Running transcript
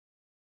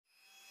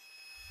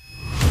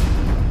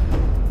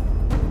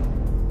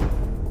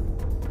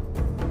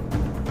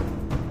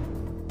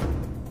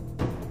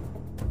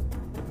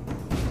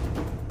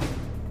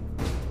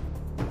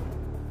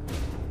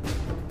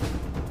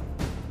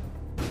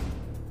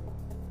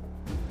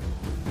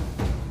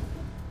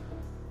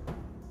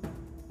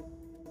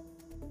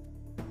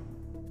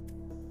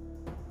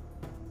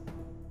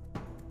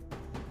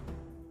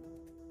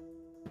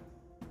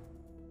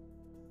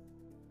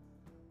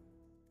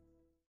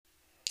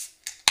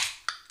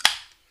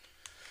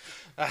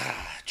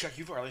Chuck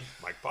U. Farley.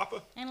 Mike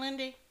Papa. And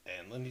Lindy.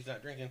 And Lindy's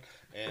not drinking.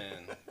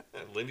 And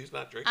And Lindy's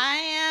not drinking. I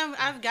am.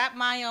 I've got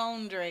my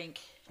own drink.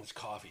 it's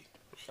coffee.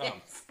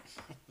 Yes.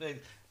 Hey,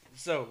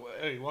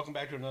 hey, welcome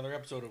back to another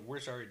episode of We're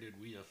Sorry Did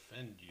We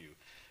Offend You.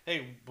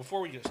 Hey,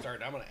 before we get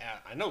started, I'm going to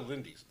ask, I know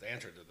Lindy's the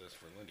answer to this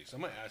for Lindy, so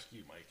I'm going to ask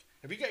you, Mike.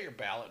 Have you got your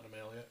ballot in the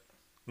mail yet?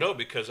 No,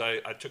 because I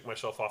took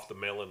myself off the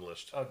mail-in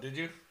list. Oh, did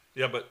you?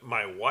 Yeah, but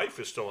my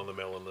wife is still on the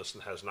mail-in list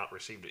and has not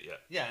received it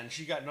yet. Yeah, and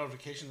she got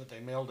notification that they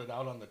mailed it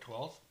out on the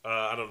 12th.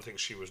 I don't think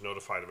she was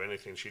notified of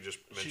anything. She just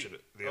mentioned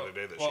it the other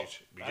day that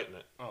she'd be getting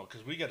it. Oh,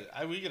 because we get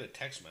a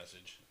text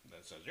message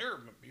that says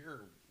your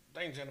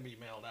thing's going to be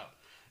mailed out,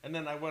 and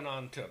then I went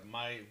on to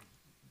myarizona.vote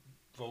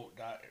or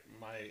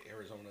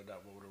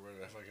whatever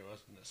the fuck it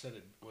was, and it said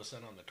it was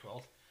sent on the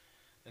 12th,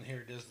 and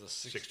here it is the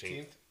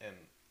 16th. And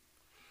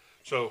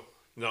so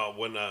no,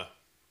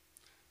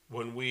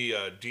 when we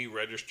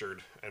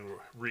deregistered and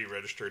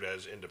re-registered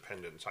as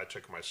independents, I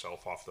took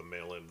myself off the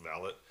mail-in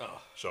ballot.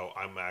 Oh. So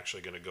I'm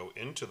actually going to go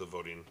into the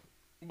voting.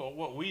 Well,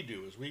 what we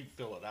do is we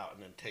fill it out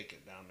and then take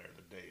it down there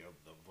the day of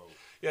the vote.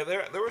 Yeah,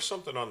 there was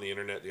something on the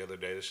internet the other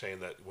day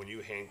saying that when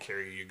you hand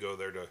carry, you go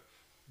there to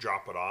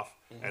drop it off,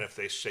 and if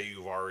they say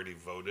you've already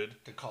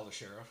voted, To call the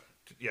sheriff.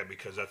 yeah,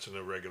 because that's an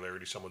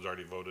irregularity. Someone's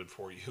already voted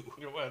for you.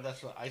 You know, well,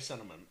 that's what I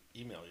sent him an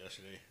email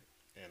yesterday,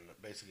 and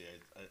basically,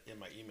 in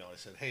my email, I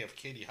said, "Hey, if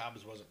Katie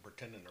Hobbs wasn't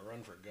pretending to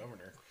run for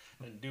governor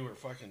and do her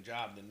fucking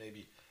job, then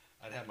maybe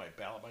I'd have my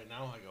ballot by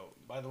now." I go,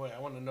 "By the way, I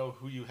want to know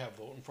who you have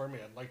voting for me.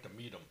 I'd like to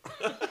meet them."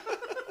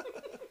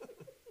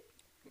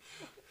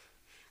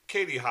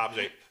 Katie Hobbs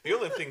ain't. The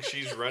only thing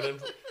she's running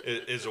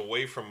is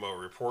away from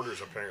reporters,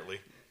 apparently.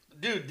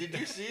 Dude, did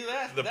you see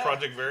that?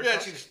 Project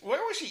Veritas? Yeah,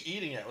 where was she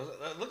eating at?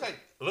 It looked like...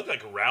 It looked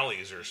like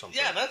rallies or something.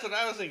 Yeah, that's what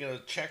I was thinking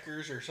of,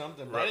 Checkers or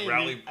something. But I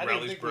didn't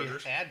think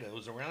Burgers. we had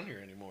those around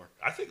here anymore.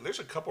 I think there's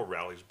a couple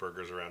Rallies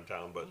burgers around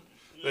town, but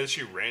then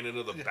she ran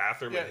into the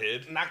bathroom and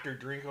hid. Knocked her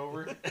drink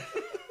over.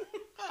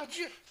 Oh,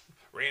 shit.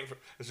 Ran from,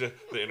 the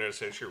internet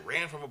says she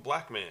ran from a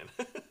black man.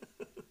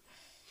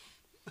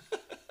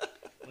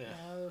 Yeah.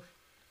 Oh.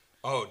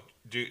 Oh,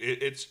 dude,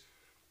 it's...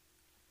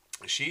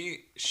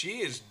 She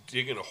is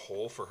digging a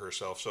hole for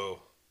herself,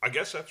 so I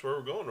guess that's where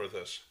we're going with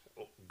this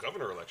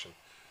governor election.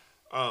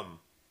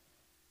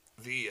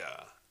 The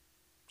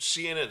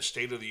CNN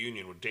State of the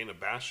Union with Dana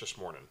Bash this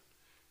morning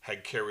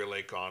had Carrie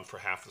Lake on for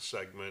half the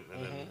segment,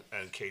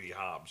 and Katie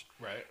Hobbs.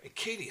 Right. And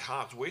Katie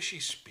Hobbs, the way she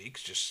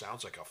speaks just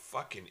sounds like a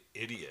fucking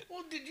idiot.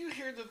 Well, did you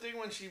hear the thing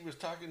when she was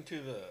talking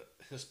to the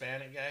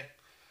Hispanic guy?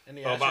 And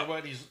he asked her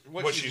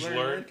what she's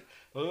learned?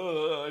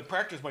 I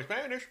practiced my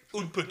Spanish.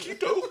 Un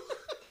poquito.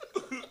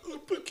 Un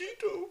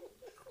poquito.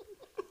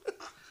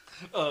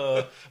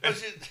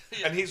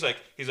 And he's like,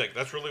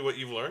 that's really what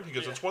you've learned? He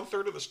goes, it's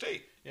 1/3 of the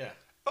state. Yeah.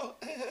 Oh,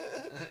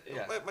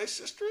 Yeah. my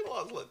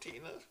sister-in-law's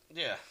Latina.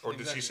 Yeah. Or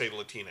did she say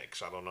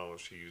Latinx? I don't know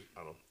if she used,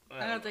 I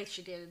don't think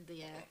she did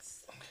the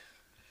X.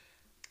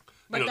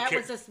 But You know, that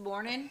was this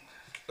morning.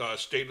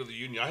 State of the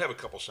Union. I have a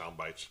couple sound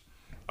bites.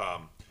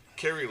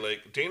 Carrie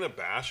Lake, Dana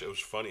Bash, it was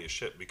funny as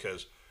shit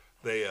because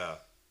they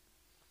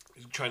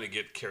trying to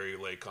get Carrie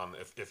Lake on.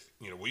 If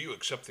will you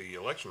accept the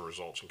election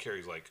results? And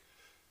Carrie's like,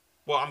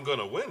 well, I'm going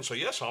to win, so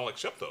yes, I'll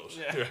accept those.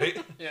 Yeah.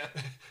 Right? Yeah.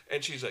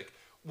 And she's like,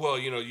 well,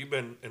 you've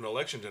been an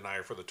election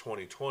denier for the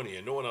 2020,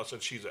 and no one else.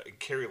 And she's like,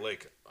 Carrie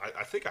Lake,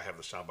 I think I have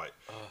the soundbite,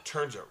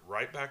 turns it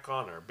right back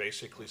on her,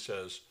 basically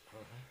says,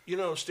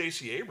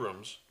 Stacey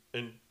Abrams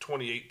in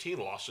 2018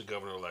 lost the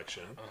governor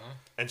election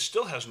and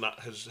still has not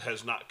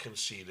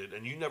conceded,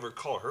 and you never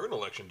call her an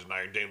election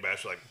denier. And Dana Bash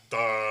is like,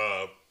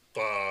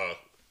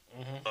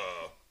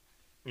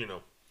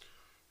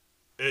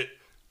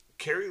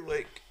 Carrie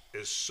Lake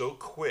is so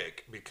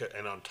quick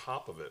and on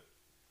top of it,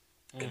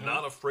 and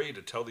not afraid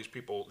to tell these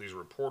people, these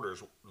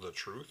reporters, the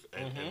truth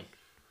and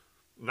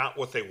not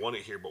what they want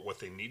to hear, but what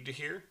they need to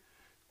hear.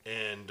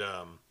 And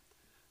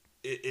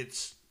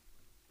it's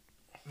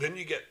then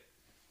you get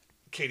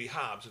Katie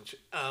Hobbs and she,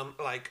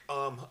 like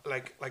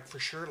for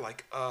sure,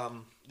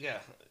 Yeah.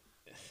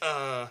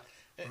 And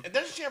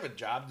doesn't she have a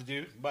job to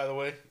do, by the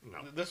way?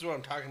 No. This is what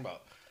I'm talking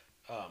about.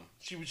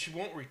 She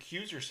won't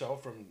recuse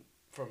herself from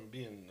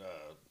being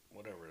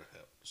whatever the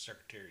hell,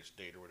 Secretary of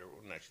State or whatever.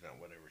 Well, actually, not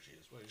whatever she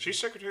is. What is she's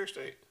she? Secretary of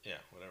State. Yeah,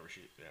 whatever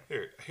she. Yeah.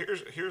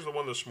 Here's the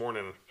one this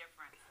morning.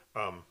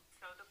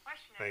 So the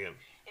question Hang is,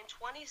 in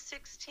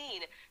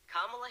 2016,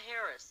 Kamala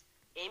Harris,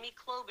 Amy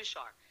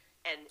Klobuchar,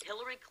 and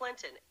Hillary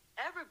Clinton,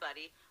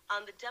 everybody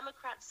on the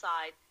Democrat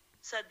side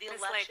said the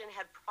Ms. election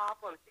had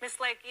problems. Ms.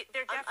 Lake,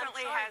 there I'm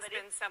definitely sorry, has but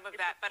been some of it's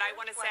that, a but I fair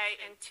want to say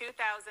question. in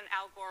 2000,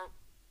 Al Gore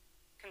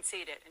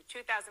conceded. In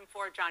 2004,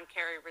 John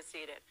Kerry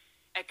conceded.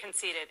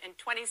 In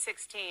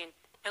 2016,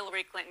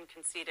 Hillary Clinton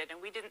conceded,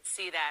 and we didn't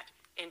see that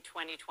in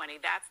 2020.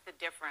 That's the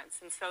difference.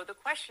 And so the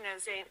question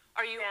is,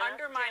 are you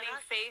undermining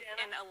faith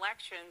in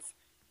elections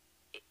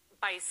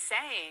by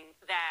saying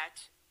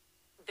that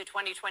the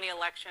 2020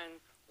 election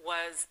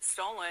was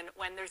stolen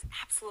when there's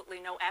absolutely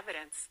no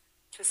evidence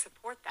to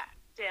support that?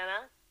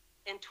 Dana,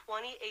 In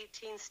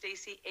 2018,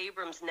 Stacey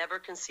Abrams never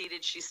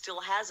conceded. She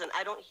still hasn't.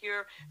 I don't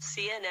hear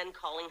CNN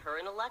calling her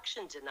an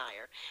election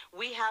denier.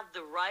 We have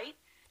the right,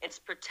 it's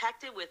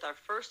protected with our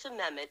First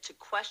Amendment, to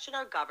question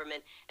our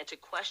government and to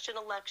question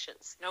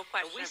elections. No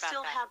question And we about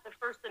still that. have the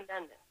First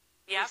Amendment.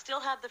 Yep. We still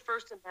have the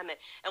First Amendment.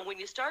 And when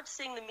you start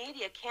seeing the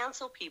media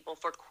cancel people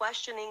for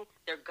questioning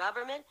their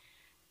government,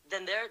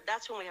 then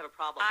that's when we have a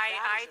problem.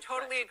 I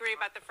totally agree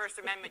about the First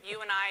Amendment.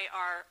 You and I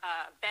are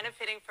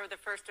benefiting from the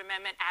First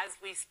Amendment as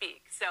we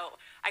speak. So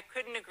I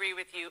couldn't agree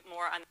with you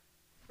more on.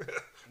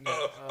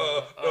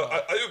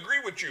 I agree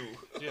with you.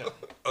 Yeah.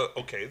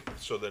 Okay,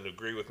 so then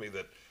agree with me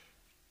that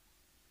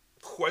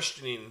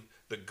questioning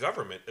the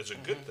government is a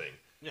good thing.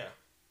 Yeah.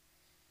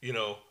 You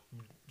know,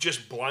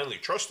 just blindly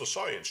trust the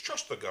science,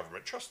 trust the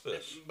government, trust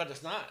this. But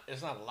it's not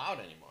allowed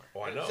anymore.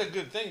 Oh, I know. It's a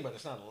good thing, but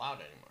it's not allowed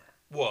anymore.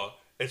 Well,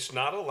 it's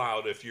not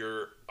allowed if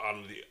you're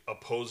on the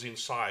opposing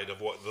side of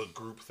what the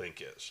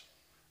groupthink is,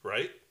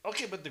 right?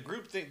 Okay, but the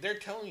group thing, they're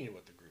telling you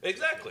what the group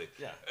Exactly. is.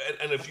 Yeah.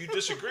 And if you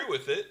disagree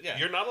with it, Yeah.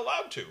 you're not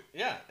allowed to.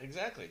 Yeah,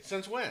 exactly.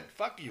 Since when?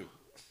 Fuck you.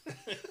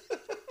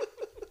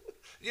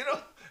 You know,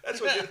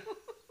 that's what.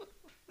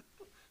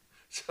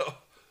 So.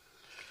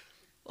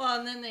 Well,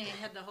 and then they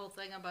had the whole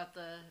thing about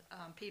the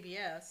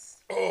PBS.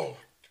 Oh,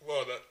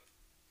 well, that.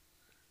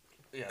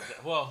 Yeah.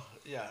 Well,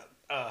 yeah.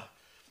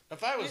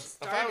 If I was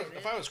started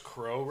if I was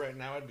Crow right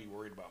now, I'd be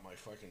worried about my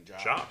fucking job.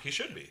 Job. He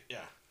should be. Yeah.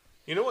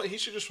 You know what? He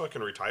should just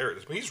fucking retire at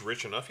this point. He's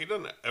rich enough. He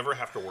doesn't ever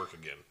have to work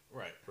again.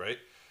 Right. Right?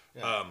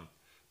 Yeah.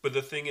 But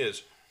the thing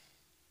is,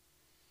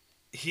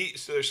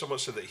 there's someone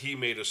said that he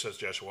made a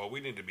suggestion. Well, we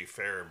need to be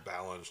fair and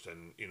balanced,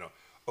 and you know,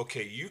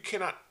 okay, you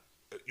cannot.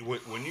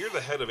 When you're the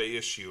head of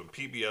ASU and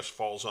PBS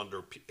falls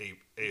under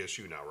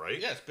ASU now, right?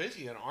 Yeah, it's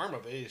basically an arm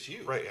of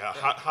ASU. Right. Yeah.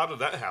 How did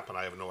that happen?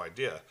 I have no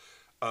idea.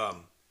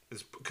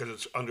 It's because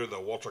it's under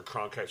the Walter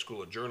Cronkite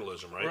School of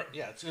Journalism, right?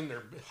 Yeah, it's in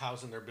their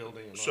house, in their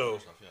building, and all So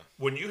that stuff. Yeah.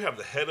 when you have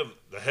the head of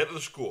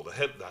the school,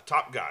 the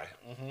top guy,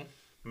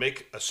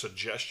 make a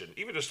suggestion,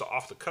 even just an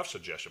off the cuff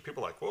suggestion,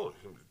 people are like, well,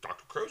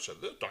 Dr. Crow said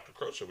this. Dr.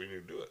 Crow said we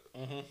need to do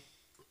it.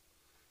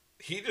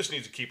 He just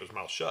needs to keep his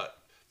mouth shut.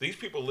 These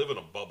people live in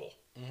a bubble.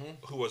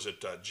 Who was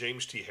it?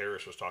 James T.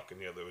 Harris was talking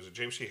the other. Was it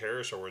James T.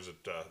 Harris or was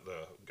it the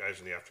guys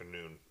in the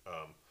afternoon?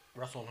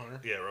 Russell and Hunter.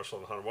 Yeah, Russell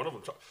and Hunter. One of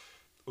them.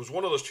 It was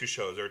one of those two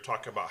shows. They were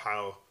talking about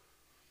how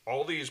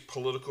all these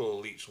political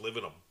elites live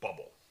in a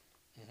bubble,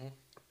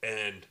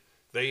 and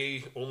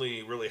they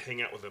only really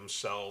hang out with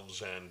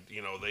themselves, and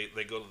you know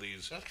they go to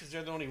these That's because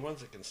they're the only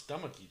ones that can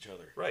stomach each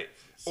other. right,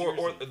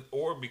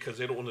 or because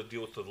they don't want to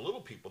deal with the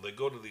little people. They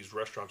go to these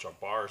restaurants or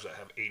bars that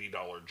have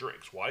 $80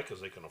 drinks. Why?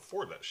 Because they can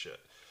afford that shit.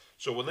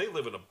 So when they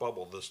live in a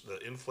bubble, the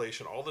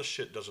inflation, all this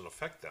shit doesn't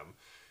affect them.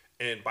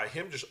 And by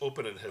him just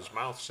opening his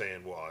mouth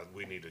saying, well,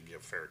 we need to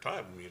give fair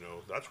time, you know,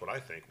 that's what I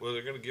think. Well,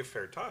 they're going to give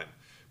fair time.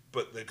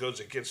 But that goes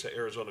against the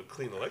Arizona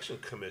Clean Election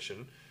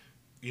Commission,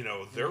 you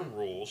know, their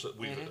rules that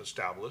we've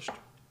established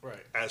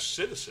Right. as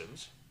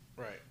citizens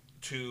Right.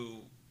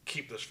 to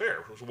keep this fair.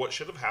 What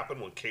should have happened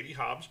when Katie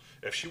Hobbs,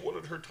 if she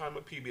wanted her time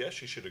at PBS,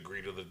 she should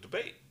agree to the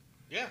debate.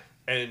 Yeah.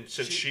 And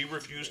since she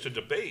refused to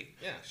debate,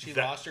 Yeah. She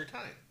that- lost her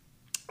time.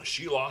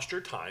 she lost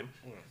her time.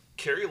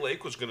 Carrie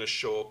Lake was going to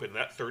show up in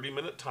that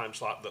 30-minute time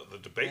slot that the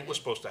debate was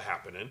supposed to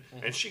happen in,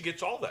 and she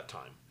gets all that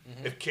time.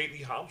 If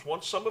Katie Hobbs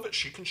wants some of it,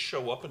 she can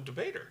show up and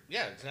debate her.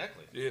 Yeah.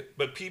 Exactly. Yeah,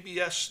 but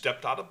PBS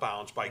stepped out of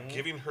bounds by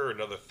giving her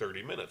another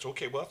 30 minutes.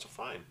 Okay, well, that's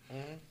fine.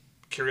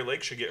 Carrie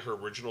Lake should get her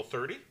original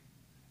 30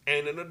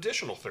 and an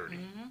additional 30.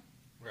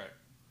 Right.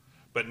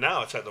 But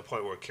now it's at the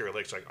point where Carrie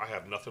Lake's like, I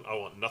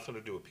want nothing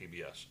to do with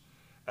PBS.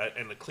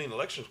 And the Clean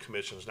Elections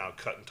Commission is now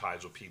cutting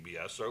ties with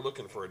PBS. They're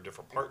looking for a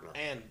different partner.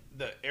 And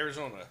the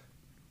Arizona,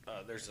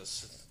 there's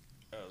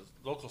a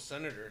local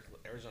senator,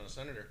 Arizona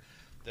senator,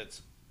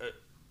 that's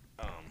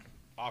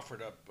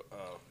offered up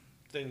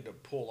a thing to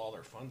pull all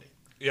their funding.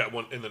 Yeah,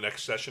 in the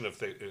next session,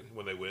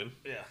 when they win,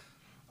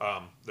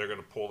 Yeah. they're going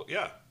to pull.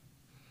 Yeah,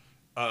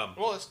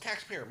 Well, it's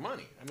taxpayer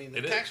money. I mean, the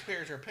It is.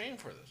 taxpayers are paying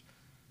for this,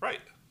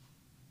 right.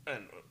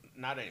 and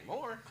not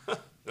anymore.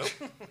 Nope.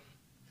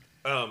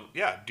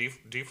 Yeah,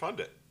 defund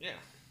it. Yeah.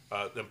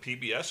 Then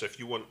PBS, if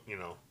you want, you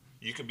know,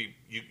 you can be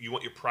you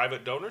want your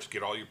private donors,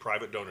 get all your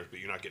private donors, but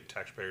you're not getting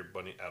taxpayer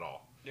money at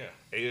all. Yeah.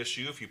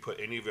 ASU, if you put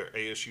any of your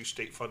ASU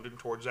state funding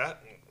towards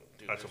that,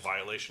 Dude, that's a there's-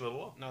 violation of the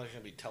law. Now there's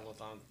gonna be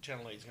telethon.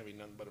 Channel 8's gonna be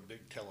nothing but a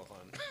big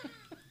telethon.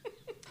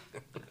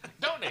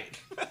 Donate.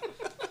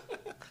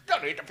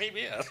 Donate to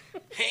PBS.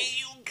 Hey,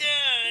 you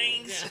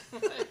guys!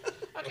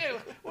 Okay,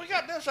 we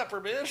got this up for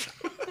bids.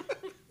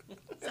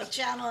 So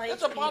Channel 8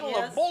 It's a bottle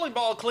of bowling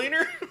ball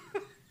cleaner.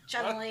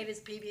 Channel 8 is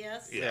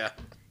PBS? Yeah.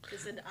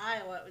 Because in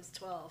Iowa it was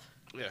 12.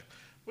 Yeah.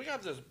 We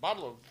got this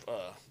bottle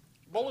of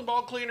bowling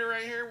ball cleaner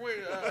right here. We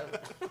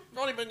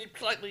only been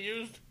slightly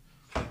used.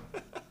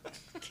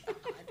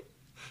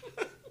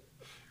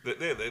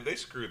 They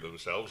screwed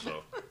themselves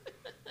though.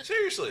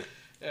 Seriously.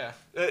 Yeah.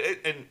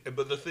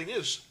 But the thing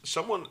is,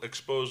 someone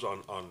exposed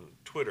on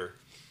Twitter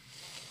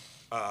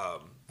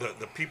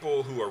the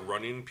people who are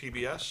running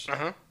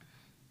PBS.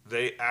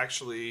 they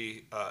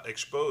actually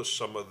exposed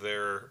some of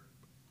their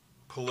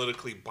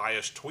politically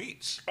biased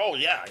tweets. Oh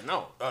yeah, I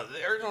know.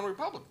 The Arizona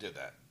Republic did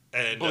that.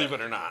 And Believe it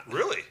or not.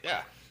 really,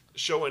 Yeah.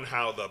 showing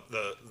how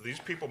these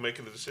people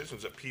making the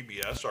decisions at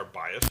PBS are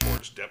biased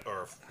towards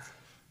or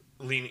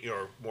leaning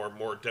or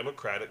more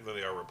Democratic than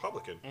they are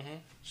Republican. Mm-hmm.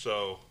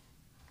 So,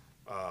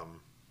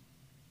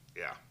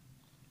 yeah,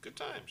 good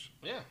times.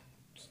 Yeah.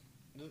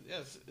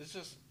 Yes, it's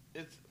just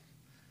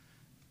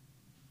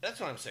that's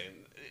what I'm saying.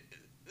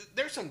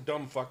 There's some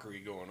dumb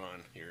fuckery going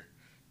on here,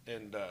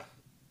 and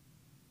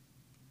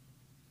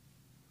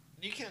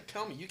you can't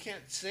tell me, you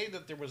can't say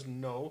that there was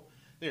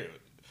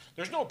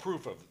there's no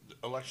proof of the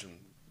election.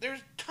 There's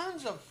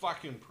tons of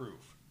fucking proof.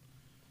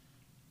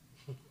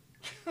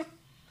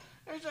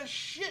 There's a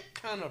shit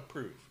ton of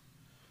proof.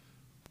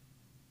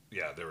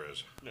 Yeah, there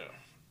is. Yeah.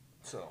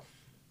 So.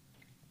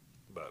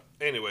 But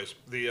anyways,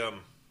 the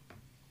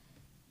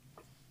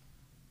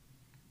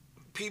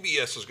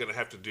PBS is going to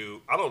have to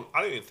do. I don't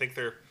even think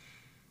they're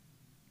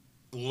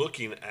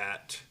looking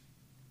at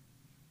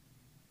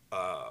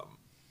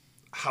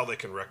how they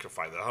can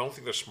rectify that. I don't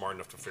think they're smart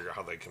enough to figure out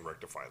how they can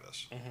rectify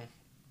this.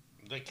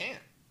 Mm-hmm. They can't.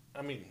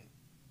 I mean,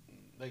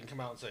 they can come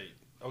out and say,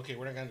 "Okay,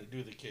 we're not going to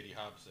do the Katie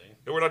Hobbs thing.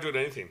 And we're not doing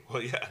anything."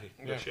 Well, yeah,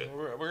 no Yeah, shit.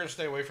 we're going to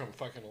stay away from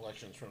fucking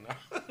elections from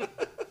now.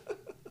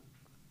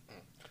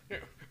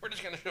 We're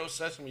just going to show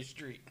Sesame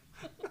Street.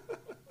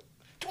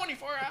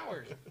 24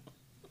 hours.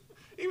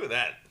 Even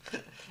that.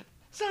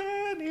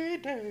 Sunny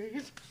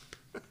days.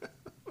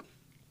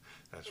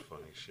 That's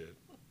funny shit.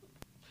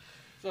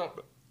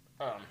 So,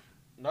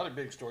 another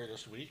big story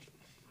this week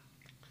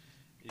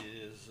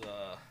is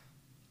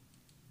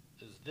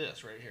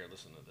this right here.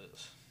 Listen to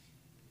this.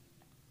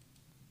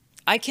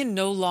 I can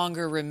no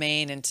longer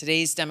remain in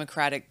today's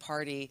Democratic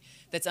Party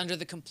that's under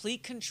the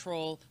complete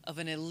control of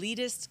an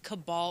elitist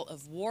cabal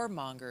of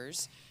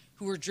warmongers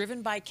who are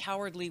driven by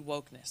cowardly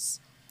wokeness,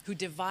 who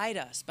divide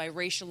us by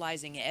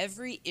racializing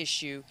every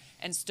issue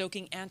and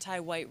stoking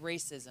anti-white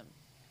racism,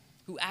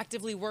 who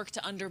actively work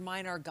to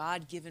undermine our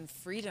God-given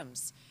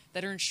freedoms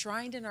that are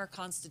enshrined in our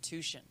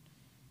Constitution,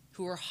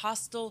 who are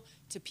hostile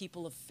to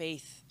people of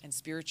faith and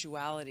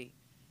spirituality,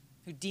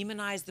 who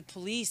demonize the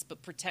police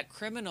but protect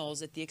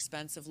criminals at the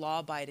expense of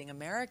law-abiding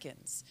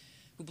Americans,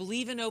 who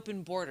believe in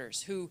open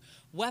borders, who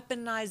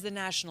weaponize the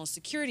national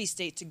security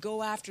state to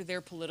go after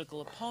their political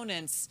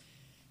opponents,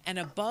 and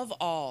above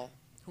all,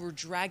 who are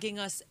dragging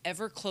us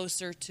ever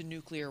closer to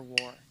nuclear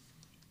war.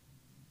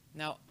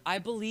 Now, I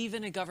believe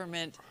in a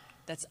government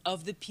that's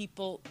of the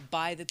people,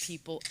 by the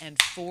people, and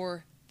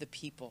for the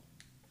people.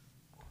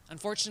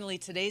 Unfortunately,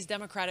 today's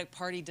Democratic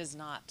Party does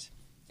not.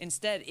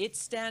 Instead, it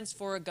stands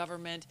for a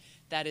government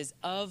that is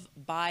of,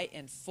 by,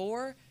 and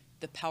for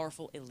the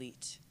powerful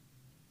elite.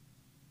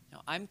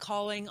 Now, I'm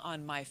calling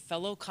on my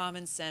fellow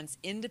common sense,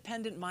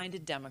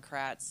 independent-minded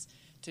Democrats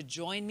to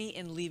join me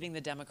in leaving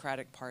the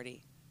Democratic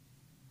Party.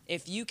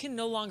 If you can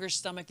no longer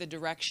stomach the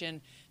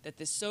direction that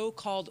the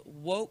so-called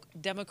woke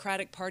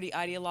Democratic Party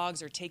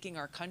ideologues are taking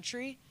our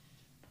country,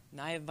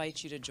 then I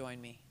invite you to join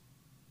me.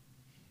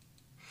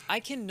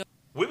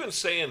 We've been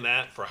saying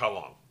that for how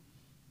long?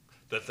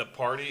 That the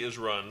party is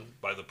run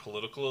by the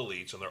political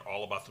elites and they're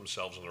all about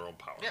themselves and their own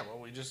power. Yeah, well,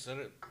 we just said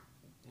it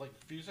like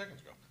a few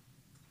seconds ago.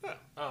 Yeah.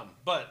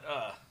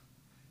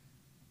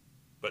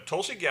 But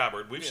Tulsi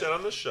Gabbard, we've said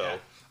on this show,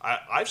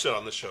 I've said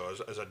on this show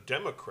as a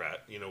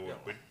Democrat,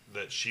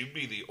 that she'd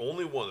be the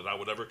only one that I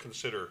would ever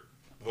consider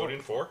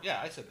voting for. Yeah,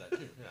 I said that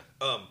too.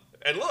 Yeah.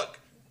 And look,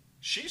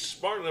 she's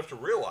smart enough to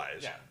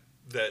realize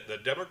that the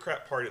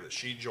Democrat Party that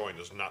she joined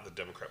is not the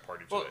Democrat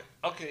Party today. Well,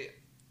 okay,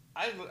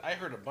 I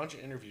heard a bunch of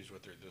interviews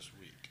with her this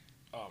week,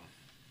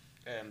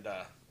 and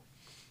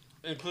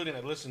including I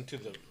listened to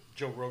the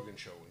Joe Rogan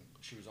show when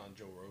she was on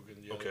Joe Rogan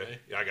the other day.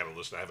 Yeah, I got to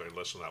listen. I haven't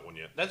listened to that one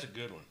yet. That's a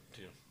good one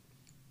too.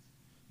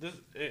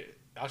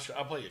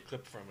 I'll play you a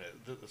clip from it.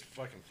 It's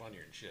fucking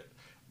funnier and shit.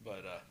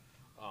 But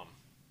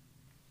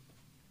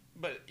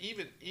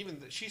even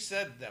she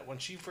said that when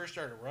she first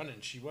started running,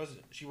 she was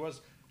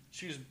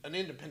an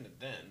independent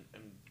then,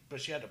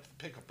 but she had to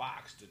pick a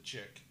box to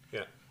check.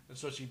 Yeah. And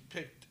so she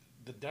picked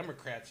the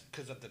Democrats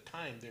because at the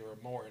time they were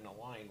more in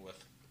line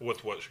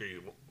with what she.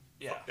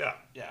 Yeah. Yeah.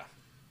 Yeah.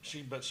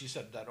 She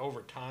said that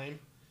over time,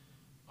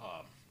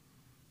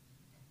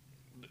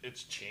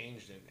 it's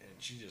changed and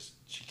she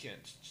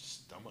can't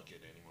stomach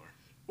it anymore.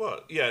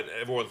 Well, yeah,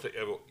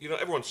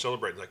 everyone's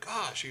celebrating like,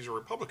 she's a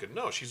Republican.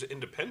 No, she's an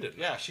independent.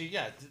 Yeah,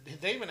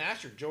 they even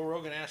asked her. Joe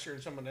Rogan asked her,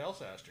 and someone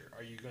else asked her,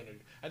 "Are you going to?"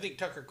 I think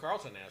Tucker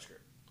Carlson asked her,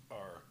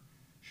 or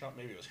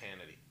maybe it was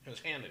Hannity. It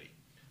was Hannity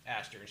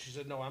asked her, and she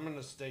said, "No, I'm going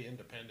to stay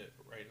independent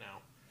right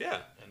now."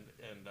 Yeah,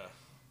 and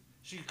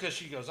she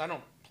goes, "I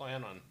don't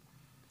plan on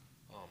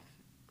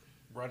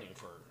running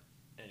for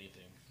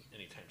anything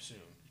anytime soon."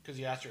 Because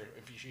he asked her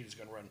if she was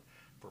going to run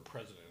for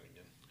president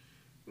again.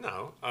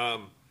 No.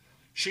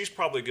 She's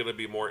probably going to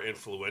be more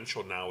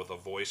influential now with a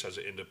voice as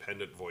an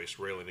independent voice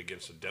railing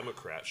against the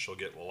Democrats. She'll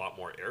get a lot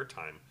more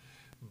airtime.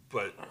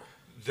 But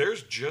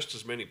there's just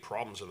as many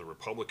problems in the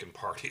Republican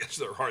Party as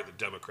there are in the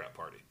Democrat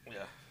Party.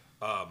 Yeah.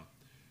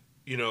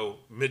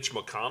 Mitch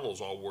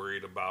McConnell's all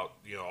worried about,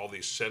 all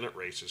these Senate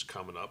races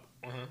coming up,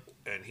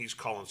 and he's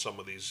calling some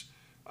of these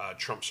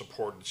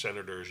Trump-supported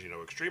senators,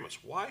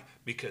 extremists. Why?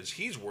 Because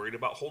he's worried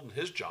about holding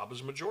his job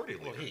as majority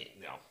leader.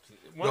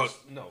 I'm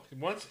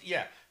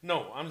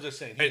just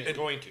saying he ain't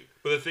going to.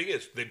 But the thing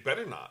is, they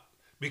better not.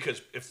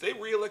 Because if they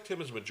reelect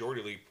him as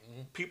majority leader,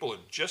 people are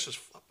just as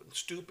flipping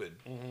stupid,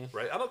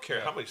 right? I don't care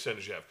how many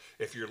senators you have.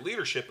 If your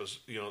leadership is,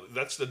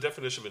 that's the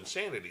definition of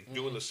insanity,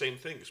 doing the same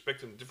thing,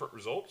 expecting different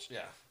results.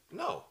 Yeah.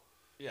 No.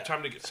 Yeah.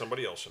 Time to get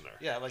somebody else in there.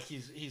 Yeah, like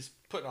he's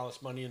putting all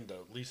this money into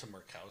Lisa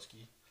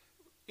Murkowski.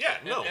 Yeah,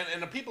 no.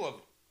 And the people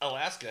of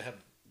Alaska have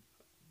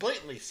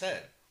blatantly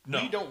said,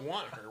 we don't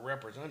want her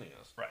representing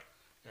us. Right.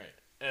 Right.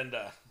 And,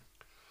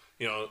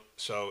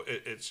 so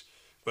it's,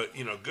 but,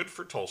 good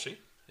for Tulsi.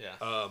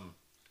 Yeah.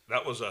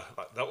 That was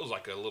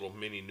like a little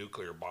mini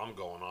nuclear bomb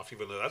going off.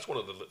 Even though that's one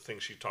of the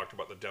things she talked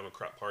about. The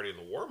Democrat Party and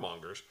the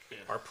warmongers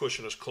are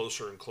pushing us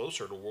closer and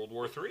closer to World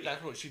War III.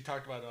 That's what she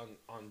talked about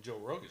on Joe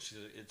Rogan. She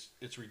said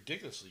it's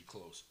ridiculously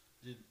close.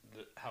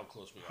 How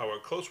close we are. How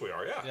close we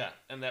are, yeah. Yeah,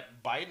 and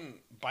that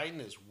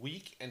Biden is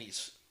weak and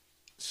he's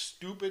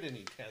stupid and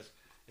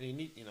he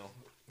need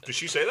Did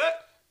she say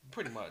that?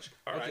 Pretty much.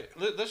 All right.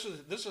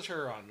 This is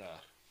her on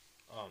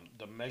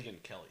the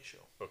Megyn Kelly show.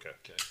 Okay.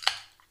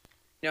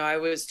 I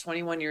was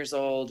 21 years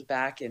old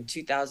back in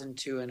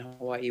 2002 in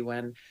Hawaii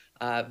when,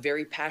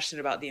 very passionate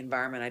about the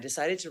environment, I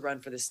decided to run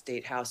for the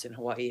state house in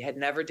Hawaii. Had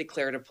never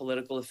declared a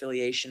political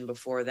affiliation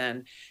before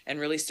then, and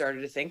really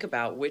started to think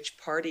about which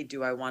party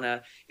do I want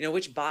to,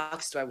 which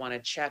box do I want to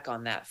check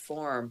on that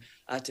form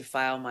to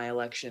file my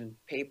election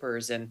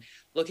papers. And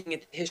looking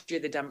at the history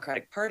of the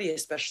Democratic Party,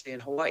 especially in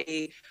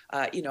Hawaii,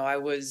 I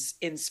was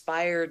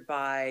inspired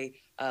by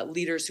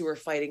leaders who were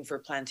fighting for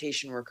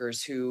plantation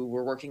workers who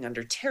were working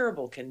under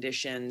terrible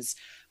conditions,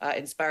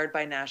 inspired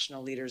by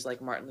national leaders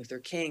like Martin Luther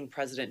King,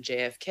 President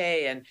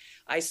JFK. And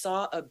I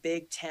saw a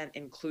big tent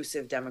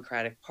inclusive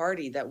Democratic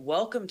Party that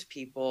welcomed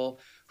people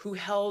who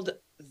held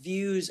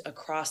views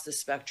across the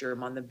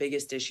spectrum on the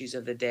biggest issues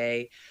of the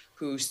day,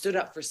 who stood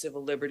up for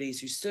civil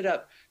liberties, who stood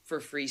up for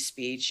free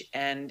speech.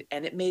 And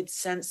it made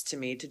sense to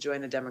me to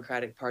join the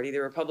Democratic Party. The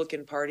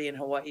Republican Party in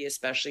Hawaii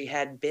especially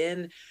had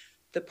been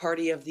the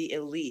party of the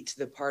elite,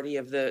 the party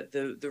of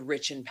the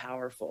rich and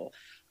powerful.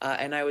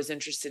 And I was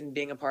interested in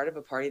being a part of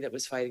a party that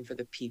was fighting for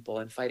the people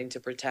and fighting to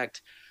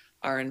protect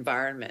our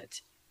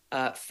environment.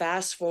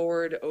 Fast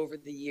forward over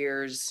the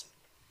years,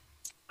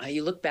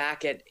 you look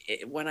back at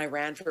when I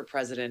ran for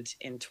president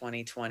in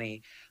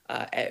 2020,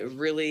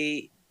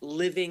 really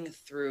living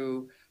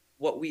through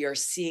what we are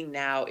seeing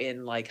now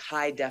in like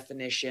high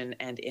definition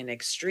and in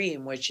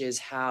extreme, which is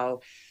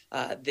how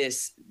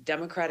this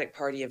Democratic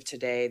Party of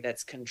today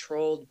that's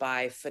controlled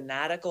by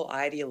fanatical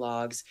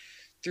ideologues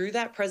through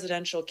that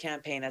presidential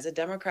campaign as a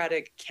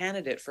Democratic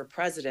candidate for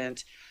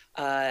president,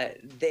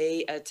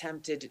 they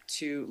attempted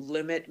to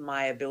limit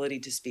my ability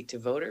to speak to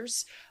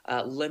voters,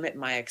 limit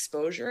my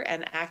exposure,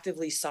 and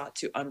actively sought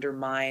to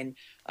undermine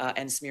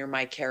and smear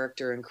my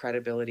character and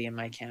credibility in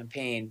my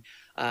campaign.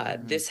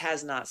 This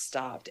has not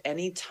stopped.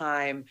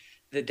 Anytime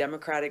the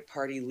Democratic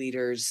Party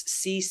leaders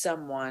see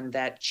someone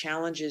that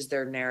challenges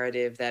their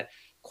narrative, that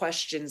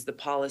questions the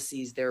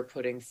policies they're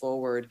putting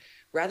forward,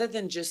 rather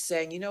than just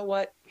saying, you know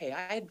what, hey,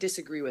 I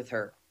disagree with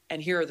her, and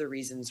here are the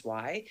reasons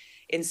why.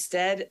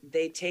 Instead,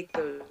 they take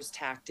those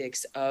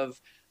tactics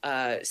of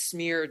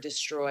smear,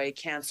 destroy,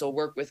 cancel,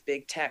 work with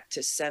big tech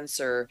to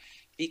censor,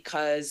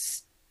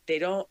 because they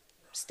don't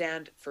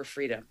stand for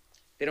freedom.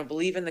 They don't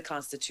believe in the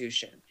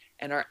Constitution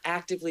and are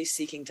actively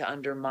seeking to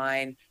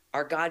undermine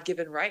our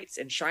God-given rights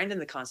enshrined in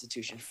the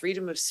Constitution,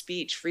 freedom of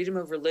speech, freedom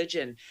of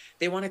religion.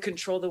 They want to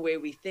control the way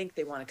we think.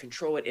 They want to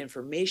control what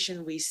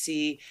information we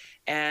see.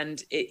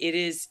 And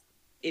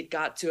it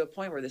got to a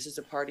point where this is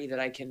a party that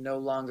I can no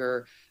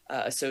longer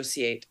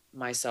associate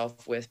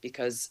myself with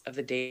because of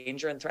the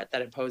danger and threat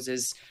that it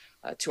poses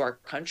to our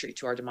country,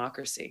 to our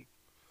democracy.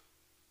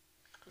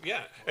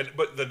 Yeah,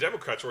 but the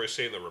Democrats were always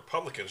saying the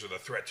Republicans are the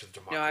threat to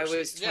democracy. No, I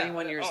was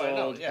 21 years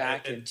old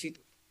back in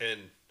and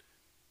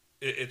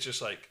it's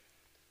just like,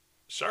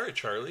 sorry,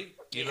 Charlie.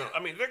 I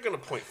mean, they're going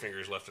to point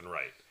fingers left and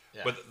right.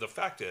 Yeah. But the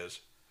fact is,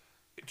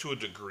 to a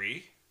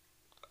degree,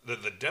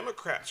 the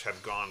Democrats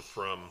have gone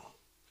from,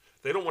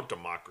 they don't want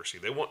democracy.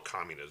 They want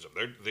communism.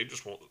 They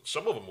just won't.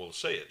 Some of them will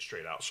say it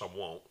straight out. Some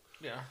won't.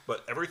 Yeah.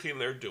 But everything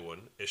they're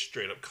doing is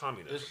straight up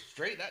communism. It's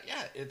straight.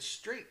 It's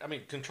straight. I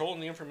mean, controlling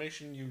the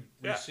information you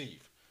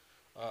receive,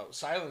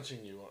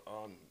 silencing you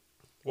on.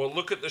 Well,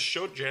 look at the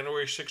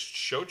January 6th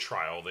show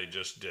trial they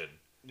just did.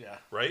 Yeah.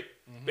 Right?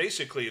 Mm-hmm.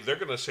 Basically, they're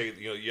going to say,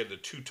 you had the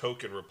two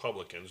token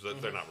Republicans,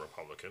 that they're not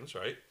Republicans,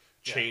 right?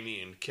 Yeah.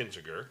 Cheney and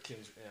Kinzinger.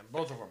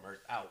 Both of them are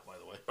out, by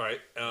the way. All right.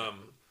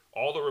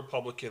 All the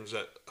Republicans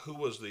who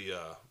was the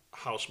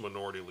House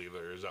Minority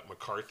Leader? Is that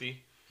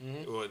McCarthy?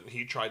 Mm-hmm. When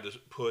he tried to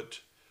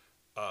put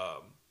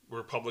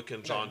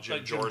Republicans on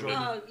Jim Jordan.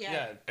 And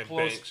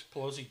Banks.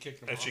 Pelosi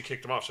kicked him off. And she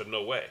kicked him off, said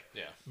no way.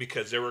 Yeah.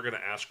 Because they were going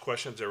to ask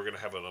questions. They were going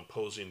to have an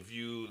opposing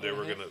view. They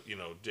were going to,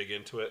 dig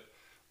into it.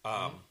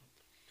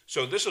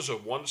 So this is a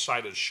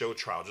one-sided show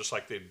trial, just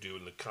like they do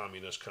in the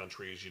communist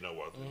countries.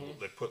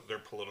 They put their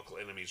political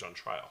enemies on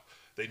trial.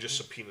 They just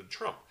subpoenaed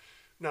Trump.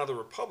 Now the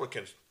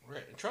Republicans,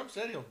 Right. And Trump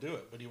said he'll do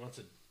it, but he wants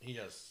to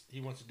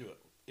do it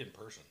in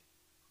person.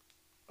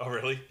 oh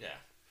really?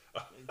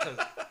 Yeah. Because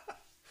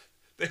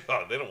They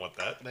don't want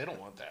that. they don't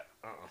want that.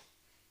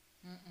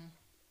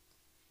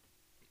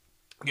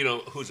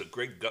 Who's it?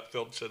 Greg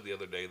Gutfeld said the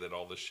other day that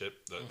all this shit,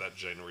 that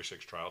January 6th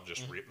trial,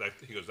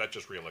 he goes, that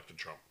just reelected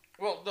Trump.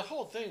 Well, the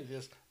whole thing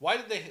is, why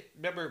did they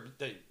remember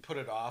they put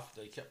it off?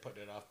 They kept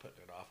putting it off.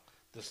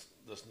 This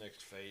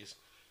next phase,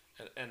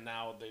 and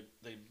now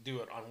they do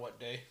it on what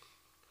day?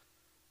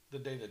 The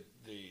day that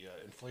the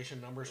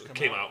inflation numbers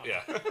Came out,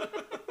 yeah.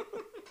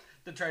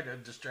 They tried to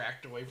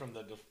distract away from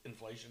the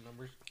inflation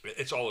numbers.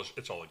 It's all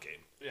a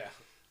game. Yeah.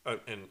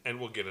 And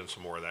we'll get into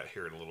some more of that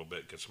here in a little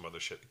bit. Get some other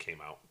shit that came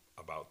out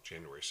about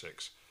January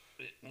 6th.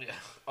 Yeah.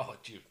 Oh,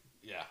 dude.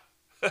 Yeah.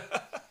 I'm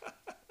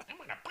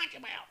gonna punch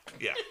him out.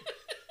 Yeah.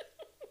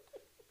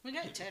 We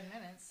got 10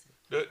 minutes.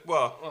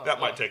 That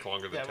might take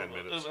longer than 10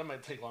 minutes. That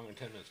might take longer than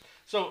 10 minutes.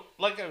 So,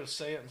 like I was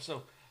saying,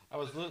 I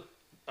was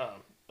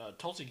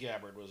Tulsi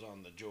Gabbard was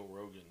on the Joe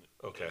Rogan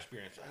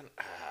Experience. And,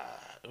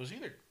 it was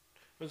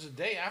the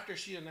day after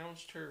she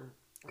announced her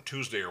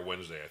Tuesday or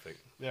Wednesday, I think.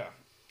 Yeah,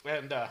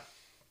 and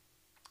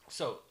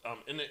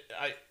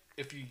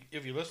if you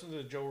listen to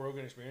the Joe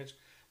Rogan Experience,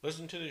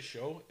 listen to this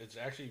show. It's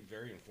actually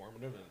very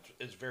informative and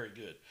it's very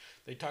good.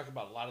 They talk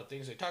about a lot of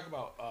things. They talk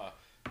about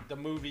the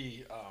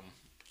movie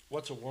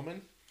What's a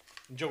Woman.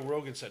 And Joe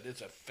Rogan said it's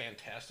a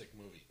fantastic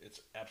movie.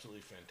 It's absolutely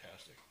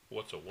fantastic.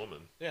 What's a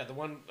Woman? Yeah, the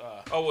one.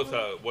 With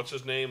what's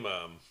his name?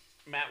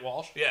 Matt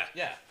Walsh. Yeah.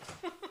 Yeah,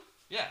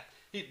 yeah.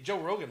 Joe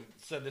Rogan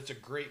said it's a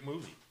great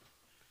movie,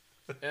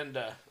 and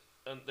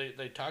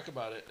they talk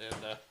about it, and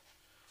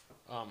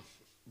I'm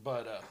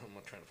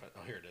trying to find.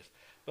 Oh, here it is.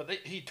 But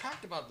he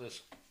talked about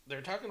this. They're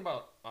talking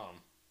about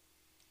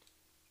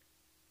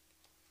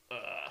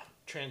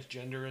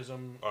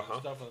transgenderism and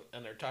stuff,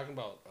 and they're talking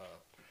about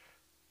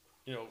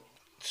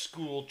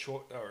school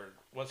or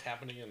what's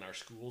happening in our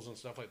schools and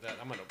stuff like that.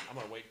 I'm gonna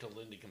wait till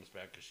Lindy comes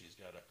back because she's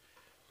got to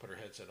put her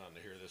headset on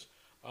to hear this.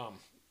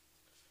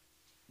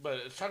 But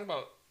it's talking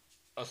about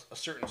a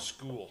certain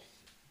school,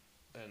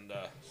 and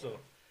so.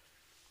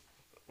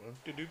 Go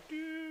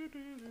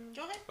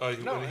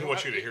ahead. He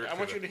wants you to hear it. I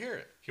want you to hear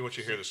it. He wants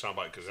you to hear the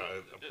soundbite because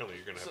apparently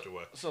you're going to have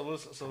to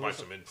listen, provide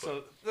some input.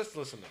 So let's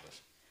listen to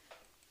this.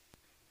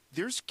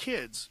 There's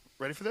kids,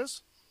 ready for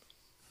this?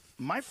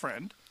 My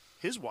friend,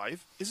 his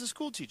wife, is a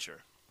school teacher.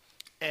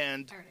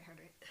 And I already heard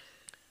it.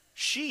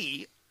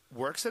 she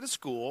works at a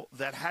school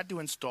that had to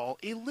install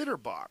a litter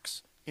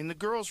box in the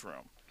girls'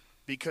 room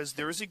because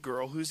there is a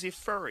girl who's a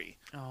furry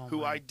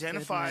who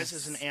identifies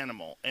as an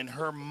animal. And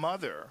her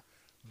mother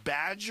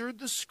badgered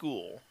the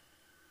school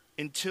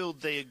until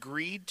they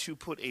agreed to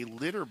put a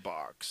litter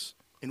box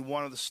in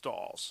one of the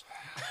stalls.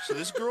 So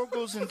this girl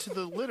goes into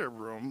the litter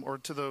room or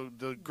to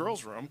the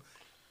girls' room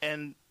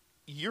and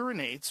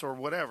urinates or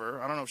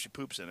whatever. I don't know if she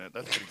poops in it.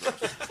 That's pretty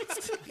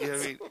gross. You know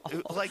what I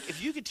mean? Like,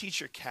 if you could teach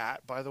your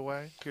cat, by the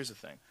way, here's the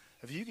thing.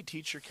 If you could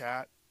teach your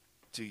cat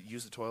to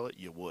use the toilet,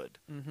 you would.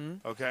 Mm-hmm.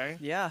 Okay?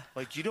 Yeah.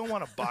 Like, you don't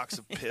want a box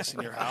of piss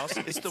in your house.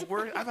 It's the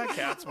worst. I've had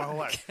cats my whole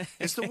life.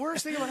 It's the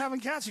worst thing about having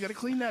cats. You got to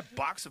clean that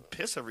box of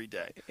piss every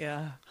day.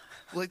 Yeah.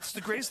 Like, it's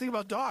the greatest thing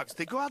about dogs.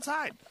 They go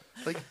outside.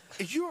 Like,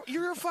 if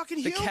you're a fucking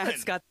human. The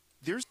cat's got.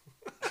 There's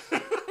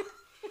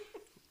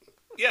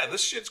Yeah,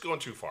 this shit's going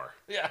too far.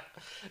 Yeah.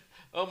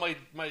 Oh, my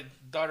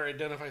daughter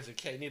identifies a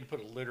cat. You need to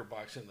put a litter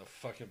box in the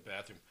fucking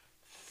bathroom.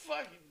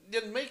 Fuck.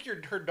 Then make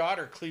her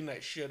daughter clean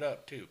that shit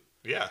up too.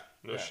 Yeah,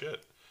 no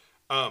shit.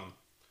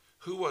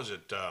 Who was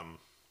it? I'm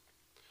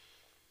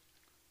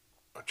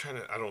trying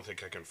to. I don't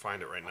think I can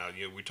find it right now.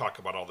 We talk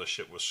about all this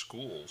shit with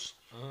schools.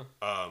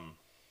 There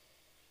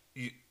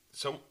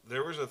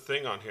was a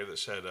thing on here that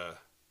said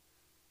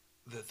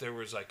that there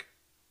was like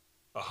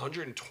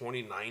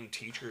 129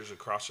 teachers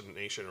across the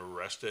nation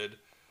arrested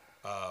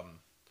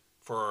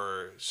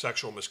for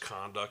sexual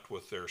misconduct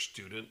with their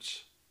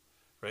students,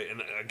 right?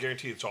 And I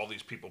guarantee it's all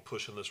these people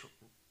pushing this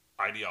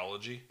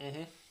ideology,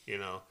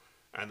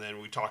 And then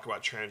we talk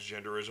about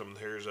transgenderism.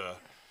 Here's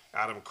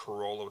Adam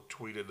Carolla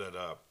tweeted that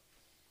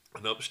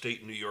an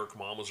upstate New York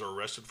mom was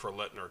arrested for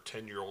letting her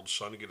 10-year-old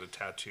son get a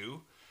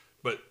tattoo,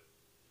 but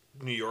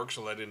New York's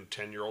letting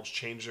 10-year-olds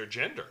change their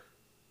gender.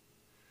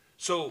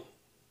 So,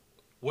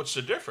 what's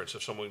the difference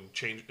if someone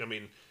changed? I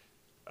mean,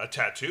 a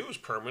tattoo is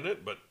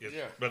permanent, but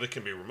it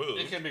can be removed.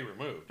 It can be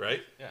removed,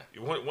 right? Yeah.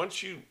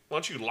 Once you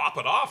lop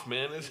it off,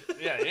 man,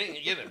 you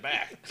ain't getting it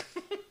back.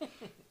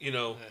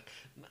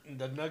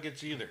 The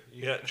nuggets either.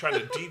 Trying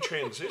to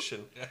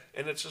detransition,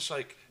 and it's just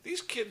like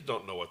these kids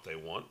don't know what they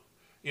want.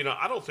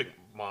 I don't think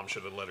mom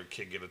should have let her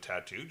kid get a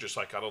tattoo, just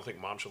like I don't think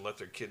mom should let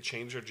their kid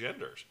change their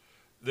genders.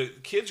 The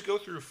kids go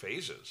through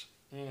phases,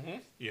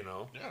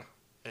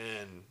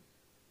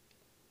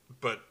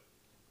 but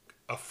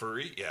a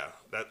furry,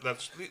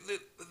 that's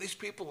these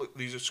people.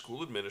 These are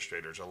school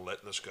administrators are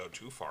letting this go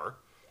too far.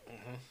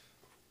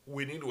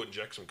 We need to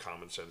inject some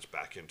common sense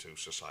back into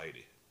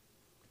society.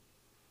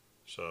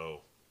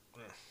 So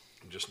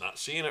I'm just not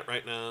seeing it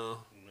right now.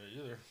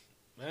 Me either.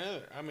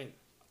 I mean,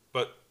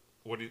 But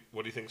what do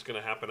you think is going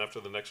to happen after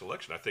the next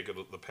election? I think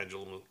the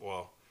pendulum.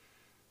 Well,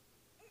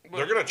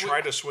 they're going to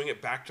try to swing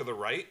it back to the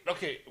right.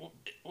 okay,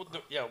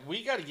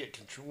 we got to get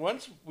control.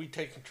 Once we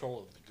take control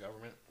of the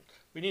government,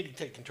 we need to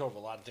take control of a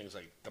lot of things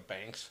like the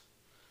banks,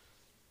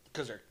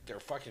 because they're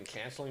fucking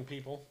canceling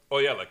people. Oh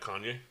yeah, like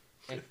Kanye.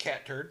 And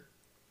Cat Turd.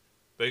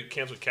 They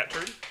canceled Cat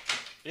Turd.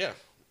 Yeah.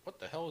 What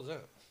the hell is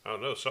that? I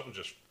don't know. Something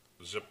just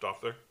zipped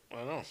off there. I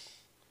don't know.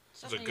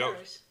 Something a of goat.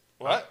 yours.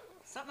 What?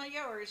 Something of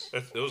yours.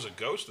 It was a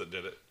ghost that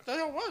did it. The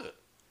hell was it?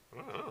 I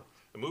don't know.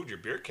 It moved your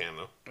beer can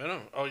though. I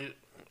know. I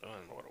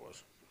don't know what it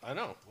was. I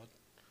know.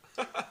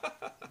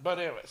 But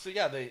anyway, so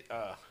yeah, they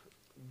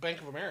Bank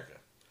of America,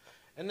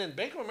 and then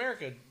Bank of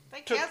America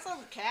They took, canceled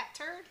the cat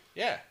turd?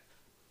 yeah,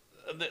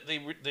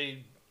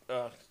 they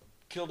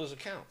killed his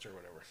accounts or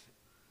whatever,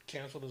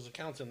 canceled his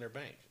accounts in their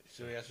bank,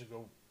 so he has to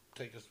go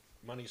take his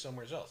money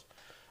somewhere else.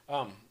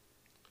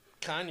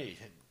 Kanye,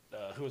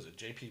 who was it?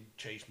 J.P.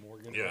 Chase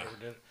Morgan, Yeah. whatever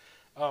did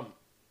it.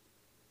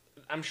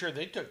 I'm sure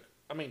they took.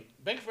 I mean,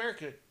 Bank of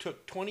America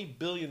took $20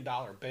 billion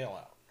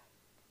bailout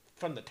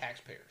from the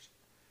taxpayers.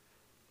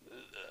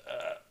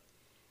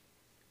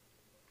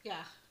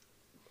 Yeah.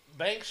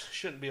 Banks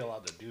shouldn't be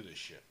allowed to do this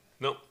shit.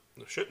 Nope,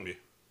 it shouldn't be.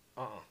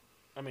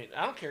 I mean,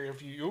 I don't care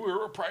if you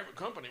were a private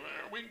company,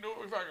 man. We can do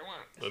what we fucking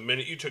want. The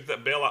minute you took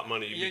that bailout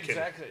money, you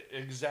became.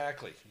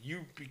 Exactly.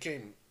 You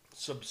became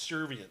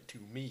subservient to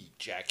me,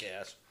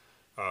 jackass.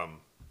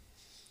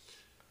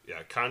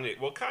 Yeah, Kanye.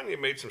 Well, Kanye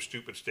made some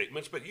stupid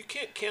statements, but you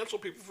can't cancel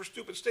people for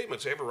stupid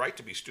statements. They have a right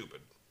to be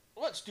stupid.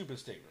 What stupid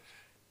statements?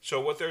 So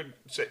what they're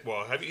saying?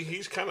 Well,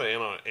 he's kind of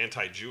in an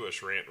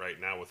anti-Jewish rant right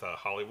now with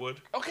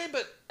Hollywood. Okay,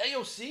 but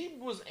AOC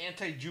was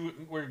anti-Jew.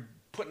 We're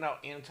putting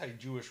out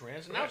anti-Jewish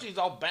rants, and now Right. she's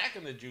all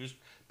backing the Jews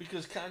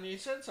because Kanye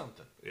said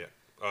something, Yeah.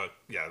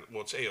 Yeah.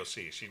 Well, it's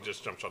AOC. She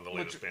just jumps on the which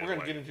latest we're going to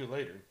bandwagon. get into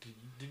later.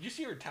 Did you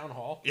see her town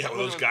hall? Yeah, well,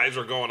 those guys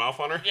were going off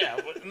on her. Yeah,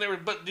 and they were.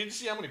 But did you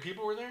see how many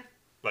people were there?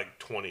 Like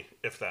 20,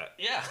 if that.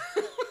 Yeah,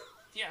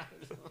 yeah,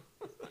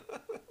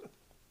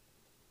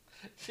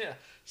 yeah.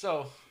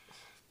 So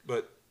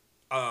But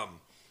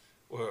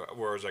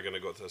where was I going to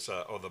go with this?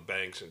 The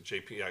banks and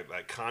JP,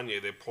 like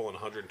Kanye, they're pulling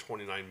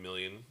 129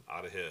 million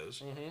out of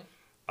his.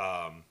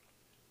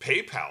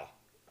 PayPal,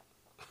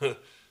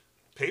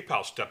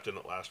 PayPal stepped in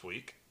it last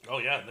week. oh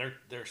yeah,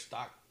 their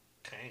stock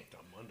tanked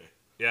on Monday.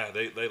 Yeah,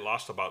 they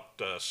lost about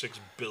 $6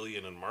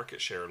 billion in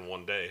market share in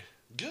one day.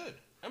 Good.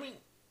 I mean,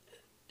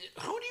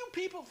 who do you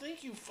people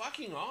think you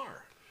fucking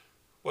are?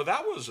 Well,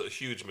 that was a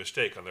huge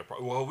mistake on their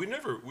part. Well, we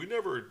never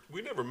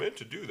meant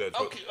to do that.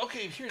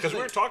 Okay. Here's the Because we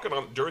were thing. talking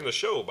during the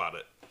show about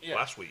it Yeah.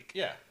 last week.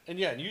 Yeah, and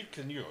you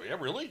go, yeah,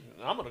 really?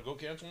 I'm gonna go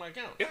cancel my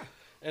account. Yeah.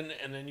 and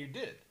then you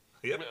did.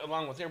 Yep.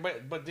 Along with everybody,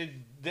 but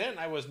then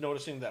I was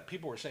noticing that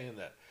people were saying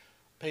that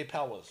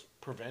PayPal was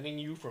preventing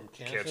you from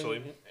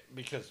canceling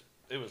because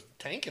it was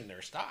tanking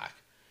their stock,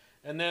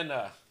 and then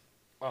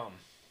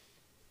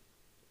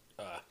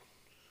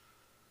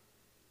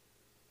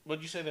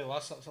what'd you say they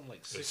lost something like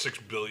It's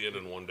 $6 billion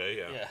in one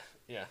day.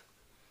 Yeah.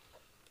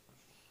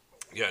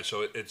 Yeah,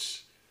 so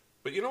it's,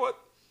 but you know what?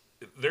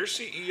 Their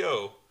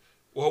CEO.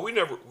 Well, we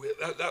never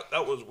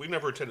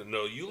intended.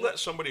 No, you let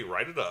somebody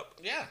write it up.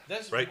 Yeah,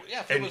 that's Right. Yeah,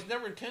 if it was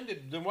never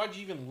intended, then why'd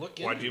you even look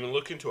into it? Why'd you even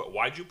look into it?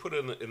 Why'd you put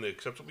it in the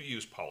acceptable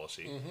use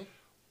policy? Mm-hmm.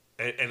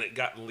 And it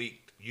got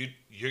leaked.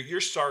 You're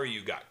sorry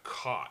you got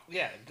caught.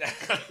 Yeah,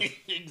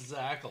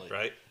 exactly.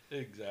 Right.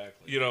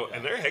 Exactly. You know, Yeah.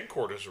 and their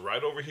headquarters are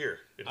right over here.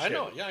 in I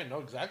know. Chandler. Yeah, I know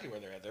exactly where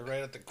they're at. They're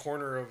right at the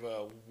corner of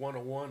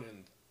 101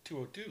 and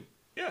 202.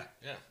 Yeah.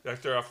 Yeah,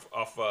 Like they're off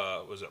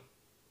was it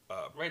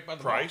right by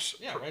the Price?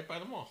 mall. Yeah, right by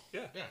the mall.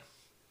 Yeah. Yeah,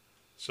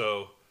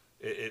 So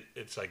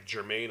it's like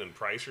Jermaine and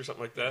Price or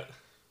something like that.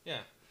 yeah,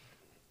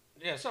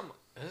 yeah. Some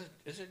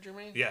is it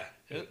Jermaine? Yeah.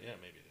 Yeah,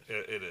 maybe it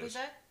is. It is. Who's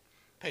that?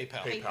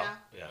 PayPal. PayPal.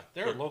 Yeah,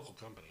 they're a local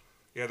company.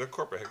 Yeah, they're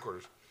corporate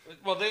headquarters.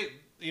 Well,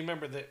 you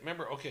remember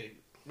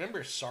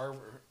remember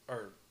Sarver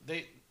or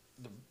the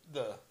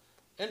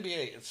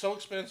NBA. It's so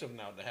expensive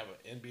now to have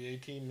an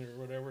NBA team or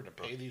whatever to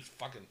pay these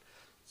fucking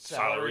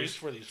salaries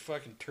for these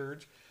fucking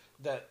turds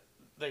that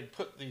they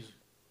put these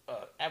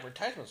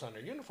advertisements on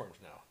their uniforms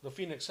now. The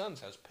Phoenix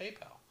Suns has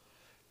PayPal.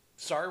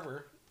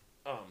 Sarver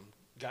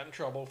got in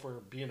trouble for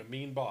being a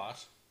mean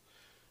boss,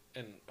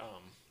 and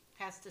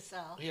Has to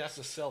sell. he has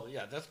to sell.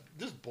 Yeah, this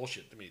is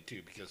bullshit to me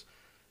too, because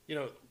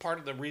part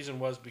of the reason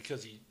was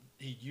because he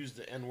used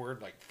the N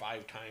word like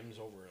 5 times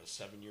over a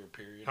 7-year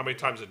period. How many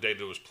times a day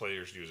do his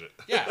players use it?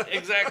 Yeah,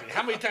 exactly.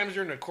 How many times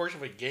during the course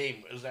of a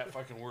game is that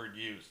fucking word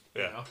used?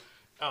 Yeah. You know?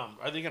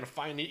 Are they going to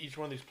fine each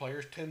one of these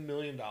players $10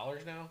 million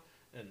now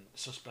and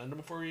suspend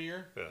them for a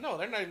year? Yeah. No,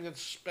 they're not even going to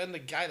suspend the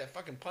guy that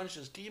fucking punched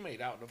his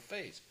teammate out in the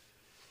face.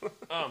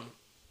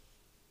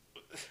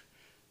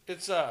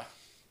 It's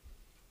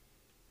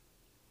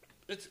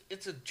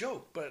a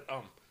joke, but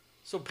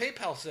so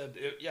PayPal said,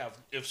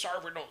 if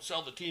Sarver don't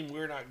sell the team,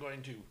 we're not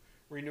going to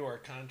renew our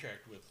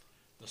contract with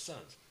the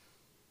Suns.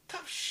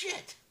 Tough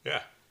shit.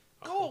 Yeah.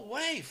 Go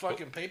away,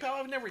 fucking PayPal.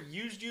 I've never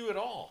used you at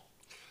all.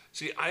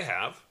 See, I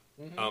have.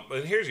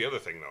 And here's the other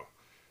thing, though.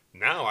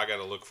 Now I got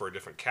to look for a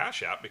different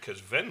Cash App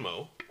because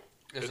Venmo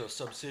is a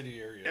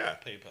subsidiary Yeah.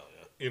 of PayPal.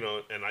 Yeah. you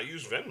know, and I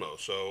use Venmo,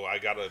 so I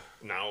gotta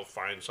now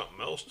find something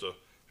else to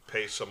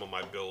pay some of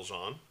my bills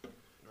on,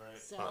 Right.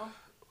 Zelle.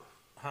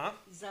 Huh?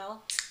 Zelle.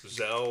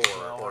 Zelle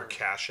Zelle or or-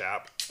 Cash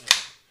App.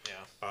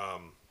 Yeah.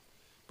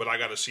 But I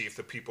gotta see if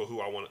the people who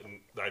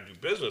that I do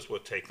business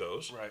with take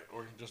those. Right.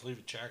 Or you can just leave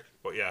a check.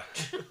 But yeah,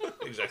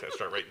 exactly. I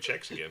start writing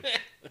checks again.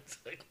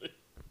 Exactly.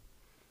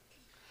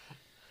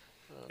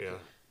 Yeah.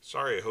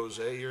 Sorry,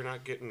 Jose, you're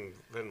not getting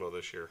Venmo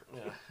this year.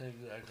 Yeah.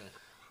 Exactly.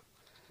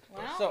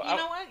 Well, So you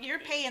know what? You're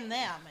paying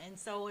them, and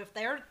so if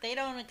they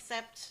don't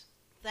accept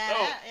that,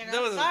 Oh,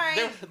 there was a- sorry,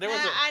 there was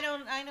a- I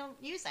don't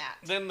use that.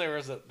 Then there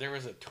was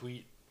a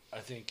tweet I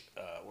think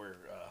where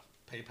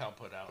PayPal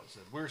put out and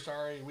said, "We're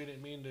sorry, we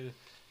didn't mean to,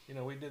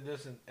 we did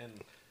this,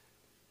 and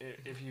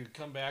if you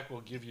come back,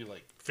 we'll give you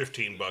like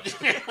 $15.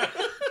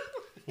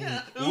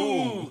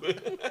 Ooh.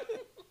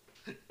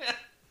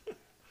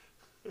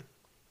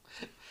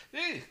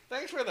 Hey,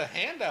 thanks for the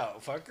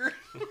handout, fucker.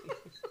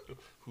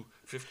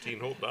 $15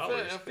 whole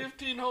dollars.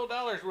 $15 whole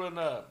when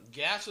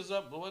gas is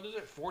up. What is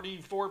it?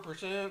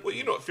 44%. Well,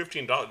 you know, at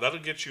 $15, that'll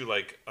get you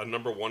like a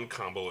 #1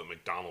 combo at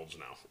McDonald's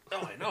now.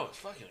 Oh, I know it's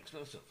fucking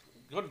expensive.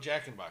 Go to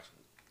Jack in the Box.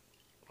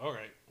 All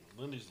right,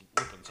 Lindy's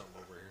whipping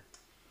something over here.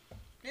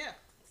 Yeah,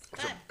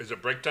 it's time. Is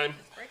it break time?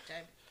 It's break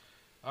time.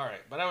 All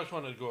right, but I just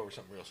wanted to go over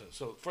something real simple.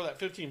 So for that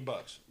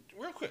 $15,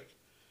 real quick,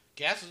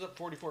 gas is up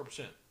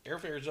 44%.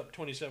 Airfare is up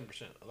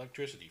 27%.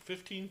 Electricity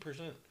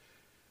 15%.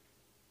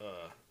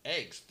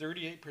 Eggs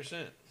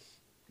 38%.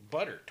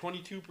 Butter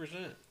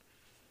 22%.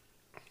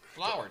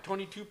 Flour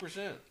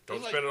 22%.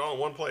 Don't spend it all in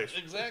one place.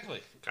 Exactly.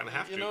 Kind of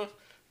have to. You know,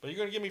 but you're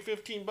gonna give me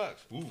 $15.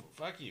 Ooh.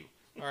 Fuck you.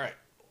 All right.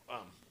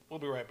 We'll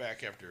be right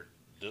back after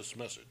this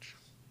message.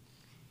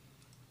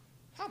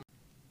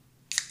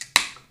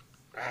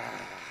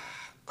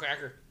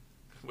 Cracker.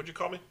 What'd you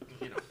call me?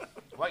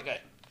 White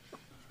guy.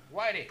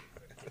 Whitey.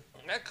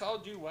 I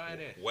called you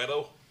Whitey.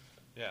 Wedo?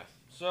 Yeah.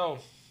 So,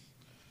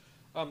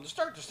 to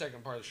start the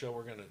second part of the show,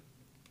 we're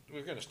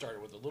gonna start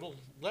it with a little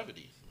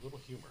levity, a little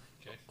humor.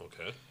 Okay.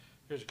 Okay.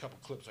 Here's a couple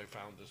clips I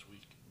found this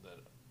week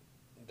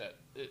that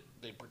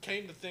they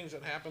pertain to things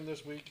that happened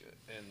this week,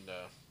 and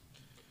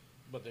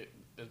but they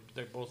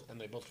both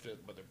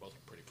fit, but they're both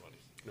pretty funny.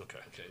 Okay.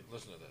 Okay.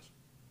 Listen to this.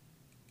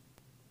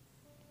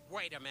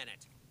 Wait a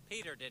minute.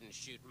 Peter didn't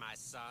shoot my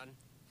son.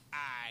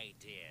 I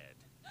did.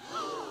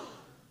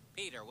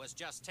 Peter was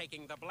just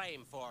taking the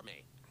blame for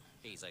me.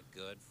 He's a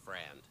good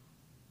friend.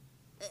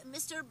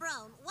 Mr.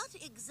 Brown, what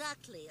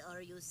exactly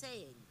are you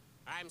saying?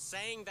 I'm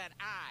saying that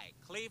I,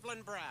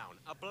 Cleveland Brown,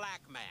 a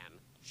black man,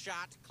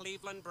 shot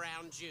Cleveland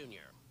Brown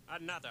Jr.,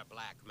 another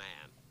black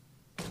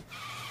man.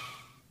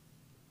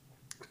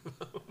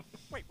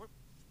 Wait,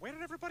 where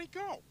did everybody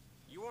go?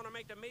 You want to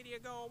make the media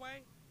go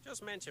away?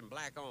 Just mention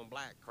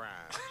black-on-black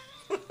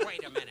crime.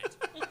 Wait a minute.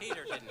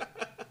 Peter didn't...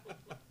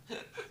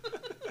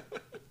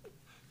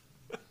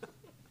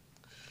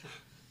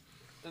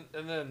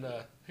 And then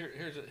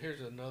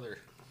here's another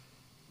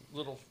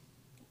little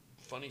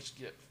funny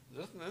skit.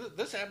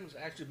 This happens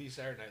to actually be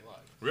Saturday Night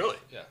Live. Really?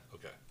 Yeah.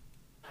 Okay.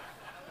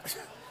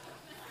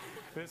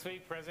 This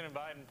week, President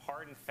Biden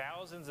pardoned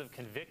thousands of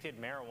convicted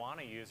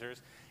marijuana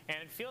users, and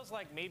it feels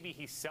like maybe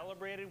he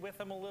celebrated with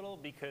them a little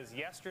because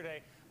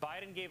yesterday,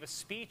 Biden gave a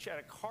speech at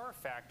a car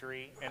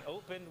factory and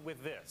opened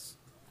with this.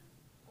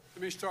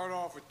 Let me start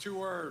off with 2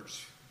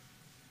 words.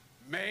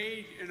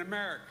 Made in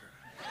America.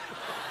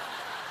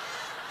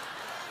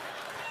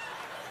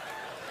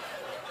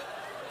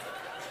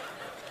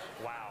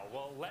 Wow,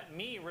 well, let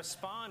me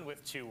respond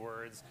with 2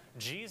 words.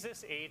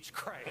 Jesus H.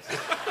 Christ.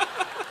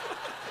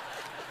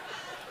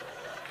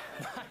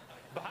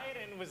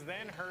 Biden was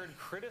then heard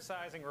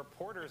criticizing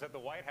reporters at the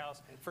White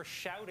House for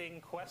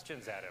shouting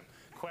questions at him.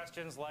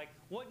 Questions like,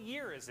 what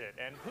year is it?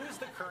 And who's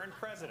the current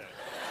president?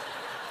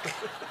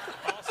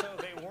 Also,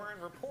 they weren't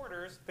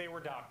reporters, they were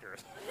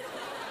doctors.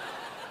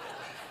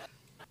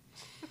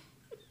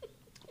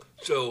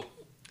 So,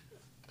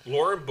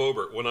 Lauren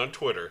Boebert went on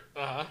Twitter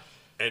Uh-huh.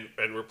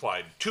 and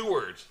replied, 2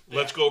 words,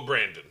 let's go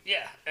Brandon.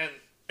 Yeah.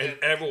 And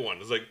everyone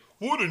was like,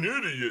 what an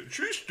idiot.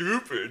 She's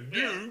stupid.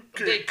 You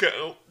can't Dave-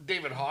 count.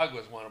 David Hogg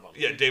was one of them.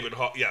 Yeah, David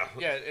Hogg. Yeah.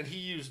 Yeah, and he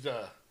used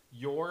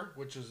your,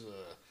 which is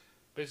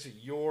basically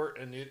your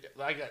and it.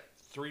 I got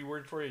 3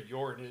 words for you.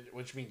 You're an idiot,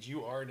 which means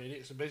you are an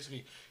idiot. So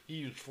basically, he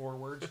used 4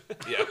 words.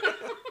 Yeah.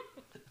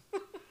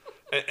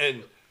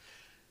 and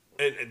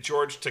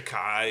George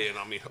Takei, and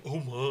I mean, oh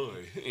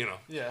my,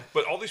 Yeah.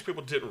 But all these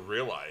people didn't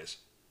realize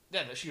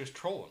Yeah, that she was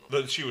trolling him.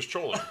 that she was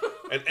trolling.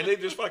 and they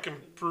just fucking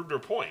proved her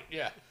point.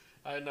 Yeah,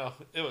 I know.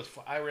 It was.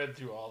 I read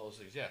through all those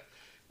things. Yeah,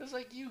 it's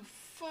like you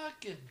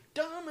fucking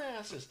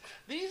dumbasses.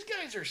 These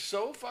guys are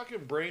so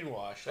fucking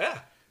brainwashed. Yeah.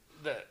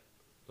 That.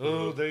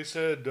 Oh, they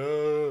said,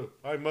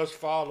 I must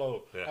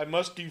follow. Yeah. I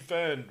must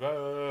defend.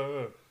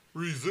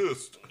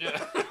 Resist. Yeah.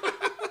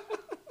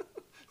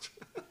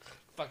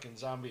 Fucking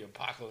zombie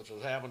apocalypse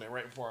was happening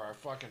right before our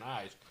fucking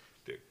eyes.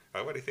 Dude,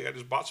 why do you think I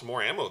just bought some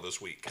more ammo this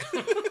week?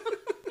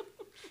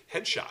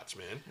 headshots,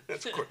 man.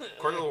 That's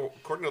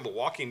according to The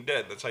Walking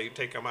Dead. That's how you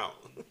take them out.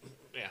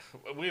 Yeah,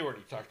 we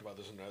already talked about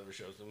this in other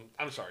shows. And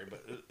I'm sorry,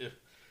 but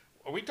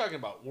are we talking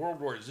about World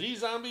War Z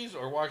zombies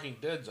or Walking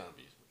Dead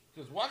zombies?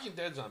 Because Walking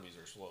Dead zombies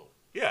are slow.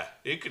 Yeah,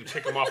 you can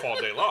tick them off all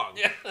day long.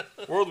 Yeah.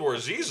 World War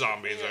Z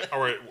zombies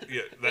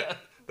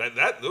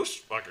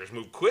those fuckers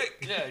move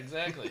quick. Yeah,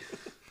 exactly.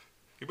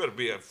 You better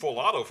be at full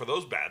auto for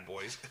those bad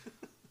boys.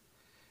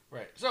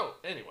 Right. So,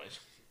 anyways,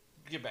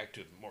 get back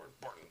to the more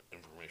important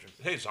information.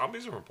 Hey,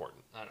 zombies are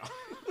important. I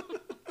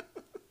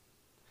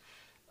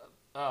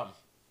know.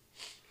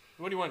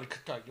 What do you want to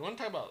talk? You want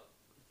to talk about?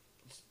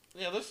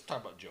 Yeah, let's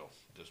talk about Joe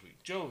this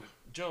week.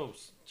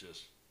 Joe's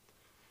just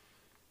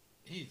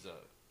he's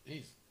a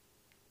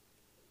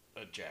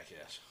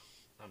jackass.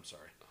 I'm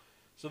sorry.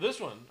 So this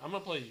one, I'm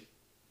gonna play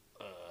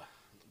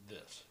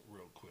this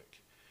real quick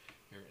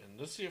here, and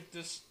let's see if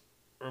this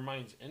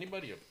reminds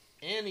anybody of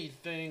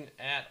anything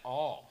at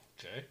all.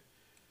 Okay,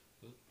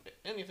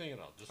 anything at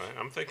all. Just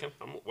I'm thinking.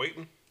 I'm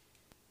waiting.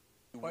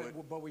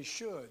 But we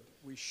should,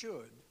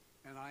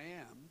 and I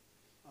am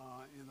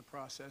in the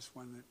process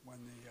when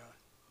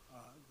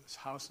this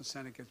House and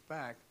Senate gets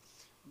back.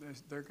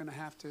 They're going to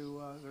have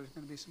to. There's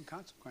going to be some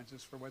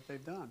consequences for what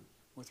they've done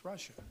with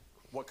Russia.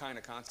 What kind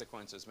of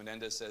consequences?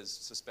 Menendez says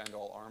suspend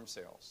all arms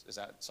sales. Is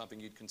that something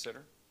you'd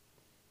consider?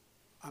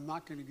 I'm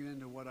not going to get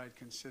into what I'd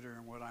consider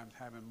and what I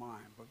have in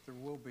mind, but there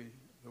will be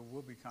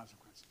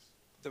consequences.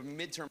 The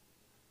midterm.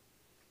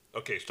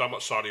 Okay, he's talking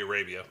about Saudi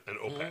Arabia and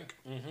OPEC.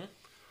 Mm-hmm.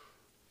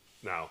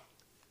 Now,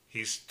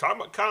 he's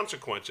talking about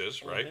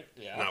consequences, right?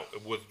 Mm-hmm. Yeah. Now,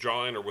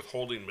 withdrawing or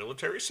withholding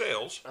military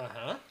sales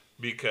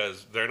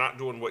because they're not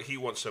doing what he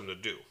wants them to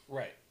do.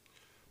 Right.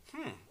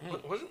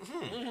 Was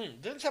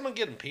it? Didn't someone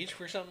get impeached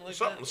for something like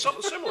that?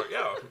 Something similar,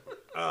 yeah.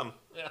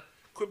 Yeah.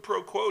 Quid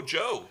pro quo,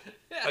 Joe.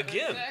 Yeah,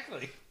 Again.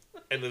 exactly.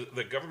 And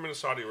the government of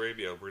Saudi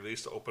Arabia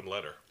released an open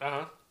letter.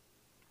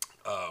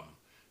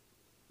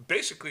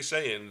 Basically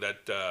saying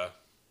that the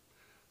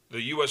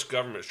U.S.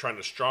 government is trying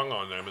to strong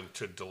on them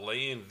into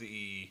delaying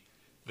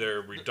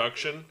their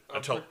reduction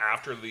until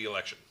after the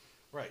election.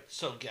 Right.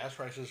 So gas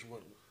prices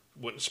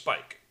wouldn't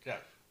spike. Yeah.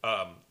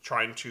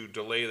 Trying to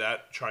delay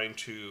that, trying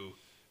to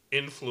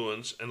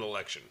influence an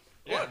election.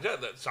 Yeah. Well, yeah,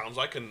 that sounds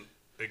like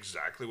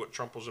exactly what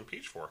Trump was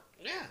impeached for.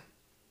 Yeah.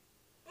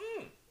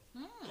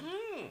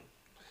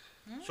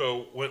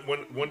 So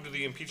when do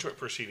the impeachment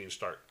proceedings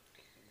start?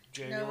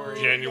 January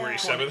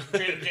 7th?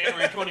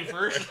 January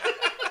 21st?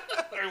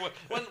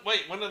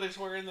 When do they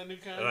swear in the new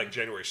Congress? Like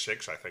January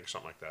 6th, I think,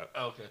 something like that.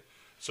 Oh, okay.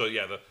 So,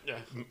 yeah,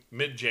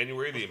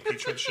 mid-January, the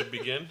impeachment should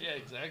begin. Yeah,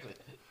 exactly.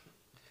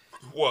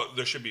 Well,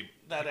 there should be...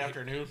 That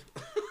afternoon.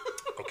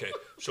 Okay,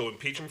 so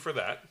impeach him for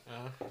that.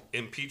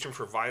 Impeach him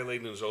for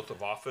violating his oath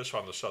of office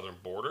on the southern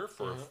border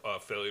for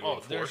failure to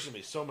enforce. There's going to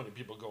be so many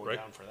people going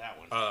down for that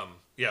one.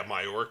 Yeah,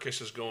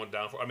 Mayorkas is going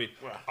down for... I mean,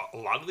 a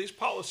lot of these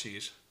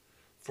policies,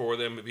 for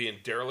them being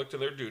derelict in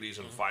their duties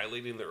and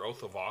violating their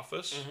oath of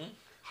office,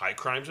 high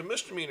crimes and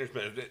misdemeanors,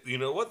 man. You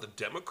know what? The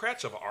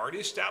Democrats have already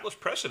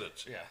established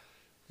precedents. Yeah.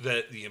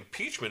 That the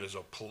impeachment is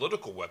a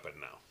political weapon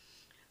now.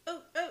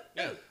 Oh.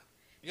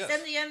 Yes.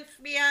 Send the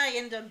FBI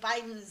into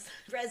Biden's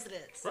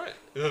residence. Right.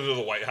 Into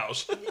the White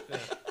House. Well,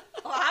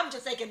 I'm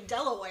just thinking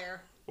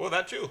Delaware. Well,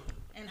 that too.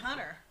 And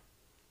Hunter.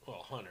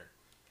 Well, Hunter.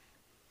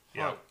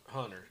 Yeah.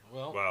 Hunter.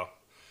 Well,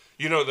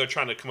 you know, they're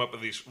trying to come up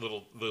with these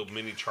little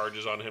mini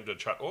charges on him to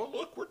try. Oh,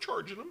 look, we're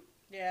charging him.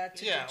 Yeah.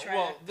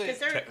 Well, because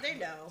they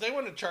know. They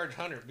want to charge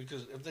Hunter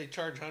because if they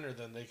charge Hunter,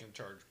 then they can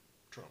charge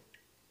Trump.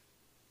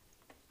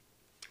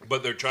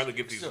 But they're trying to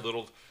get these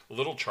little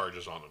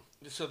charges on him.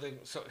 So here.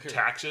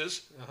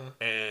 Taxes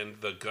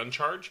and the gun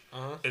charge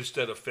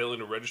instead of failing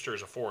to register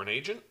as a foreign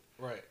agent.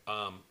 Right.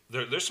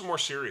 There's some more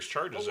serious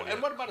charges.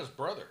 And what about his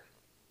brother?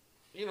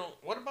 You know,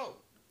 what about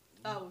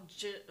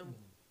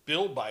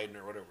Bill Biden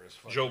or whatever his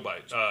Joe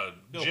Biden,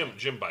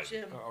 Jim Biden.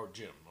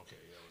 Jim. Okay.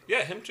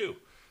 Yeah, him too.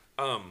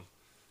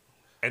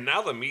 And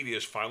now the media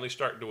is finally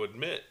starting to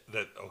admit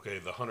that, okay,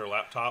 the Hunter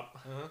laptop,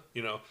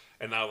 you know,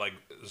 and now like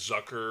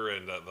Zucker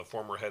and the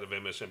former head of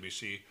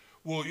MSNBC,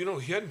 well, you know,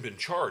 he hadn't been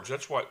charged.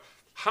 That's why.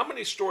 How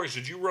many stories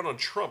did you run on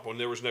Trump when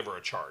there was never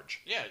a charge?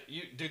 Yeah,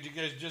 did you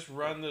guys just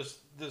run this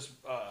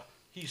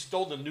he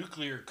stole the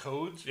nuclear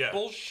codes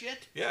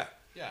bullshit? Yeah.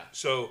 Yeah.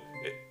 So,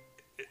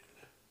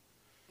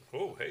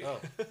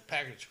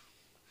 package.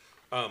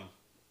 Or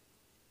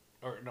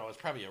no, it's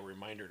probably a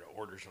reminder to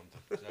order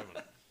something.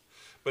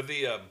 But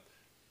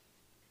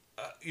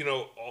you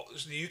know,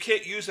 you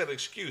can't use that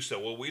excuse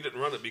that, well, we didn't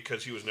run it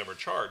because he was never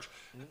charged,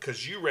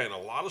 because you ran a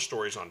lot of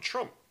stories on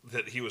Trump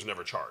that he was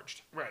never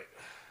charged. Right.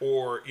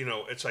 Or, you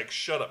know, it's like,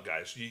 shut up,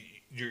 guys.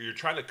 You're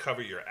trying to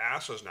cover your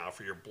asses now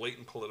for your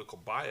blatant political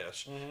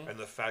bias and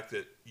the fact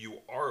that you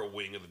are a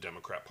wing of the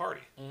Democrat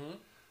Party.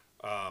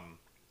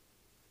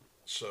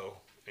 So,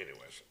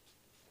 anyways.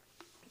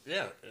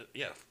 Yeah,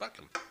 fuck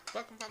him.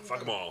 Fuck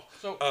them all.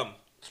 So,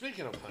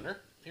 speaking of Hunter,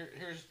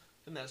 here's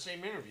in that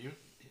same interview,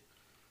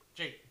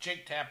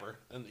 Jake Tapper,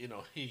 and you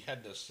know, he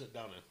had to sit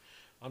down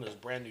on his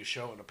brand new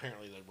show, and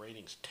apparently the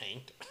ratings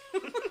tanked.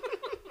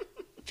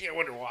 Gee, I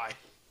wonder why.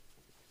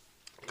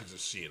 Because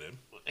it's CNN.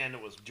 And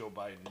it was Joe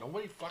Biden.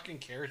 Nobody fucking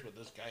cares what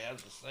this guy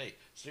has to say.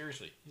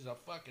 Seriously, he's a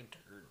fucking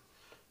turd.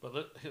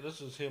 But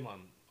this is him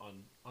on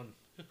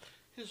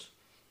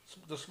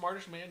the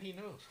smartest man he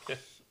knows.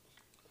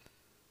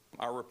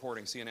 Our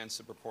reporting,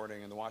 CNN's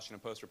reporting, and the Washington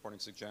Post reporting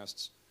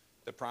suggests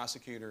that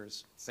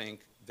prosecutors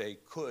think they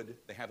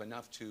have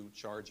enough to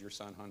charge your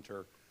son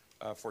Hunter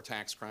for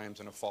tax crimes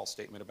and a false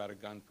statement about a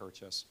gun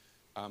purchase.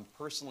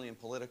 Personally and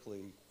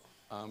politically,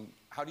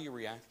 how do you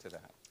react to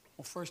that?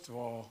 Well, first of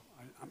all,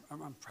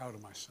 I'm proud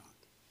of my son.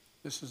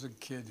 This is a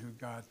kid who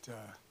got,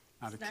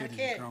 not a kid,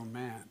 he's a grown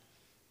man.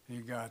 He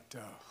got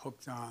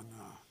hooked on,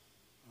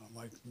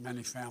 like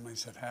many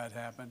families have had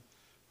happen,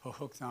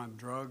 hooked on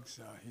drugs.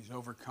 He's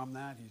overcome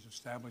that. He's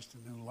established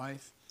a new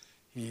life.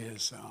 He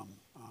is,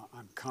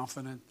 I'm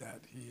confident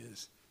that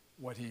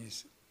what he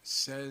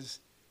says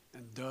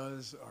and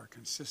does are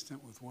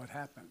consistent with what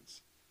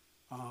happens.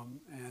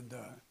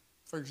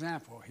 For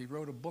example, he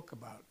wrote a book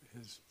about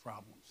his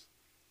problems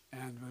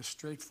and was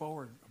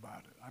straightforward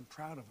about it. I'm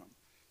proud of him.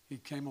 He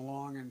came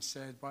along and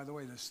said, by the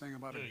way, this thing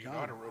about a gun,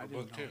 I didn't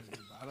know anything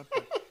about it,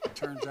 but it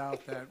turns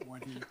out that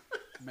when he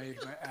made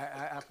an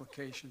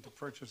application to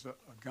purchase a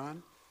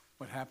gun,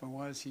 what happened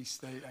was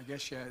I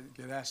guess you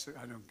get asked,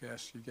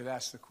 you get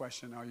asked the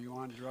question, are you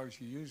on drugs,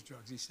 you use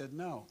drugs? He said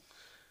no.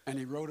 And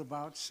he wrote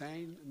about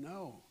saying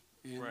no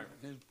in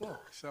his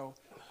book. So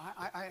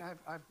I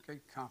have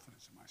great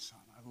confidence in my son.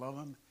 I love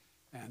him,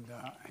 and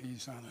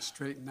he's on a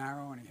straight and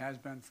narrow, and he has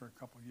been for a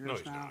couple of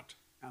years now. Not.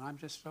 And I'm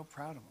just so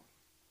proud of him.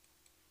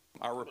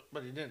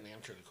 But he didn't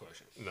answer the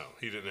question. No,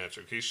 he didn't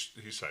answer. He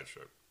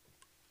sidestepped.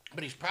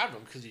 But he's proud of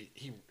him because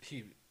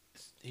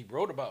he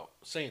wrote about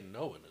saying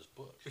no in his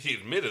book. He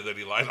admitted that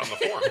he lied on the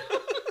form.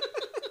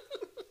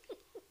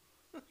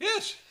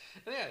 Yes.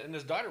 Yeah, and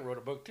his daughter wrote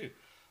a book too.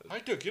 I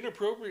took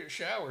inappropriate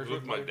showers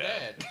with my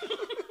dad.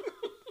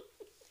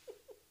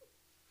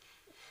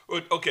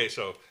 Okay,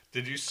 so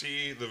did you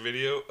see the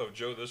video of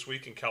Joe this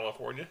week in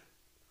California?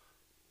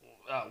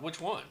 Which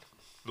one?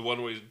 The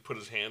one where he put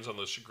his hands on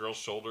the girl's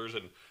shoulders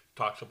and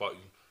talks about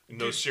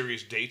no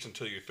serious dates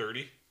until you're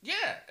 30? Yeah,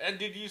 and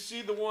did you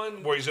see the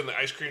one where he's in the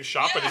ice cream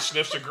shop and he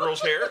sniffs the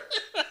girl's hair?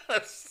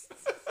 There's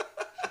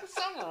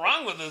something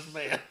wrong with this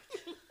man.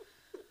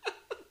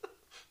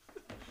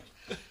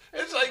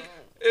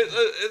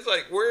 It's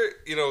like we're,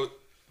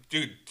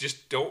 dude,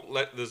 just don't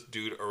let this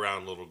dude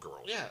around little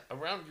girls. Yeah,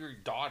 around your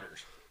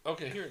daughters.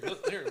 Okay, here,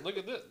 look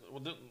at this.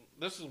 Well,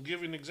 this will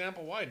give you an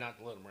example why not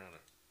to let him around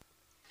it.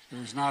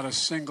 There's not a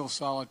single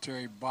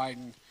solitary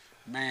Biden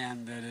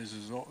man that is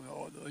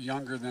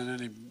younger than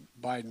any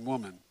Biden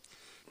woman.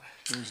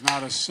 There's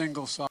not a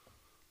single solitary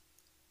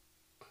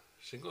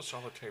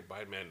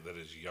Biden man that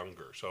is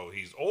younger. So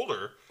he's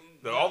older.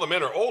 All the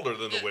men are older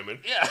than the women.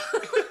 Yeah.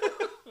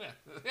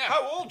 Yeah.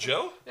 How old,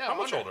 Joe? Yeah, How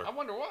much older? I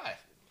wonder why.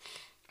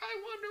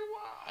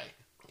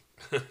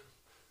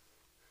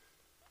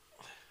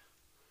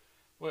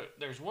 Wait,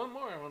 there's one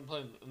more I want to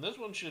play, and this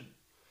one.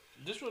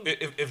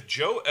 If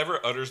Joe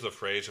ever utters the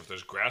phrase, if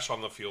there's grass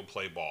on the field,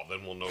 play ball,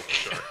 then we'll know for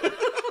sure.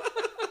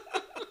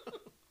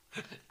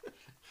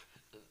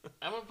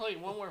 I'm going to play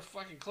one more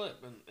fucking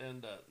clip,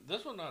 and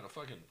this one ought to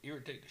fucking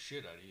irritate the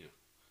shit out of you.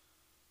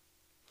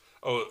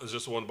 Oh, is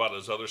this the one about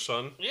his other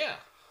son? Yeah.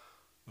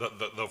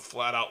 The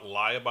flat out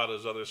lie about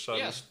his other son?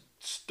 Yes,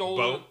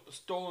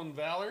 stolen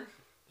valor.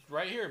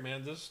 Right here,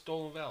 man. This is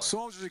stolen valor.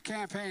 Soldiers of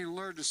campaign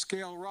learned to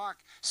scale rock,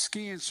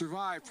 ski, and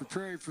survive,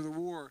 preparing for the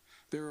war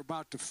they were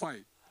about to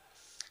fight.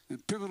 The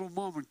pivotal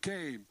moment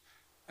came,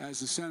 as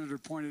the senator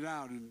pointed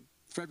out, in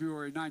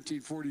February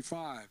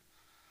 1945.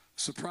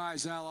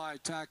 Surprise Allied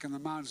attack on the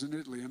mountains in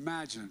Italy.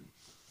 Imagine.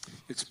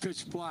 It's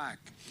pitch black,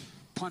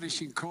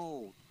 punishing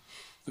cold.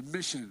 The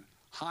mission,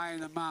 high in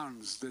the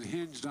mountains, that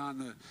hinged on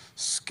the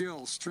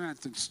skill,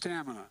 strength, and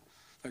stamina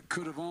that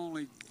could have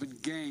only been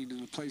gained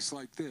in a place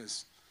like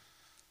this.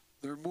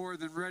 They're more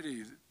than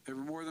ready. They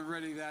were more than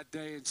ready that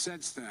day and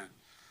since then.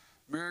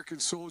 American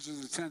soldiers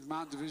of the 10th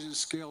Mountain Division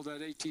scaled that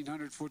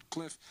 1,800-foot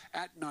cliff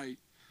at night,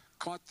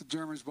 caught the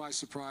Germans by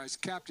surprise,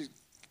 captured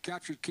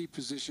key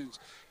positions,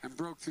 and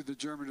broke through the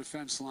German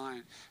defense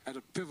line at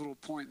a pivotal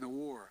point in the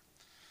war.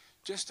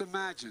 Just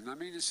imagine, I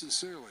mean it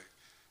sincerely,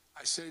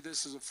 I say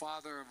this as a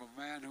father of a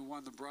man who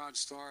won the Bronze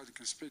Star, the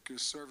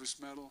Conspicuous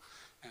Service Medal,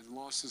 and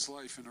lost his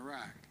life in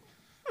Iraq.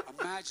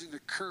 Imagine the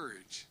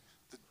courage,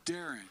 the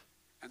daring,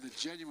 and the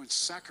genuine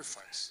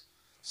sacrifice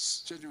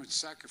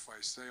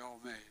they all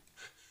made.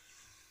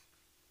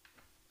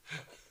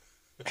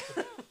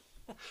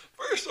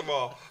 First of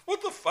all,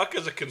 what the fuck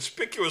is a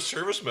Conspicuous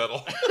Service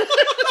Medal?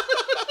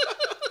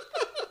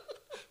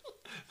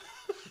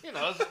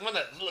 It's one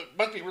that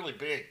must be really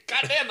big.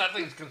 Goddamn, that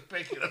thing's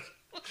conspicuous.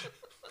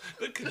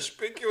 The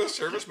Conspicuous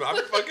Service Medal.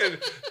 I'm fucking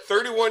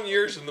 31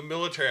 years in the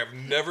military. I've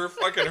never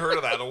fucking heard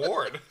of that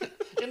award.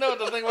 You know what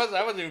the thing was?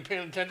 I wasn't even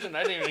paying attention.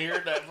 I didn't even hear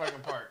that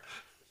fucking part.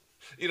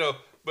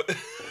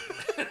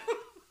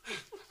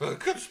 But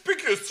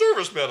Conspicuous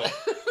Service Medal.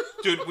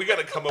 Dude, we got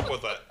to come up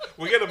with that.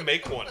 We got to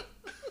make one.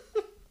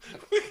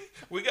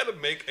 We got to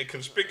make a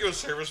Conspicuous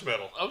Service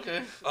Medal.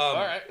 Okay. All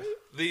right.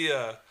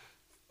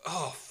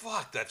 Oh,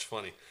 fuck, that's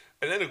funny.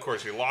 And then, of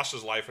course, he lost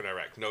his life in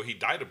Iraq. No, he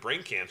died of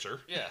brain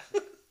cancer. Yeah.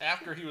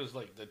 After he was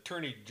like the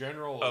Attorney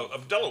General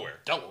of Delaware.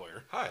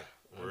 Delaware. Hi,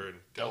 we're in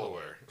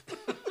Delaware.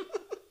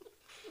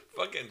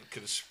 Fucking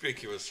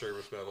conspicuous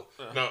service medal.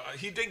 No,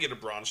 he did get a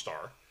Bronze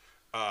Star.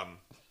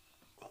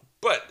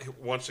 But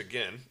once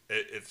again,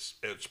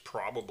 it's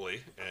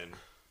probably, and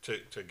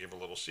to give a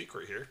little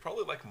secret here,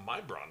 probably like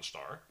my Bronze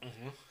Star.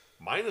 Mm-hmm.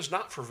 Mine is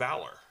not for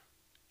valor.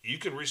 You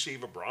can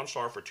receive a Bronze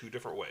Star for two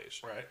different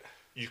ways. Right.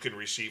 You can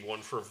receive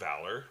one for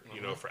valor,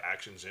 for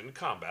actions in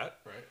combat.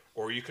 Right.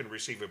 Or you can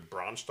receive a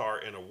Bronze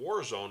Star in a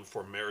war zone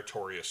for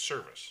meritorious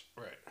service.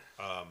 Right.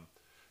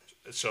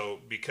 So,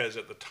 because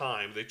at the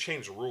time, they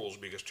changed the rules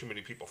because too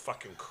many people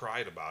fucking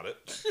cried about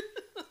it.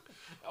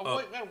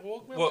 Wait, man,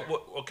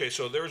 okay,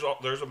 so there's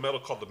a medal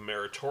called the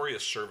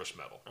Meritorious Service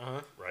Medal,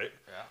 right?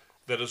 Yeah.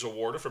 That is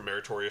awarded for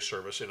meritorious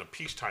service in a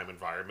peacetime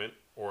environment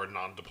or a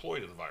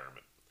non-deployed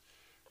environment.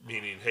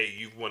 Meaning, hey,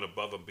 you've went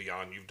above and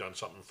beyond, you've done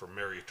something for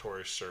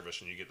meritorious service,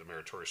 and you get the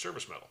Meritorious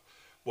Service Medal.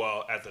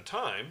 Well, at the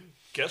time,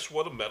 guess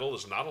what a medal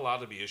is not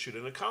allowed to be issued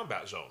in a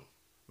combat zone?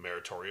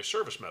 Meritorious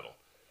Service Medal.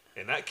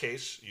 In that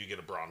case, you get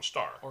a Bronze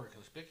Star. Or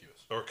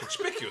conspicuous. Or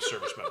conspicuous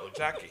service medal,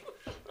 exactly.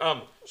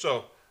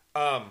 So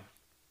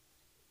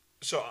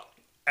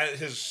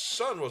his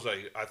son was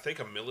I think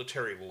a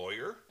military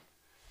lawyer,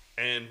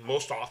 and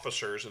most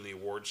officers in the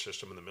award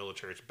system in the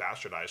military is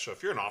bastardized. So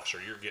if you're an officer,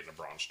 you're getting a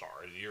Bronze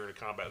Star. If you're in a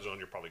combat zone,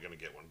 you're probably going to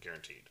get one,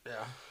 guaranteed.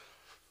 Yeah.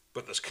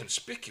 But this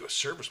conspicuous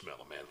service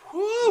medal, man,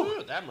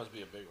 whoo, that must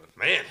be a big one,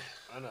 man.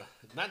 I know.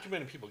 Not too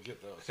many people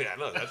get those. Yeah, I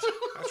know. That's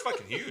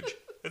fucking huge.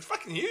 It's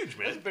fucking huge,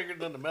 man. It's bigger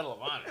than the Medal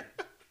of Honor.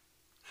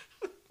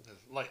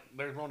 Like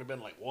there's only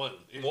been like one.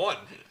 One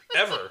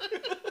ever.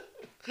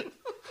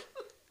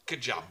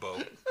 Good job,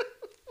 Bo.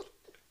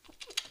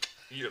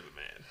 You're the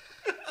man.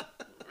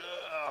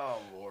 Oh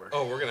Lord.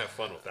 Oh, we're gonna have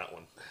fun with that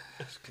one.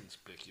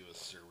 Conspicuous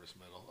service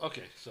medal.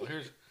 Okay, so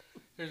here's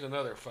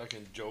another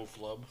fucking Joe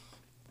flub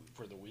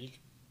for the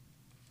week.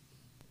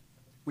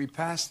 We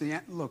passed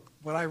look,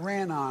 what I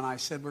ran on, I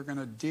said we're going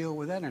to deal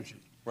with energy.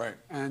 Right.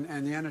 And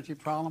the energy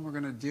problem, we're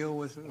going to deal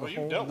with the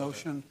whole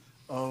notion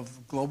of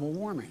global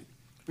warming.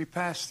 We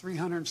passed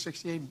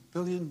 $368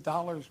 billion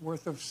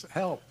worth of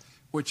help,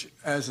 which,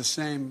 as the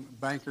same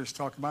bankers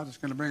talk about, is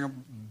going to bring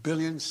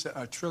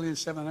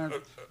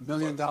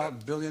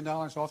 $1.7 billion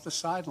off the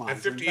sidelines.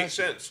 And 58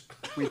 cents.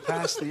 We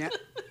passed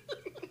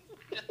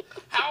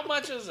How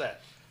much is that?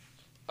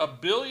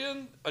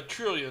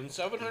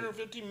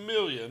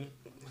 $750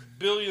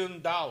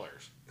 billion.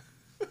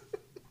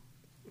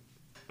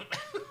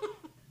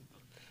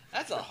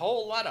 That's a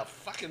whole lot of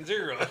fucking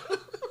zero.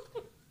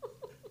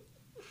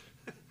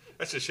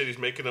 That's the shit he's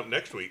making up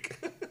next week.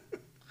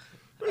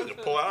 We're going to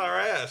pull out our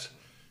ass.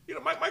 You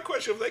know, my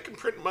question, if they can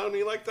print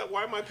money like that,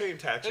 why am I paying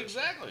taxes?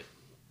 Exactly.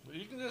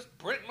 You can just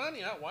print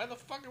money out. Why the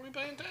fuck are we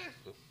paying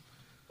taxes?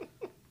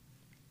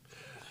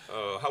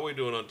 How are we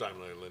doing on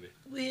time, Lindy?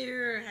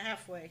 We're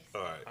halfway.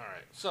 All right.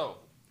 So,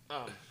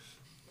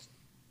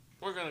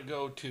 we're gonna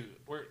go to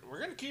we're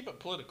gonna keep it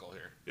political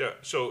here. Yeah.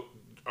 So,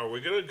 are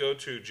we gonna go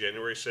to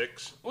January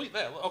 6th?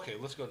 Okay,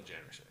 let's go to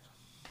January 6th.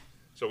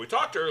 So we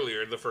talked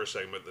earlier in the first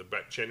segment the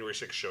January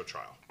 6th show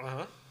trial.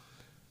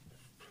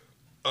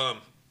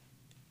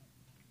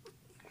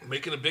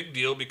 Making a big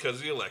deal because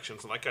of the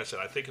elections, and like I said,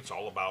 I think it's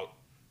all about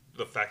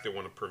the fact they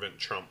want to prevent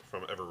Trump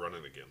from ever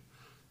running again.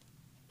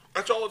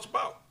 That's all it's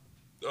about.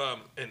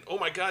 And oh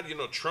my God,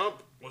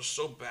 Trump was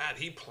so bad.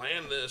 He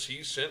planned this.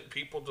 He sent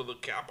people to the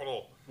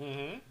Capitol.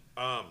 Mm-hmm.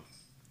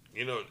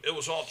 It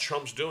was all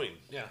Trump's doing.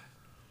 Yeah.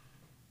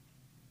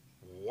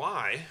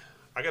 Why?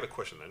 I got a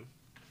question then.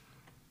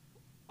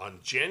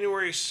 On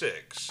January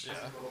 6th. Yeah.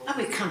 Oh,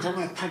 he comes. I'm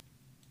going to punch.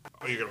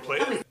 Are you going to play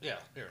it? Yeah.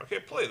 Here. Okay,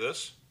 play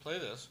this. Play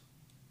this.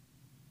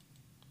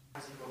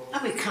 Oh,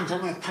 he comes.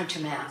 I'm going to punch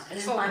him out.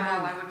 This is my moment.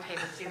 I would pay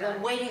to see that. I've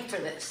been waiting for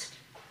this,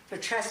 for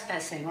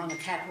trespassing on the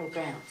Capitol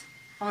grounds.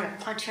 I'm going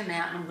to punch him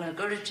out, and I'm going to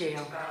go to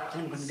jail,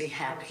 and I'm going to be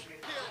happy.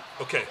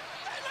 Okay.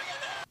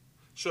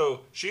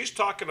 So she's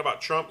talking about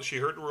Trump. She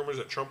heard the rumors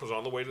that Trump was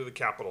on the way to the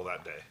Capitol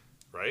that day,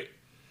 right?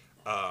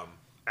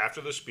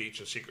 After the speech,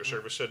 the Secret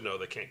Service said no,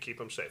 they can't keep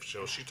him safe.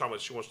 So she's talking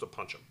about she wants to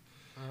punch him.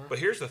 But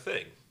here's the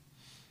thing.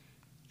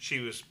 She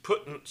was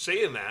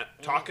saying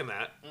that, talking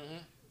that,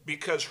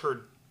 because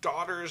her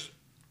daughter's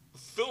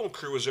film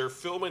crew was there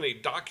filming a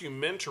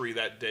documentary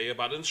that day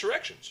about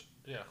insurrections.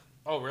 Yeah.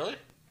 Oh, really?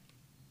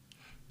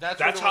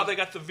 That's how they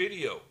got the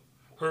video.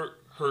 Her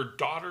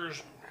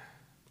daughter's,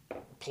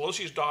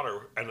 Pelosi's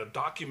daughter, and a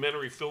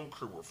documentary film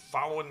crew were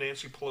following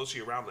Nancy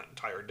Pelosi around that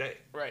entire day.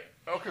 Right.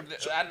 Okay.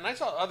 And I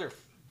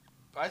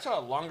saw a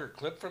longer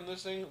clip from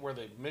this thing where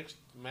they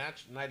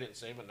matched, and I didn't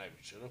save it, and I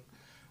should have,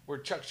 where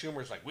Chuck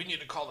Schumer's like, we need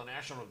to call the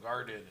National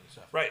Guard in and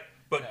stuff. Right.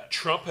 But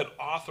Trump had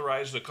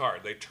authorized the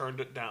guard. They turned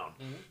it down.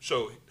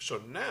 So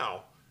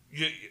now,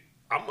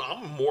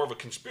 I'm more of a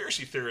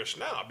conspiracy theorist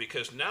now,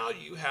 because now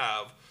you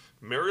have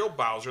Muriel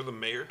Bowser, the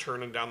mayor,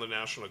 turning down the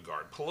National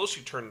Guard.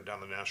 Pelosi turning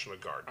down the National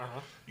Guard.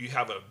 You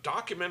have a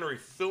documentary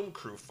film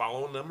crew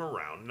following them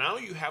around. Now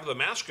you have them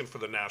asking for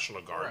the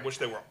National Guard, which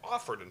they were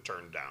offered and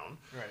turned down.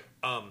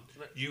 Right.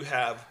 You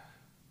have,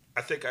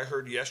 I think I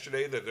heard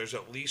yesterday that there's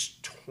at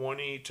least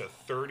 20 to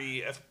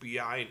 30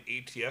 FBI and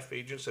ATF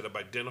agents that have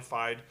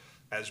identified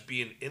as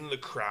being in the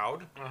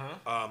crowd,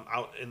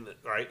 out in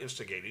the,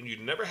 instigating. You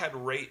never had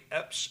Ray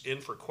Epps in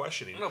for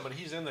questioning. No, but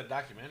he's in the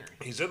documentary.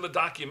 He's in the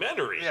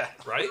documentary, Yeah.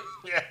 right?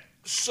 Yeah.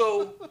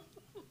 So,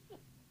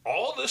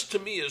 all this to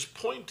me is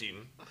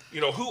pointing,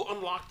 who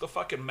unlocked the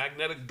fucking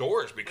magnetic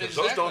doors, because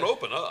those don't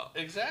open up.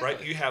 Exactly.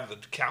 Right? You have the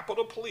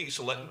Capitol Police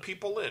letting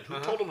people in. Who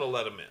told them to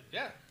let them in?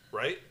 Yeah.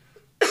 Right?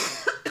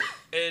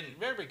 And you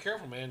better be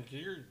careful, man, 'cause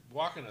you're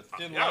walking a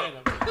thin line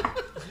of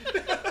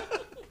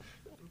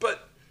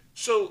But,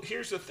 so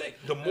here's the thing.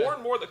 The more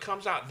and more that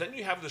comes out, then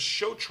you have this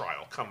show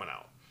trial coming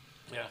out.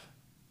 Yeah.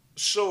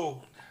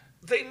 So,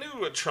 they knew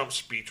what Trump's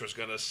speech was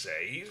going to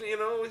say. He's,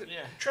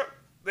 Trump,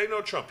 they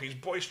know Trump. He's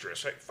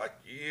boisterous. Like, fuck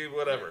you,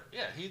 whatever.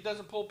 Yeah, he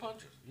doesn't pull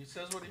punches. He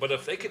says what he But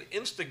if they could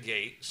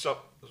instigate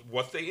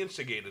what they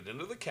instigated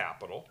into the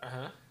Capitol,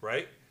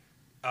 right?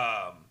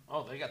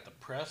 They got the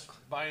press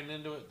buying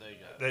into it.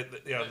 Then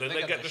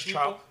they get this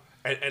trial,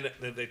 and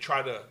then they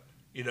try to,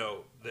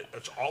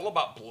 it's all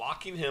about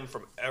blocking him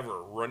from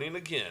ever running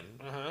again,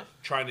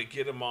 trying to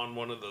get him on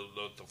one of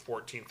the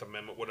 14th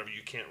Amendment, whatever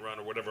you can't run,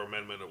 or whatever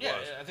amendment it was.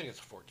 Yeah, I think it's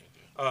the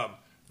 14th.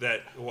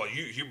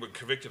 You've been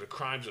convicted of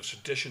crimes of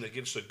sedition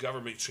against the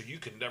government, so you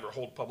can never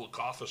hold public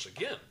office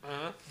again.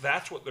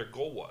 That's what their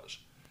goal was.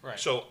 Right.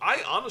 So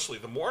I honestly,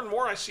 the more and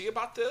more I see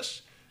about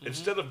this,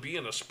 instead of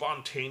being a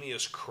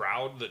spontaneous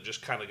crowd that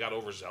just kind of got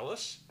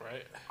overzealous,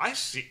 right?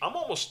 I'm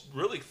almost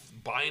really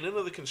buying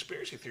into the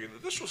conspiracy theory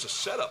that this was a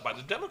setup by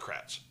the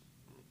Democrats.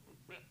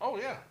 Oh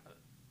yeah,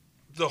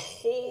 the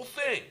whole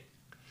thing.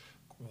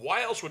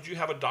 Why else would you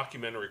have a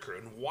documentary crew,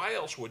 and why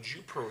else would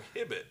you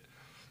prohibit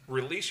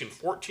releasing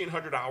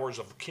 1,400 hours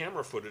of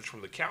camera footage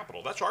from the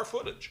Capitol? That's our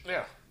footage.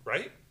 Yeah.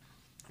 Right?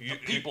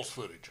 People's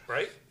footage.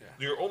 Right? Yeah.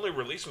 You're only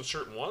releasing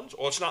certain ones?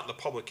 Well, it's not in the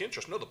public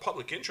interest. No, the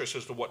public interest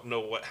is to know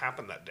what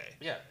happened that day.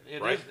 Yeah.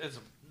 Right?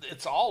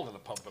 It's all in the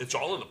public interest. It's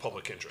all in the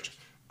public interest.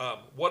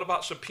 What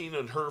about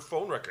subpoenaing her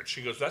phone records?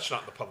 She goes, that's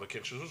not in the public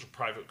interest. Those are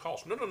private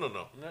calls. No.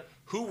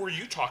 Who were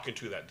you talking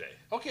to that day?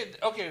 Okay.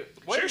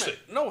 Wait Seriously. a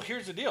minute. No,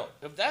 here's the deal.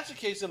 If that's the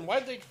case, then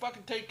why'd they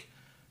fucking take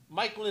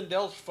Mike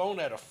Lindell's phone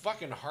out of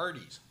fucking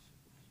Hardee's?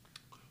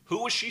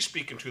 Who was she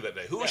speaking to that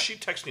day? Who was she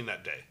texting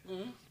that day?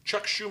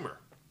 Chuck Schumer.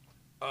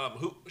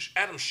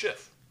 Adam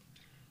Schiff.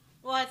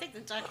 Well, I think the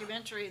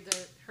documentary,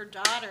 her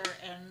daughter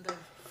and the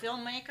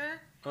filmmaker,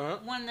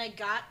 when they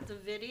got the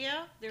video,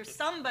 there's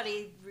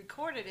somebody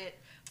recorded it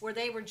where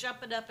they were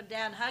jumping up and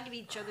down, hugging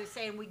each other,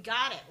 saying, "We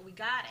got it, we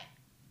got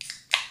it."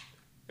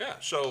 Yeah.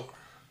 So.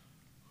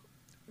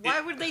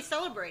 Why were they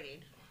celebrating?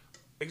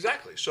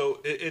 Exactly.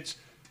 So it's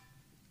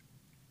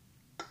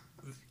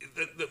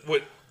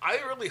what I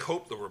really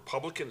hope the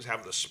Republicans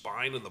have the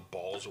spine and the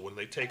balls when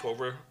they take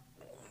over.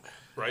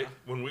 Right?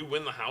 When we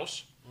win the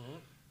House,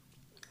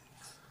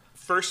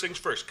 first things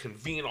first,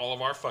 convene all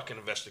of our fucking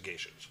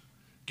investigations.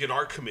 Get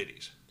our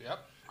committees. Yep.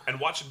 And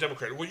watch the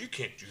Democrat. Well, you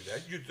can't do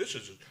that.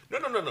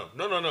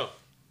 No.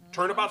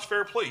 Turnabout's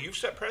fair play. You've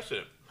set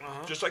precedent.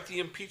 Just like the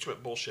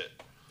impeachment bullshit.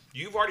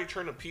 You've already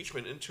turned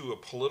impeachment into a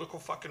political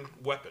fucking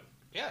weapon.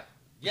 Yeah.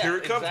 Here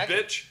it comes, exactly.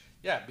 bitch.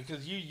 Yeah,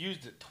 because you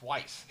used it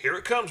twice. Here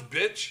it comes,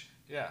 bitch.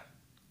 Yeah.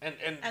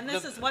 And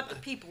this is what the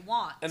people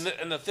want.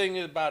 And the thing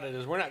about it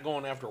is, we're not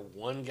going after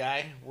one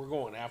guy. We're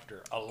going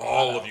after a lot.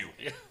 All of you.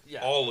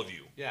 Yeah. All of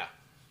you. Yeah.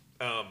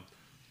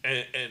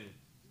 And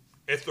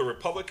if the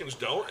Republicans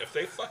don't, if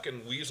they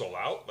fucking weasel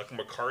out, like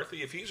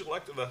McCarthy, if he's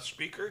elected the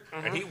speaker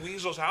and he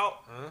weasels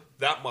out,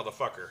 that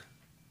motherfucker,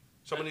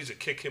 someone needs to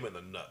kick him in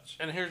the nuts.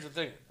 And here's the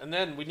thing. And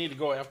then we need to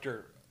go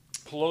after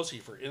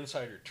Pelosi for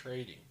insider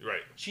trading.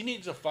 Right. She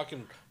needs to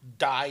fucking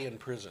die in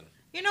prison.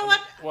 You know what?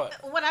 What?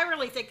 What I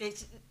really think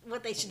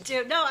what they should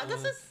do. No,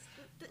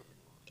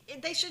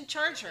 they should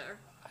charge her,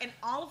 and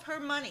all of her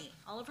money,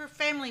 all of her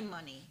family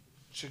money,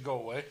 should go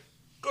away.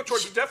 Go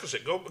towards the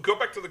deficit. Go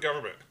back to the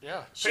government. Yeah.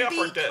 Pay should off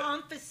our be debt.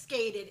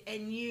 confiscated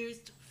and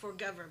used for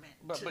government.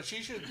 But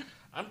she should.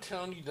 I'm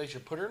telling you, they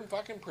should put her in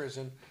fucking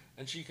prison,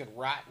 and she can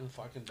rot and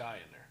fucking die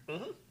in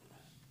there.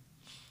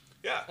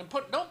 Yeah. And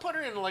don't put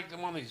her in like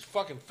one of these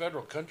fucking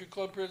federal country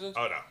club prisons.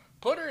 Oh no.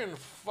 Put her in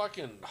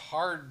fucking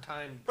hard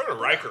time. Put her in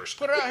Rikers.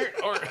 Put her out here,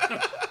 or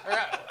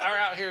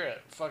out here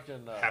at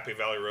fucking Happy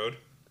Valley Road.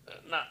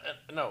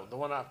 No, the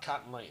one out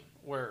Cotton Lane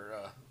where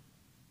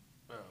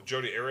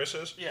Jody Arias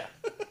is. Yeah.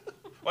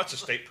 What's a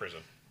state prison?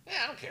 Yeah,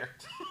 I don't care.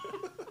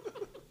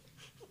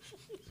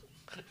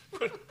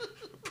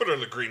 Put her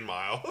in the Green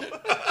Mile.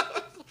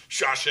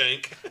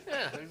 Shawshank.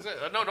 Yeah,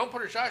 exactly. No, don't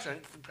put her in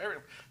Shawshank.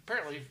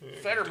 Apparently,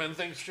 Fetterman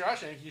thinks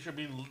Shawshank you should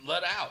be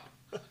let out.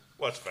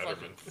 What's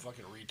Fetterman?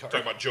 Fucking retard.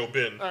 Talking about Joe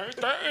Bin.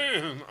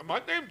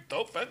 My name's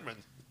Doe Fetterman.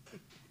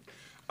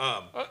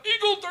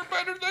 Eagles are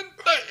better than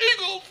the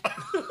Eagles.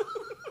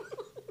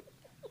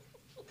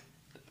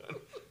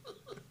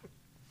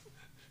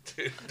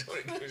 Dude, don't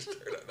even get me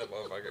started on that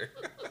motherfucker.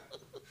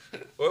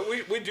 Well,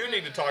 we do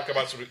need to talk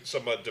about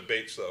some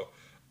debates, though,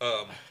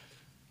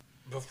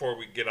 before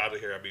we get out of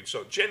here. I mean,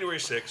 so January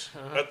 6th,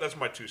 that's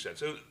my 2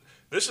 cents. It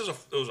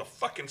was a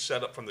fucking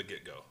setup from the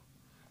get-go.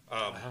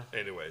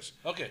 Anyways.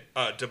 Okay.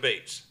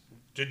 Debates.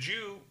 Did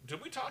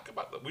we talk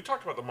about we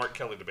talked about the Mark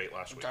Kelly debate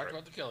last week, We talked right?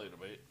 about the Kelly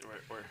debate.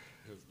 Right.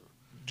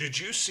 Did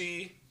you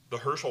see the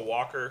Herschel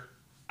Walker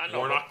I know,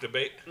 Warnock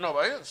debate? No,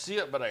 but I didn't see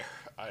it, but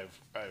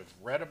I've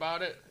read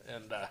about it,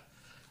 and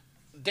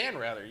Dan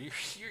Rather,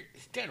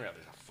 Dan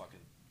Rather's a fucking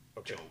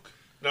joke.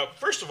 Now,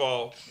 first of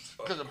all,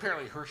 because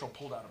apparently Herschel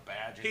pulled out a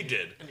badge. He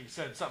did, and he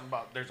said something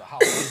about there's a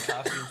Halloween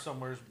costume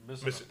somewhere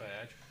missing a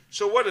badge.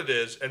 So what it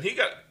is, and he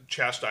got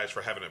chastised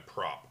for having a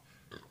prop.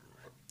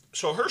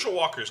 So Herschel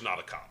Walker is not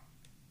a cop.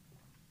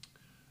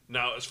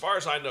 Now, as far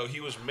as I know,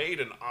 he was made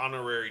an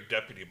honorary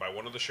deputy by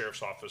one of the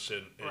sheriff's office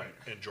in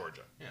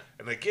Georgia. Yeah.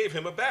 And they gave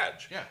him a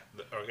badge. Yeah.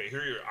 Okay,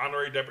 here you're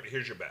honorary deputy,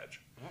 here's your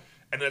badge.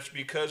 And that's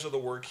because of the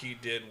work he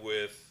did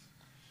with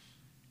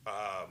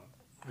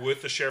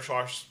the sheriff's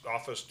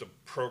office, the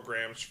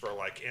programs for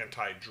like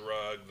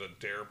anti-drug, the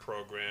DARE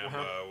program,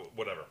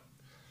 whatever.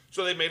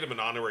 So they made him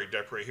an honorary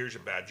deputy. Here's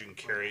your badge. You can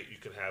carry it. You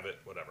can have it.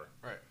 Whatever.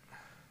 Right.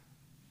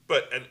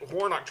 And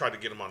Warnock tried to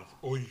get him on.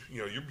 Oh,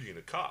 you're being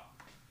a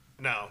cop.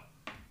 Now,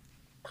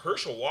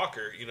 Herschel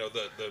Walker,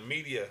 the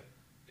media,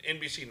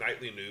 NBC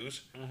Nightly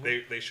News,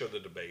 they showed the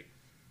debate.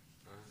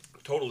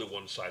 Totally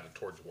one-sided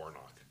towards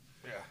Warnock.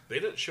 Yeah. They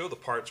didn't show the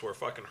parts where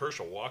fucking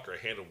Herschel Walker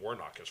handed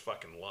Warnock his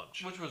fucking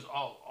lunch. Which was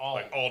all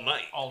like all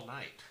night. All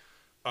night.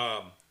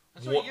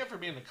 That's what you get for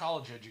being a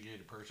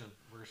college-educated person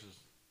versus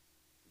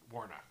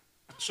Warnock.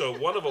 So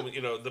one of them,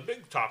 the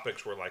big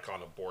topics were like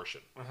on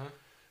abortion,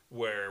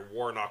 where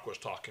Warnock was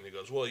talking. He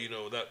goes, well,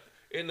 that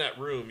in that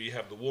room you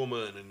have the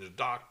woman and the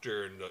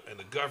doctor and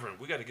the government.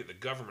 We got to get the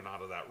government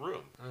out of that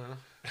room.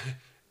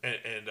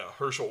 And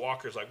Herschel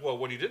Walker's like, well,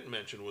 what he didn't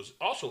mention was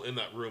also in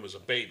that room is a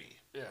baby.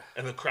 Yeah.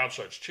 And the crowd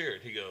starts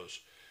cheering. He goes,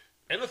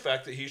 and the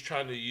fact that he's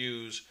trying to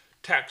use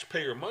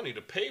taxpayer money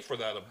to pay for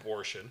that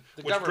abortion,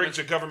 which brings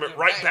the government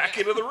right back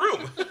into the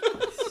room.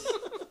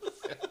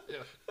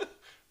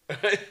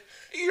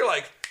 You're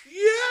like,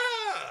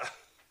 yeah.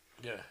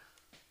 Yeah.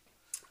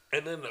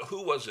 And then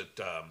who was it?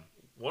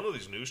 One of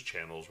these news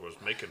channels was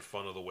making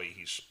fun of the way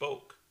he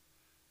spoke.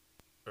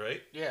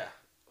 Right? Yeah.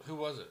 Who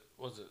was it?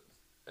 Was it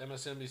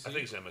MSNBC? I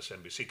think it's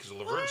MSNBC because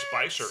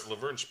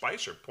Laverne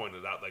Spicer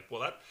pointed out, like,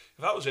 well, if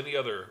that was any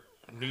other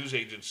news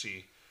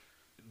agency,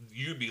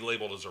 you'd be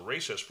labeled as a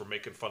racist for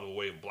making fun of the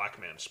way a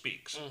black man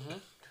speaks.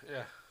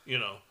 Yeah.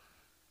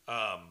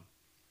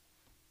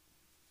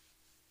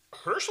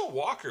 Herschel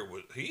Walker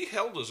he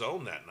held his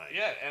own that night.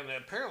 Yeah, and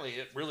apparently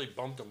it really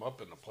bumped him up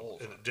in the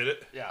polls. Did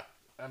it? Yeah.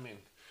 I mean,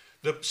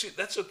 see,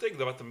 that's the thing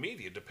about the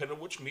media. Depending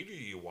on which media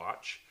you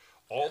watch,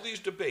 all these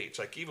debates,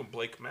 like even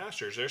Blake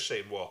Masters, they're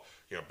saying, well,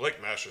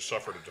 Blake Masters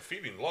suffered a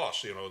defeating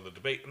loss, in the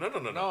debate. No.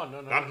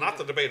 Not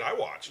the debate I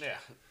watched.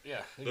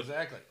 Yeah,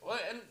 exactly. Well,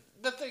 and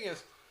the thing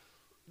is,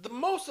 the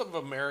most of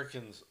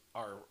Americans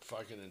are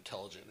fucking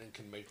intelligent and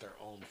can make their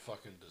own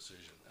fucking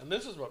decision. And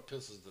this is what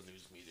pisses the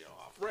news media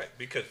off. Right,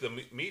 because the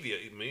media,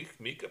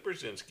 Mika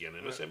Brzezinski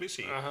on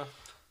MSNBC,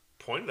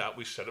 pointed out,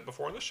 we said it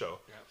before on the show,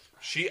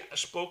 she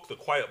spoke the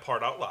quiet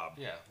part out loud.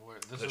 Yeah,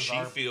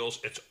 she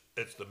feels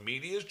it's the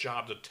media's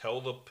job to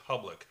tell the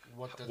public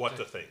what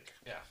to think.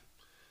 Yeah.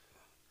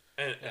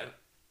 And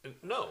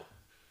no,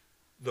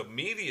 the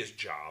media's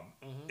job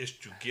is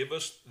to give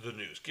us the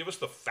news, give us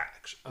the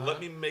facts.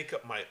 Let me make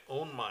up my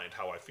own mind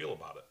how I feel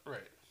about it. Right.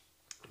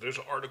 There's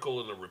an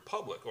article in the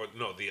Republic,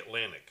 the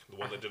Atlantic, the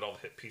one that did all the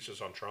hit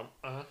pieces on Trump.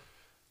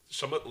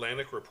 Some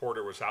Atlantic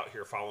reporter was out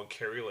here following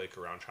Carrie Lake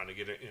around trying to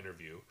get an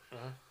interview.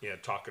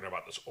 Talking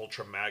about this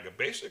ultra MAGA.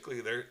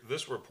 Basically,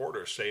 this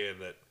reporter is saying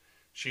that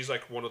she's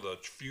like one of the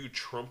few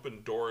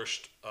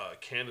Trump-endorsed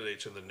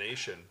candidates in the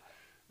nation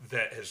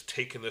that has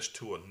taken this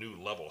to a new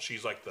level.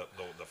 She's like the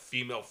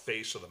female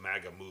face of the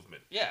MAGA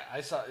movement. Yeah,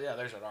 I saw. Yeah,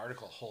 there's an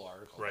whole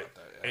article about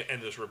that. Yeah.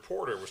 And this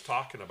reporter was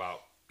talking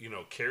about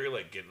Carrie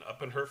Lake getting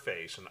up in her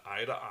face and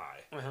eye to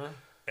eye,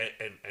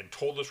 and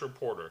told this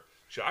reporter,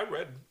 I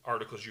read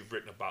articles you've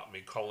written about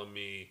me, calling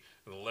me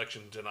an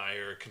election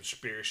denier, a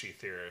conspiracy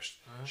theorist.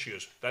 She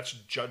goes, that's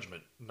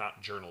judgment,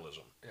 not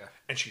journalism. Yeah.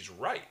 And she's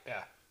right.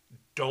 Yeah.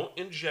 Don't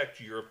inject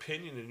your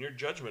opinion and your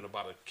judgment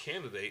about a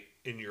candidate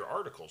in your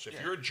articles.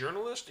 If you're a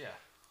journalist,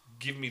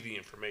 give me the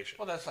information.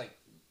 Well, that's like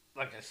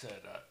I said,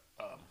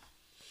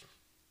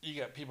 you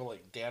got people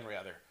like Dan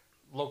Rather,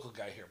 local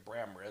guy here,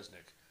 Bram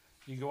Resnick.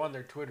 You go on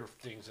their Twitter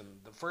things, and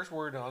the first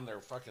word on their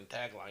fucking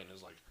tagline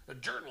is like, a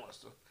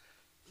journalist.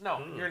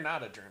 No, you're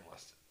not a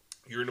journalist.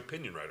 You're an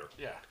opinion writer.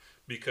 Yeah.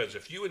 Because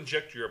if you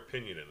inject your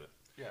opinion in it,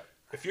 yeah.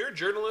 If you're a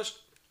journalist,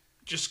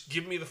 just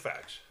give me the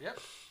facts. Yep.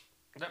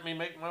 Let me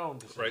make my own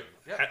decision. Right.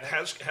 Yep.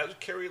 Has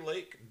Carrie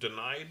Lake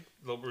denied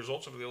the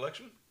results of the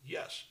election?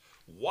 Yes.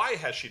 Why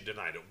has she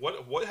denied it?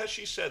 What has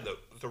she said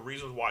the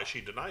reasons why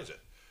she denies it?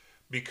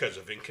 Because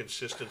of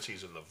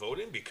inconsistencies in the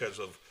voting? Because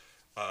of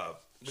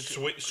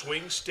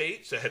swing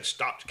states that had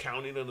stopped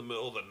counting in the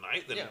middle of the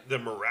night. Yeah.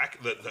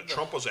 That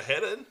Trump was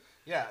ahead in.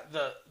 Yeah,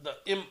 the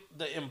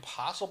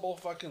impossible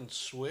fucking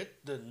switch,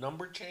 the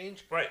number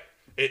change. Right.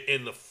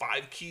 In the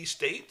 5 key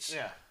states.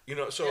 Yeah. You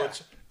know, so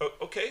it's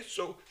okay.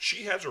 So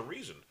she has a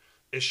reason.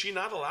 Is she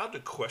not allowed to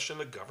question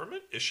the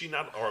government? Is she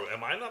not, or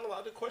am I not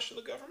allowed to question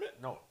the government?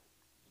 No.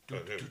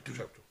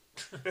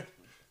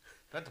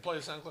 Have to play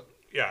the sound clip.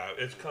 Yeah,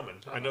 it's coming.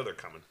 I know they're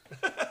coming.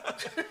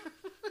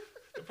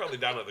 They're probably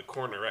down at the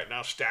corner right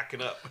now,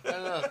 stacking up.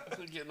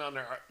 Getting on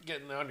their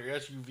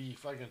SUV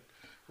fucking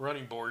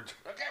running boards.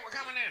 Okay, we're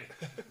coming in.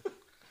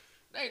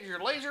 Hey, is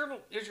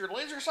your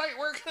laser sight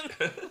working?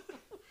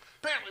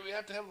 Apparently, we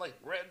have to have like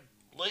red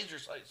laser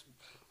sights,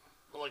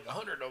 like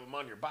 100 of them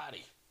on your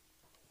body.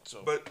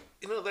 So, but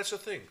you know that's the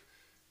thing.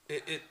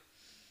 It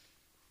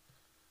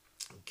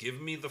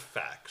give me the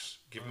facts,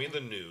 give me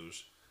the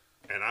news,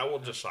 and I will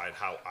decide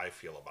how I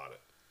feel about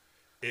it.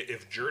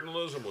 If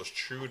journalism was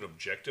true and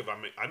objective, I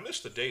mean, I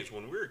miss the days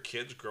when we were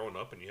kids growing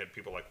up, and you had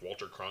people like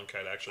Walter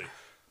Cronkite actually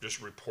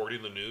just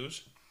reporting the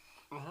news.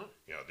 Mm-hmm.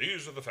 You know,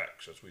 these are the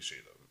facts as we see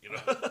them. You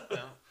know.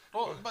 Yeah.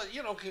 Well, but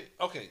you know,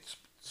 okay.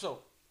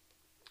 So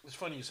it's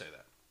funny you say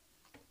that.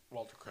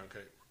 Walter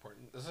Cronkite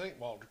reporting. This ain't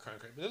Walter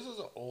Cronkite, but this is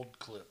an old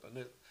clip, and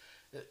it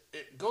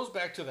goes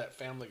back to that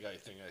Family Guy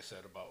thing I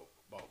said about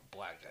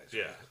black guys.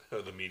 Yeah,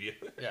 the media.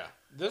 Yeah,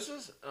 this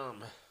is oh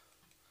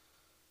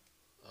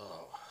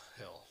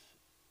hell,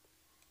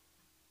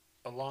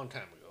 a long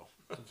time ago.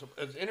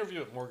 It's an interview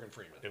with Morgan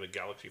Freeman in a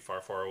galaxy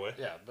far, far away.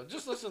 Yeah, but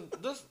just listen.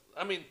 This,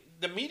 I mean,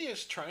 the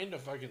media's trying to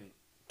fucking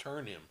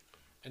turn him,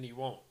 and he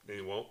won't.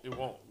 He won't. He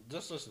won't.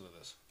 Just listen to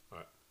this. All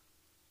right.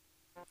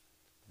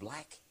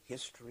 Black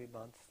History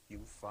Month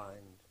you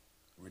find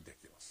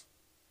ridiculous.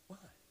 Why?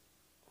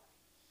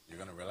 You're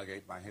going to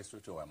relegate my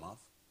history to a month?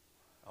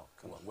 Oh,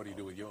 come on. What do you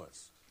do with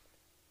yours?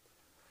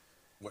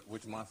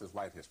 Which month is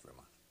White History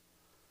Month?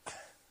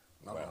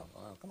 No,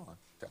 come on,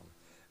 tell me.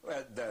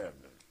 Well,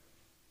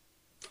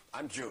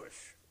 I'm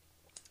Jewish.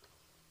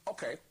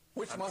 Okay,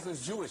 which month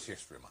is Jewish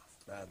History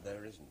Month?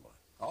 There isn't one.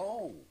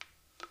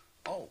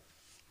 Oh,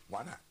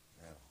 why not?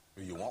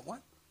 Do you want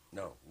one?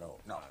 No.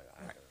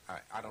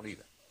 I don't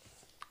either.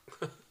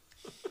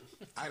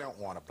 I don't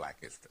want a Black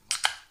History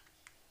Month.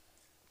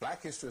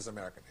 Black history is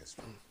American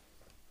history.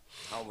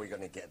 How are we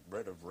going to get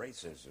rid of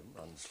racism?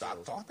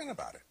 Stop talking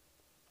about it.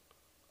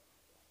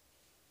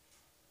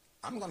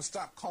 I'm going to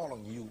stop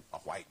calling you a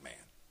white man.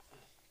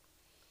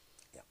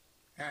 Yeah.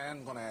 And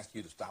I'm going to ask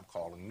you to stop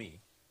calling me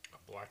a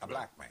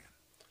black man.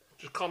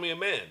 Just call me a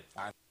man.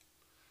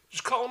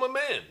 Just call him a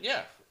man.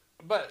 Yeah,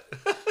 but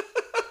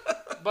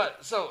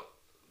so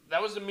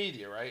that was the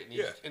media, right?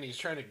 And he's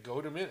trying to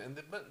goad him in,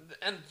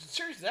 and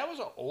seriously, that was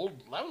a long.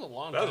 That was a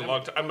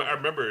long time. I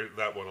remember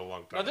that one a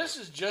long time. Now this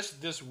is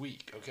just this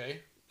week,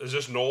 okay? Is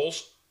this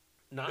Knowles?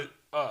 Not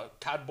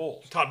Todd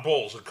Bowles. Todd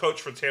Bowles, the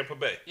coach for Tampa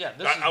Bay. Yeah,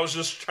 I was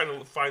just trying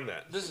to find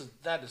that.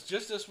 That is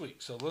just this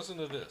week. So listen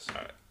to this. All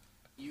right.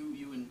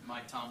 You and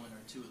Mike Tomlin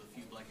are two of the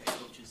few black head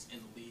coaches in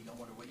the league. I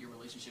wonder what your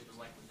relationship is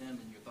like with them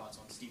and your thoughts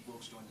on Steve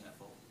Wilkes joining that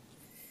fold.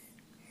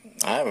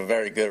 I have a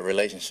very good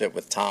relationship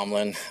with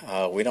Tomlin.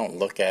 We don't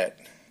look at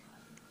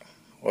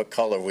what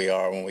color we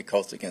are when we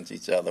coach against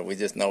each other. We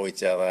just know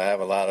each other. I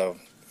have a lot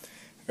of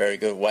very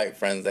good white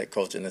friends that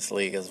coach in this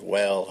league as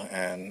well,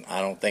 and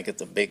I don't think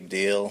it's a big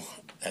deal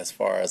as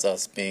far as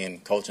us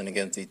coaching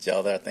against each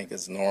other. I think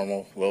it's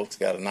normal. Wilkes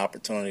got an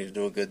opportunity to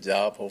do a good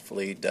job.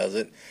 Hopefully he does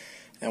it.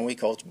 And we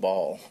coach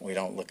ball. We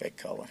don't look at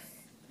color.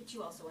 But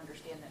you also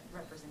understand that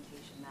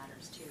representation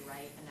matters too,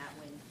 right? And that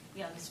when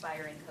young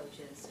aspiring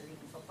coaches or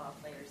even football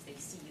players, they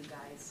see you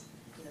guys,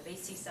 they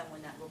see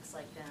someone that looks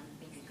like them,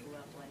 maybe grew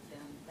up like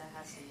them, that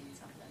has to mean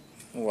something.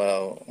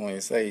 Well, when you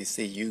say you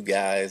see you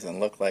guys and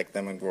look like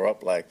them and grow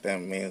up like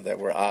them, means that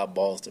we're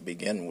oddballs to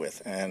begin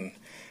with. And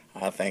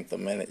I think the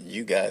minute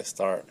you guys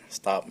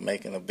stop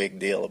making a big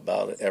deal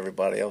about it,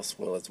 everybody else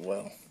will as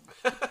well.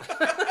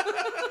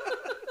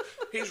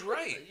 He's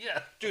right.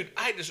 Yeah. Dude,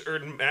 I just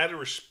earned mad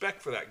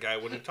respect for that guy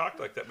when he talked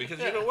like that because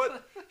you know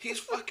what? He's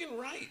fucking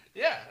right.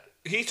 Yeah.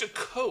 He's a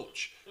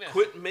coach. Yeah.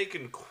 Quit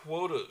making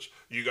quotas.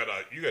 You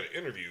gotta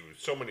interview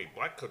so many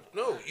black coaches.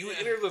 No, you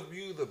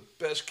interview the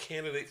best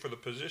candidate for the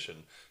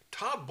position.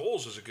 Todd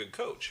Bowles is a good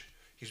coach.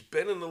 He's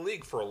been in the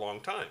league for a long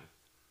time.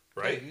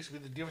 Right? Yeah, he used to be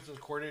the defensive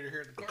coordinator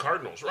here at the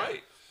Cardinals,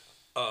 right.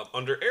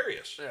 Under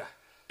Arias. Yeah.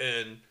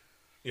 And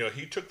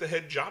he took the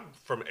head job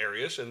from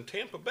Arias in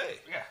Tampa Bay.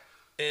 Yeah.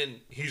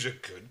 And he's a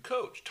good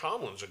coach.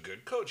 Tomlin's a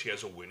good coach. He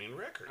has a winning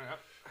record. Yeah.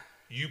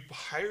 You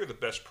hire the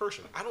best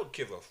person. I don't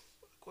give a fuck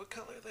what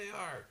color they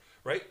are,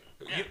 right?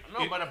 Yeah,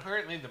 but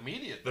apparently the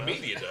media does. The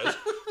media does.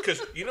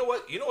 Because you know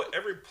what?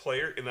 Every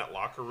player in that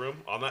locker room,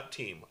 on that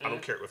team, I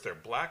don't care if they're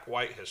black,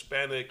 white,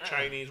 Hispanic,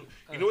 Chinese,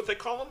 you know what they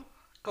call them?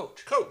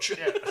 Coach. Coach.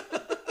 Yeah.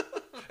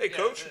 Hey,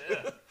 coach.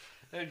 Yeah.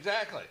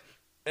 Exactly.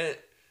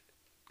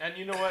 And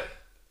you know what?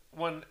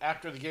 When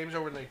after the game's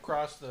over and they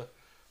cross the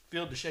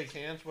field to shake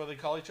hands, what do they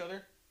call each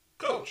other?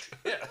 Coach.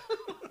 Yeah.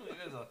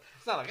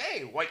 It's not like,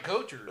 hey, white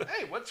coach, or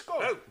hey, what's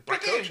going on?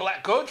 Black coach.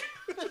 Black coach.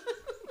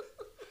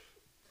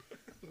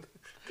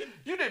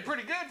 You did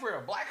pretty good for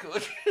a black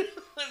coach.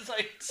 It's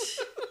like,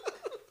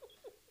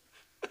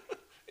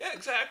 yeah,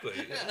 exactly.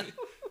 I mean,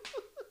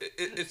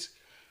 it's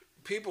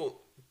people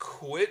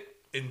quit.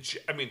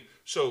 I mean,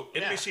 so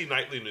NBC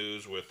Nightly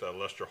News with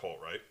Lester Holt,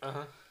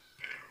 right?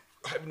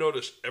 I've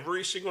noticed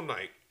every single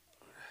night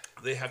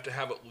they have to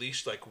have at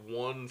least like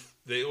one.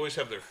 They always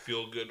have their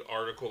feel good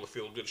article, the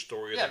feel good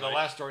story. Of the night.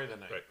 last story of the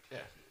night. Right. Yeah,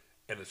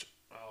 and it's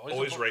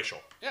always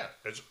racial. Yeah,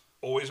 it's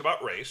always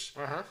about race.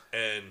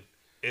 And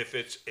if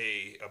it's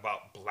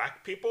about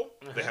black people,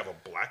 they have a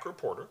black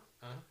reporter.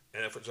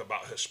 And if it's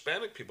about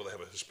Hispanic people, they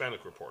have a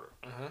Hispanic reporter.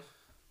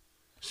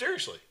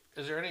 Seriously,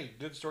 is there any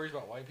good stories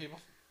about white people?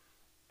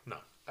 No,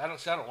 I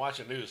don't watch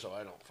the news, so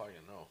I don't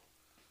fucking know.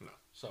 No,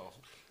 so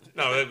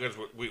no, because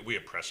we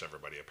oppress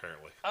everybody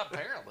apparently.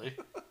 Apparently,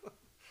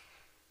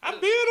 I'm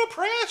being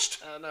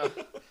oppressed. No,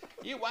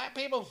 you white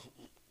people,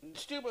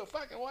 stupid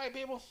fucking white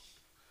people.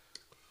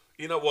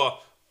 You know,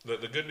 well,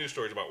 the good news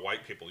stories about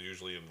white people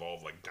usually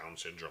involve like Down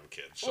syndrome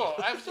kids. So.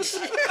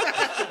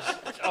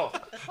 Well,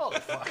 holy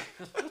fuck.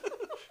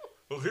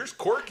 Well, here's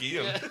Corky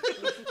and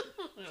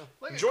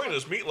join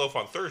us Meatloaf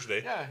on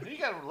Thursday. Yeah, he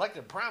got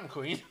elected prom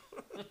queen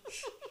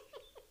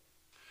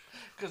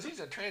because he's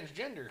a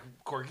transgender,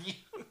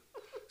 Corky.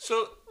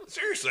 So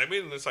seriously, I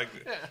mean, it's like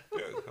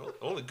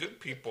only good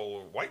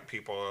people, white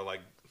people, are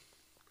like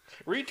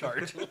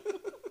retards.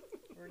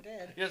 We're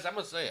dead. Yes, I'm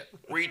gonna say it.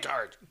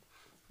 Retard.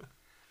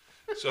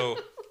 So,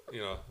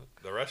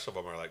 the rest of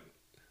them are like,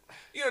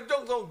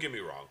 don't get me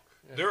wrong.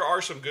 Yeah. There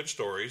are some good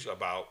stories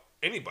about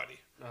anybody.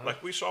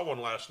 Like we saw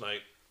one last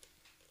night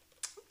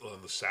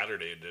on the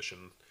Saturday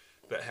edition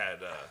that had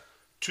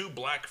 2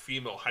 black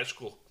female high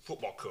school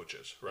football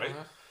coaches, right?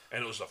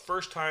 And it was the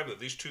first time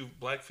that these 2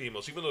 black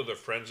females, even though they're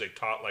friends, they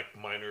taught like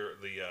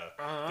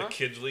the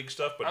kids league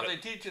stuff. But are they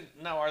teaching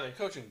now? Are they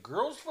coaching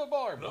girls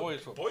football or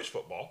boys football? Boys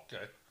football.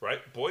 Okay. Right.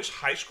 Boys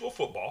high school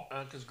football.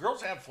 Because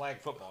girls have flag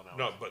football now.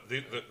 No, but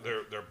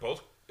they're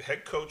both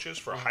head coaches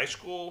for high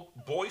school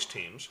boys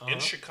teams in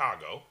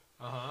Chicago.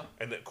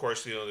 And of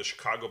course, the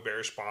Chicago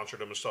Bears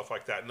sponsored them and stuff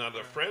like that. Now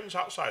they're friends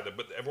outside them,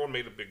 but everyone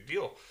made a big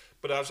deal.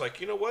 But I was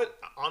like, you know what?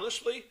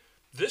 Honestly,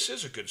 this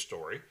is a good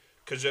story.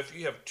 Because if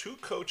you have 2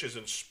 coaches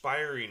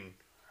inspiring,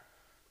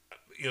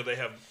 they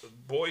have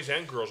boys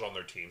and girls on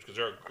their teams because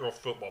they're girl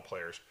football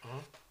players.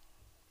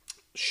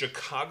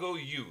 Chicago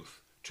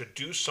youth to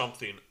do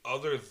something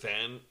other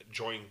than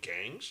join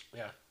gangs.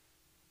 Yeah,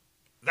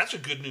 that's a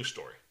good news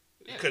story.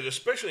 Because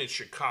especially in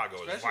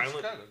Chicago, it's violent.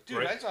 Chicago. Dude,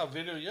 right? I saw a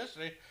video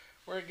yesterday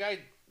where the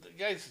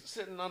guy's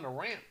sitting on the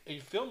ramp.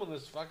 He's filming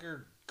this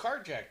fucker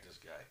carjacked this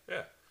guy.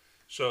 Yeah.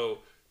 So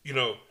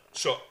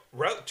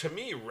to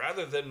me,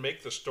 rather than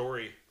make the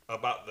story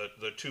about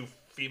the 2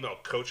 female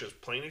coaches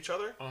playing each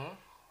other,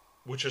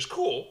 which is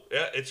cool.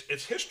 Yeah,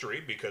 it's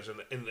history because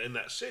in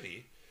that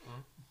city.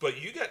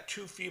 But you got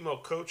 2 female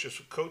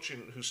coaches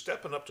who's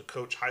stepping up to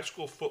coach high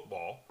school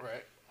football,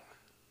 right?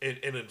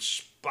 And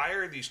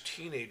inspire these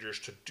teenagers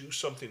to do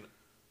something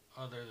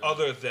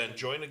other than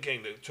join a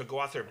gang, to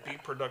go out there, be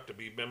productive,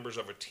 be members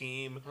of a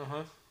team,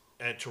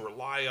 and to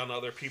rely on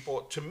other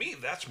people. To me,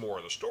 that's more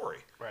of the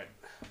story. Right.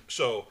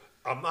 So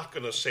I'm not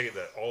going to say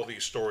that all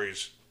these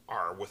stories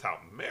are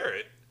without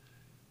merit,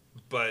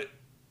 but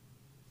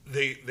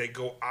they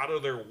go out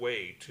of their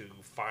way to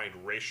find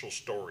racial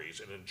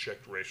stories and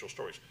inject racial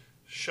stories.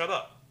 Shut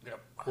up. Yep.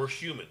 We're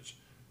humans.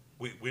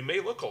 We may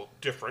look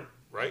different,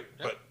 right?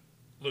 Yep. But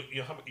look,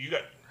 you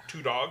got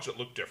 2 dogs that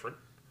look different.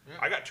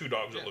 Yep. I got 2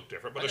 dogs that look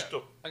different, but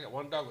I got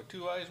 1 dog with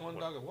 2 eyes, one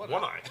dog with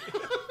one eye.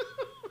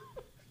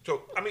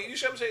 So I mean, you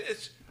see what I'm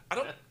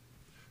saying?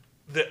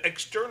 The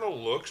external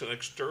looks and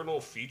external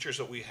features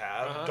that we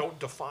have don't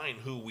define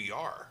who we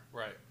are.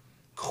 Right.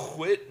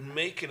 Quit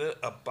making it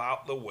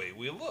about the way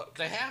we look.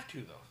 They have to,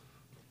 though.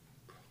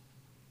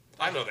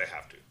 I know they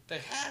have to. They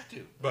have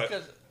to,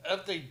 because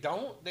if they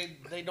don't,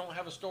 they don't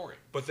have a story.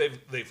 But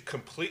they've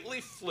completely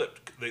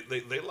flipped.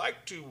 They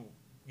like to,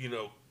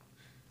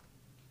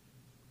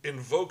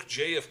 invoke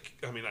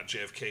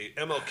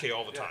MLK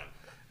all the time.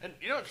 And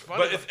you know what's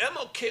funny? But if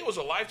MLK was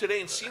alive today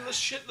and seen this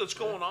shit that's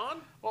going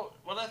on, well,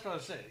 that's what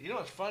I'm saying. You know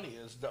what's funny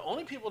is the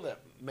only people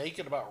that make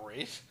it about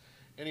race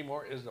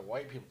anymore is the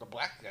white people. The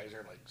black guys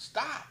are like,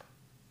 stop.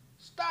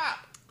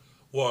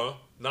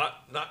 Well,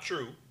 not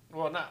true.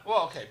 Well,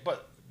 okay,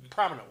 but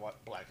prominent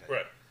black guys.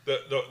 Right.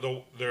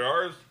 There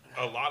are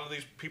a lot of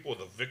these people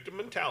with a victim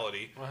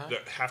mentality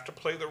that have to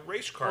play the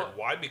race card. Well,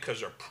 why? Because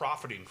they're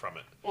profiting from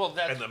it. Well,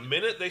 that's, and the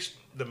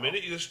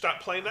minute you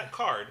stop playing that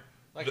card,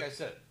 I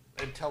said,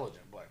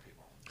 intelligent black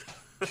people.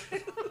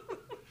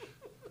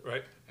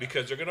 Right?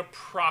 Because they're going to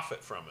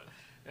profit from it.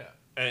 Yeah.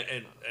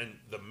 And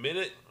the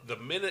minute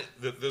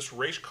that this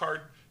race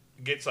card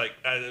gets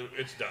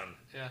it's done.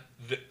 Yeah.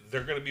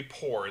 They're going to be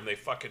poor and they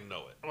fucking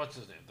know it. What's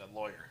his name? That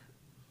lawyer.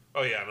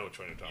 Oh yeah, I know which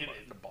one you're talking about.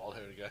 The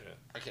bald-headed guy. Yeah.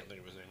 I can't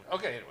think of his name.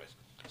 Okay, anyways.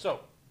 So,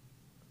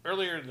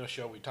 earlier in the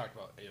show, we talked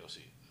about AOC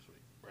this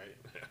week, right?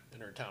 Yeah. In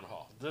her town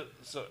hall.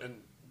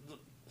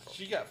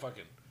 She got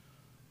fucking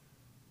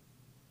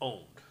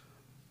owned.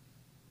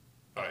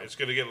 All right, it's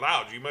going to get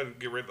loud. You might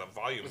get rid of the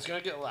volume. It's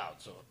going to get loud,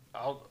 so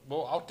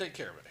I'll take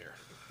care of it here.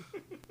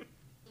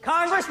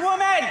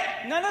 Congresswoman,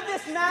 none of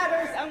this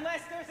matters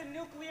unless there's a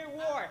nuclear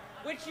war,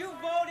 which you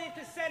voted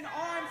to send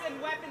arms and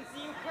weapons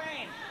to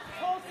Ukraine.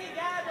 Tulsi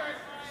Gabbard,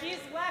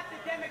 she's left the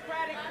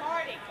Democratic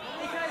Party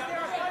because there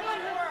are a bunch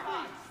of war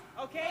hawks,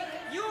 okay?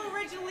 You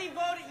originally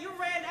voted, you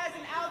ran as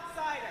an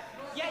outsider,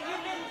 yet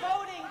you've been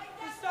voting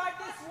to start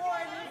this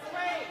war in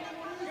Ukraine.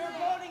 You're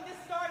voting to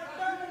start a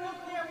third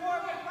nuclear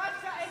war with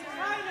Russia and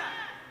China.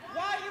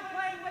 Why are you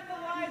playing with the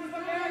lives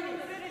of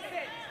American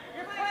citizens?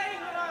 You're playing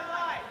with our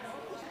lives.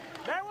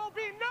 There will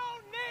be no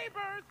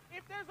neighbors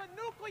if there's a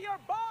nuclear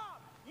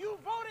bomb.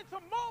 You voted to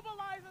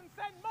mobilize and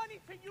send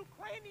money to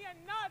Ukrainian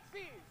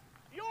Nazis.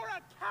 You're a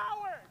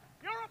coward.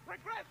 You're a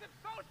progressive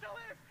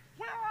socialist.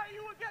 Where are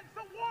you against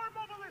the war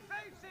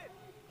mobilization?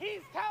 He's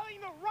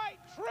telling the right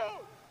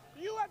truth.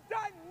 You have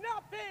done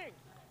nothing.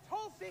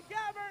 Tulsi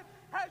Gabbard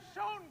has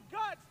shown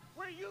guts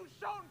where you've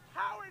shown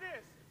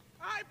cowardice.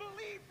 I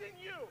believed in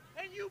you,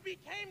 and you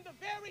became the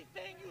very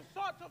thing you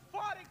sought to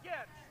fight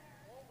against.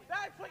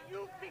 That's what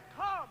you've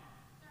become.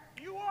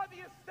 You are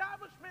the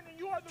establishment, and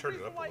you are the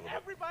reason why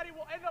everybody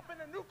will end up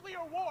in a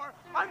nuclear war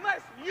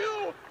unless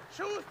you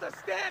choose to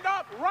stand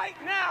up right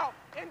now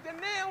and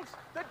denounce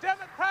the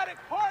Democratic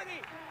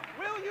Party.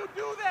 Will you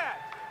do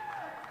that?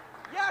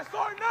 Yes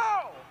or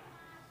no?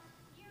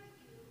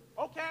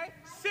 Okay,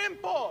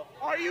 simple.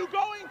 Are you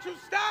going to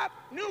stop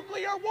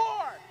nuclear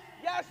war?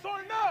 Yes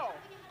or no?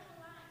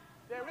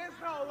 There is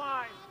no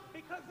line,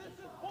 because this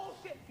is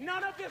bullshit.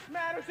 None of this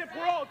matters if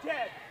we're all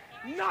dead.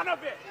 None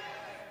of it.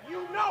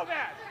 You know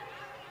that.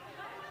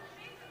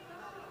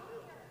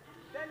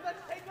 Then let's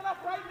take it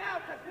up right now,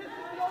 because this is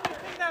the only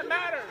thing that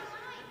matters.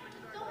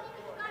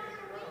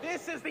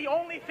 This is the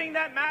only thing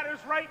that matters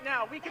right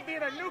now. We could be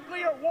in a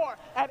nuclear war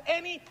at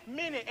any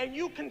minute, and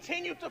you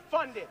continue to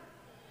fund it.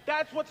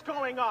 That's what's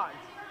going on.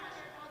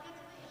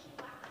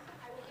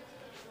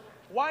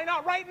 Why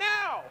not right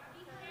now?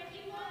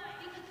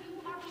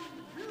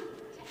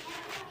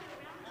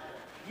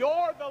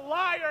 You're the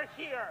liar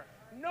here.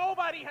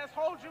 Nobody has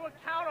held you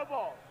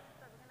accountable.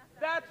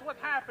 That's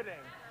what's happening.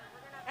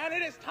 And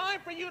it is time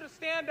for you to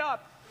stand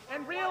up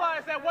and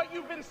realize that what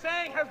you've been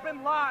saying has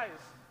been lies.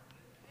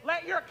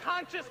 Let your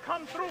conscience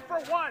come through for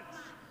once.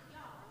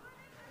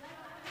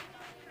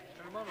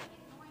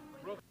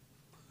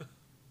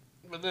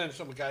 But then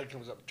some guy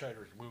comes up and tries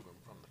to remove him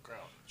from the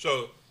crowd.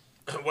 So,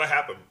 what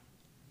happened?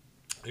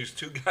 These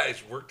two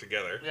guys worked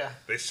together. Yeah.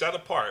 They set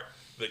apart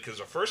because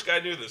the first guy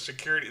knew that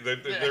security, they're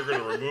going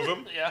to remove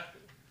him. Yeah.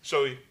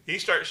 So he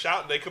starts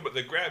shouting. They come up,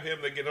 they grab him.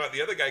 They get out.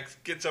 The other guy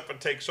gets up and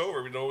takes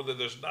over. We know that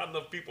there's not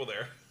enough people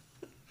there.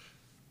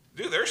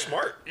 Dude, they're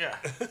smart. Yeah.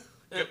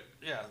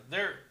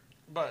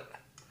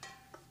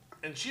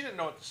 And she didn't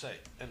know what to say.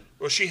 And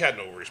well, she had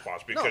no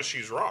response because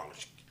she's wrong.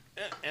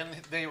 And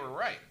they were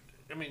right.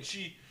 I mean,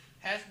 she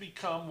has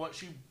become what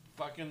she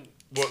fucking...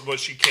 What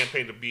she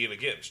campaigned to being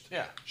against.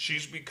 Yeah.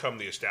 She's become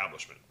the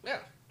establishment. Yeah.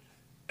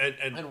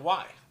 And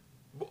why?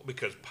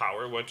 Because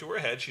power went to her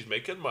head. She's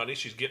making money.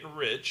 She's getting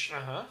rich.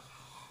 Uh-huh.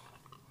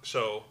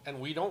 So... And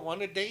we don't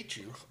want to date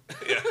you.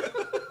 Yeah.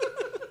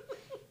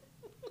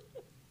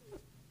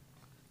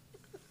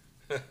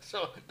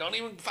 So don't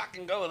even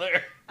fucking go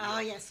there. Oh,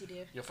 yes, you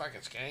do. You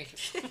fucking skank.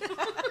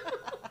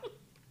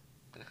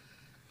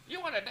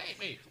 You want to date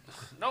me?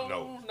 No, I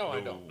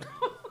don't.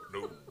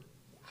 No.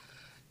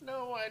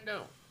 No, I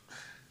don't.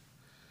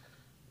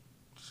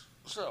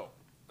 So,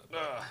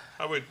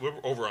 we're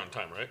over on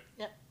time, right?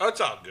 Yep. Oh,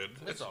 it's all good.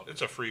 It's all good.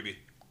 It's a freebie.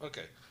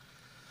 Okay.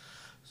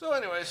 So,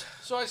 anyways,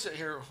 I sit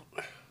here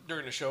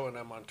during the show and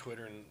I'm on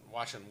Twitter and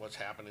watching what's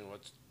happening,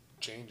 what's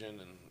changing,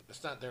 and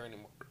it's not there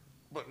anymore.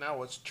 But now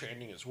what's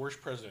trending is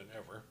worst president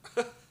ever.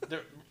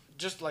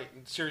 Just like,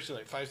 seriously,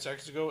 like 5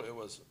 seconds ago, it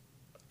was...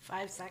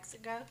 5 seconds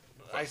ago?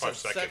 I said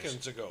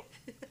seconds ago.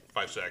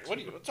 5 seconds.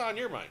 What's on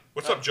your mind?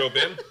 What's up, Joe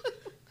Ben?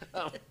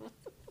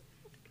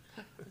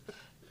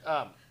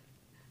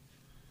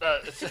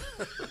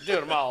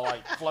 Dude, I'm all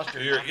like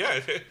flustered. Do I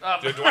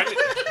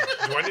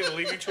need to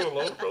leave you two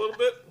alone for a little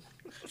bit?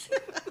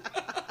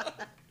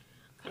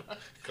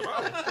 Come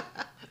on.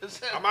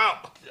 I'm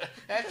out.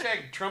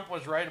 Hashtag Trump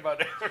was right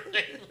about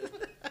everything.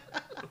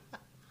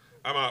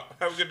 I'm out.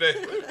 Have a good day.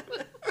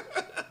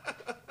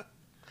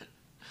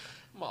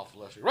 I'm all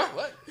flustered.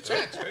 What?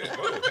 Hey,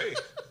 whoa, hey.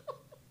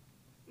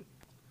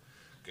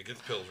 Okay, get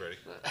the pills ready.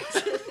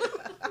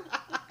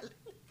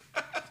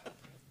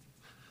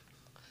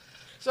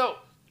 So,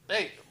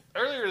 hey,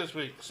 earlier this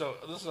week, so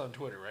this is on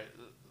Twitter, right?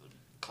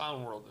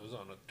 Clown World, it was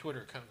on a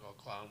Twitter account called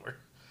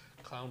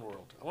Clown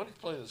World. I want to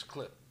play this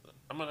clip.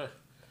 I'm going to,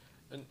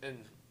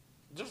 and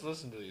just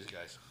listen to these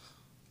guys.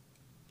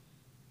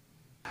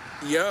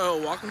 Yo,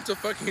 welcome to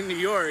fucking New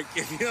York.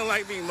 If you don't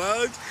like being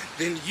mugged,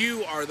 then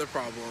you are the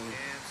problem.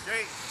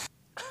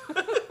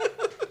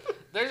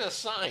 There's a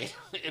sign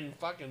in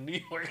fucking New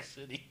York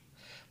City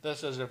that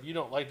says if you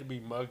don't like to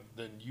be mugged,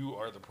 then you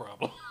are the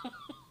problem.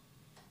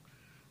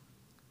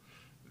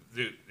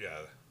 Dude,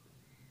 yeah.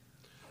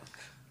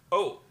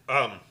 Oh,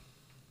 I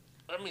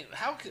mean,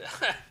 how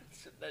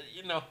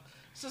you know,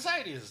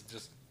 society is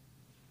just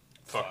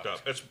fucked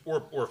up.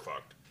 We're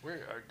fucked. We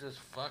are just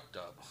fucked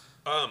up.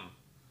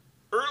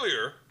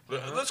 Earlier,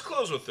 let's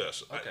close with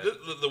this. Okay.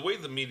 The way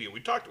the media,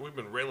 we've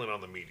been railing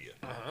on the media.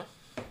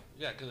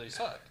 Yeah, because they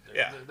suck.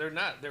 Yeah. They're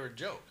not. They're a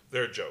joke.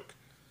 They're a joke.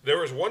 There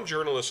was one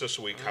journalist this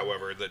week,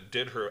 however, that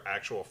did her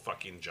actual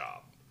fucking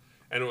job.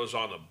 And it was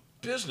on the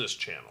business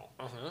channel,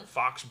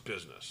 Fox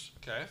Business.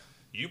 Okay.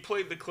 You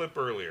played the clip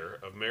earlier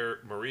of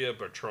Maria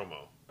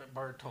Bartiromo.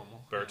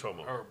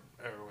 Bartiromo. Or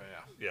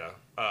Yeah.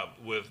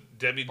 With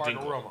Debbie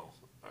Dingle.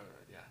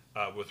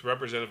 Bartiromo. With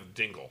Representative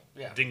Dingle.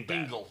 Yeah.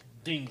 Dingbat.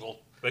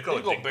 Dingle. They call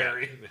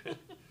Dingleberry. it Dingbat.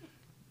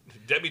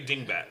 Debbie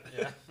Dingbat.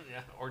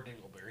 Yeah, or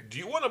Dingleberry. Do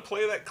you want to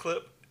play that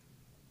clip?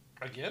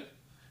 Again?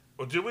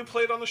 Well, did we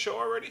play it on the show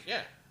already?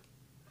 Yeah.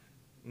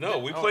 No,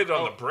 we played it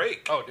on the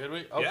break. Oh, did we?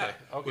 Okay. Yeah,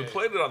 Okay. we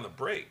played it on the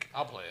break.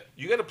 I'll play it.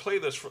 You got to play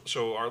this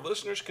so our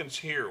listeners can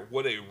hear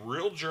what a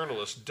real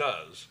journalist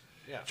does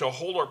to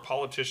hold our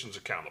politicians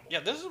accountable. Yeah,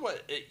 this is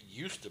what it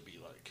used to be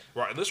like.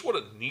 Right, and this is what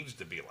it needs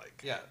to be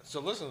like. Yeah, so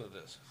listen to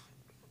this.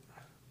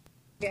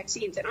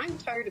 Vaccines, and I'm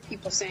tired of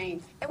people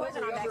saying it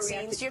wasn't on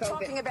vaccines. You're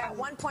talking about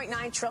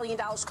 $1.9 trillion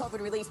COVID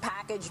relief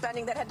package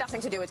spending that had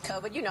nothing to do with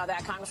COVID. You know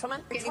that,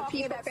 Congresswoman. You're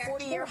talking about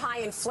 40-year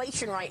high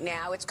inflation right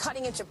now. It's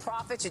cutting into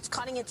profits. It's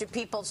cutting into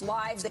people's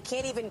lives. They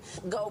can't even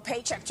go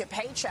paycheck to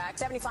paycheck.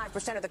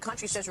 75% of the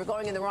country says we're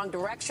going in the wrong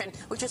direction,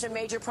 which is a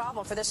major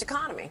problem for this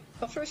economy.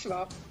 Well, first of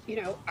all,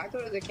 you know, I go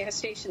to the gas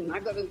station and I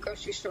go to the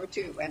grocery store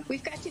too, and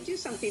we've got to do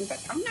something.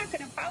 But I'm not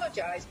going to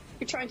apologize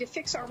for trying to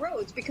fix our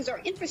roads because our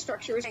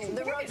infrastructure is.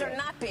 The roads are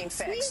not being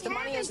fixed. The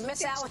money is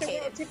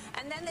misallocated.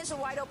 And then there's a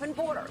wide open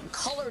border.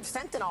 Colored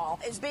fentanyl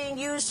is being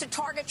used to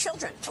target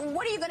children.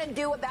 What are you going to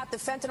do about the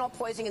fentanyl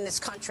poisoning in this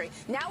country?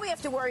 Now we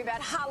have to worry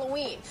about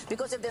Halloween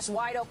because of this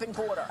wide open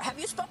border. Have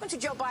you spoken to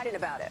Joe Biden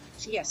about it?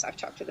 Yes, I've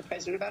talked to the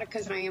president about it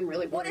because I am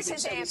really worried. What is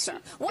his answer?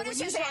 What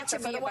is his answer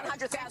for the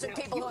 100,000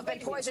 people who have been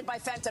poisoned by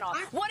fentanyl?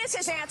 What is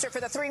his answer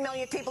for the 3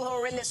 million people who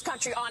are in this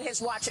country on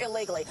his watch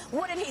illegally?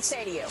 What did he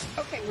say to you?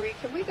 Okay, Marie,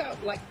 can we go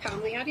like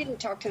calmly? I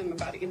didn't talk to him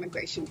about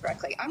immigration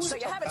directly. So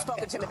you haven't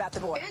spoken to him about the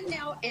border?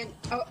 Fentanyl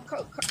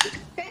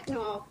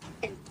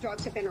and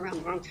drugs have been around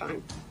a long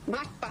time.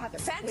 My father.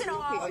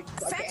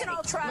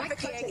 Fentanyl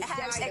trafficking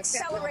has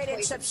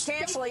accelerated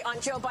substantially on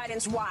Joe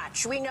Biden's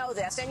watch. We know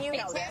this, and you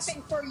know this. It's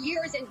happened for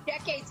years and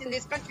decades in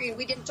this country, and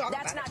we didn't talk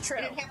about it. That's not true.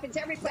 And it happens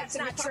every place. That's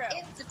not true.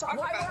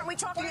 Why weren't we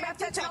talking about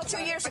fentanyl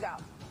 2 years ago?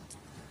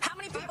 How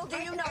many people do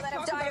you know that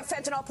have died of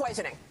fentanyl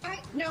poisoning? I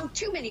know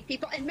too many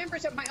people and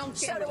members of my own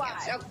family. So do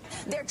I.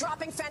 They're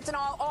dropping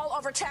fentanyl all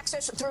over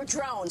Texas through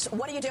drones.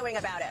 What are you doing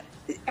about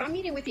it? I'm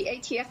meeting with the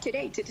ATF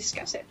today to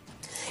discuss it.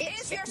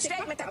 Is your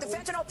statement that the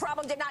fentanyl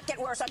problem did not get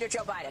worse under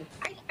Joe Biden?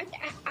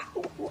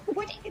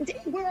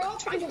 We're all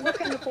trying to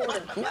work on the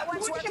border. No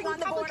one's working on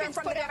the border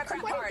from the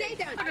Democrat Party.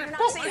 I do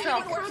not see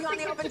anyone working on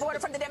the open border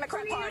from the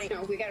Democrat Party.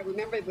 No, we got to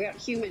remember we have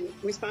human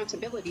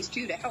responsibilities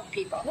too to help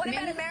people. What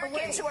about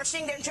Americans who are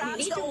seeing their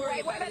jobs go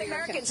away? What about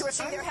Americans who are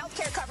seeing their health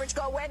care coverage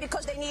go away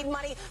because they need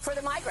money for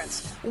the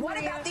migrants? What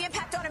about the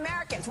impact on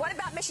Americans? What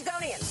about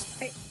Michigonians?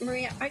 Hey,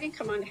 Maria, I didn't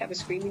come on to have a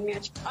screaming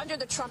match. Under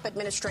the Trump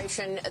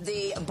administration,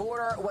 the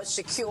border was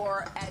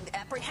secure and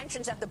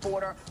apprehensions at the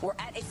border were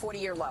at a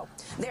 40-year low.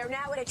 They're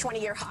now at a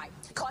 20-year high.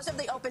 Because of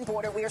the open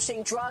border, we are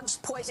seeing drugs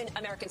poison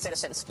American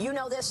citizens. You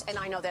know this, and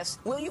I know this.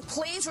 Will you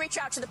please reach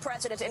out to the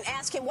president and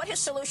ask him what his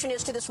solution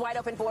is to this wide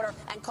open border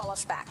and call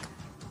us back?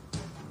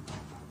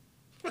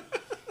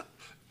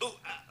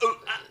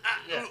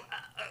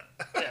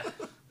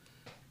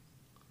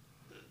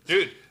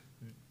 Dude,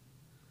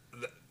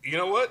 you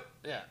know what?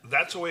 Yeah.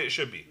 That's the way it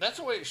should be. That's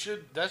the way it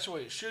should. That's the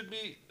way it should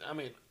be. I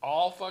mean,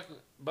 all fucking,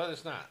 but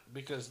it's not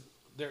because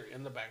they're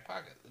in the back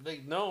pocket. They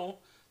know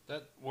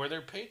that where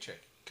their paycheck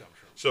comes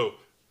from. So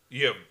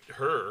you have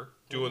her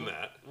doing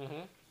that,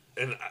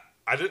 and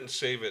I didn't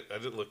save it. I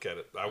didn't look at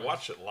it. I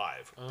watched it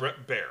live.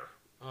 Brett Baer,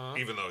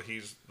 even though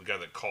he's the guy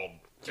that called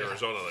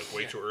Arizona like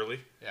way too early.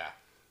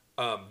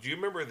 Yeah. Do you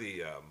remember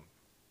the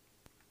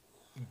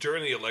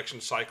during the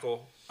election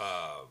cycle,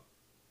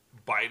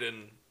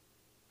 Biden?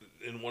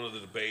 In one of the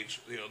debates,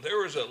 you know, there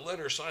was a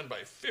letter signed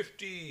by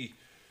 50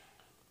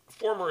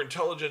 former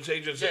intelligence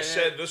agents that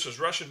said this is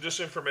Russian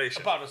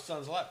disinformation. About his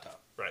son's laptop.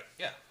 Right.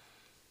 Yeah.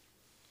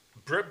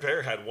 Brett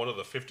Baer had one of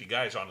the 50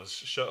 guys on his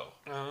show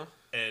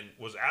and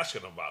was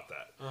asking him about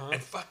that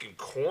and fucking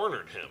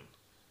cornered him.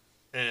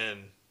 And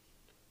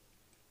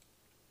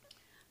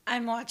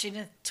I'm watching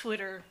a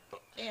Twitter.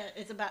 Yeah,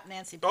 it's about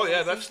Nancy Pelosi. Oh,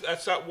 yeah,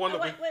 that's that one that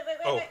wait.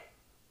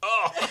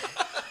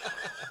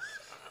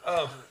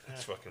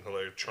 It's fucking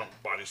hilarious. Trump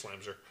body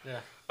slams her. Yeah.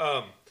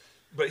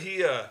 But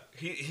he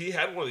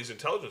had one of these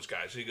intelligence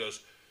guys. He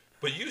goes,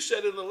 but you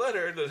said in the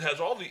letter that has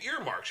all the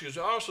earmarks. He goes,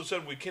 I also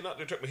said we cannot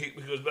determine. He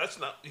goes, that's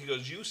not. He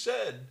goes, you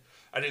said,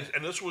 and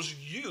this was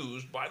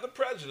used by the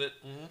president.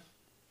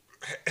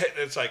 And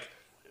it's like,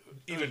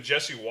 even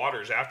Jesse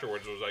Waters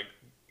afterwards was like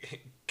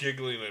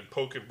giggling and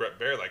poking Brett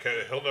Baer like,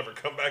 hey, he'll never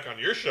come back on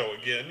your show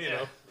again. You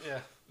know. Yeah.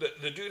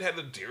 The dude had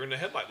the deer in the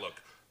headlight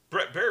look.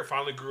 Brett Baer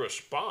finally grew a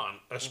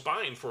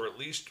spine for at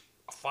least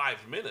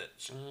 5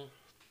 minutes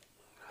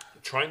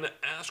trying to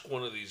ask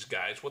one of these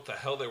guys what the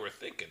hell they were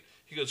thinking.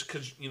 He goes,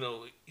 because,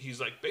 he's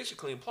like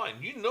basically implying,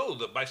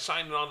 that by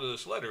signing on to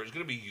this letter, it's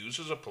going to be used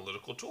as a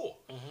political tool.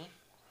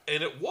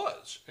 And it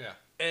was. Yeah.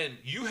 And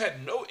you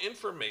had no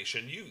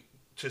information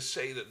to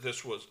say that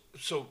this was.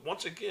 So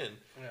once again,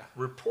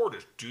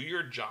 reporters, do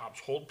your jobs,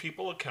 hold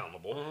people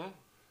accountable,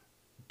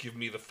 give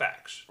me the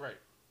facts. Right.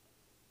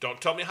 Don't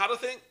tell me how to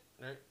think.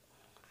 Right.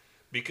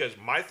 Because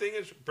my thing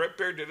is, Brett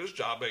Baer did his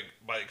job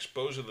by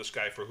exposing this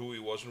guy for who he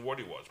was and what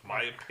he was.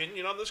 My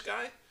opinion on this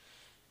guy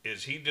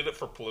is he did it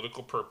for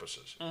political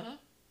purposes.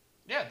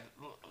 Yeah.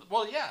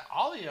 Well, yeah.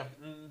 All the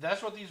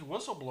that's what these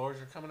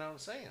whistleblowers are coming out and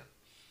saying.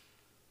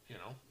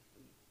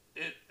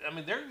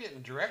 They're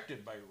getting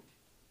directed by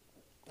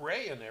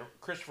Ray and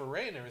Christopher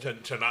Ray and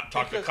everything to not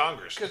talk to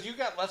Congress, because you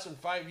got less than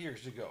 5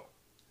 years to go,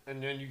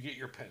 and then you get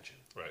your pension.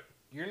 Right.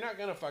 You're not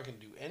gonna fucking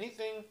do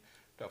anything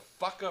to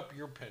fuck up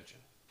your pension,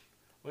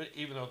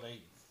 even though they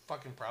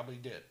fucking probably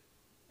did.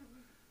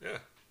 Yeah.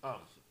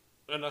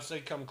 Unless they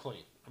come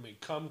clean.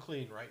 Come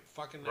clean right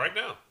fucking now. Right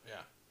now.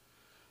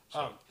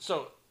 Yeah.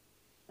 So,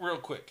 real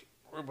quick,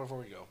 before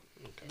we go,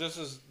 this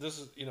is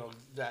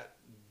that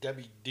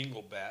Debbie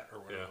Dinglebat or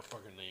whatever the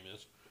fucking name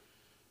is.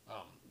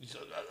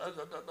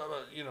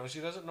 She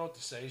doesn't know what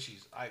to say.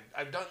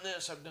 I've done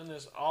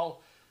this.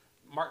 All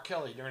Mark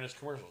Kelly during his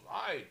commercials.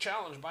 I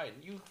challenge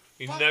Biden.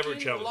 He fucking never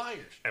challenged.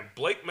 liars. And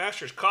Blake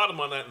Masters caught him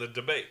on that in the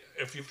debate.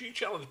 If you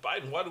challenge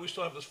Biden, why do we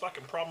still have this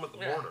fucking problem at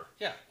the border?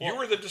 Yeah. You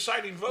were the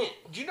deciding vote.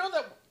 Do you know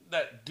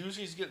that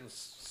Ducey's getting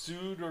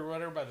sued or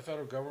whatever by the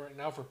federal government right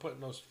now for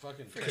putting those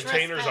fucking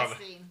containers on it?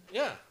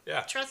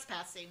 Yeah.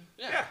 Trespassing.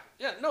 Yeah.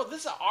 No,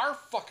 this is our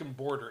fucking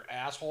border,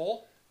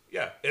 asshole.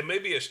 Yeah, it may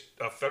be a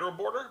federal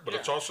border, but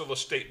it's also the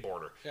state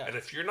border. Yeah. And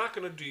if you're not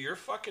going to do your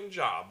fucking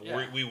job,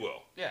 we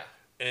will. Yeah.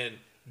 And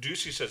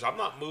Ducey says, I'm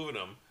not moving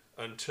them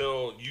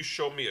until you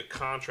show me a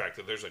contract,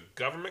 that there's a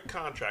government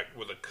contract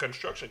with a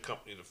construction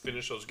company to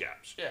finish those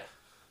gaps. Yeah.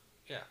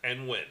 Yeah.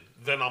 And when.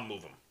 Then I'll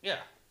move them. Yeah.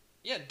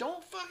 Yeah,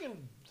 don't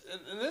fucking...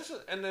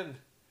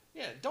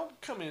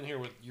 don't come in here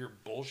with your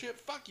bullshit.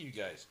 Fuck you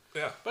guys.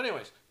 Yeah. But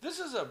anyways, this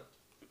is a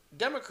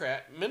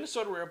Democrat,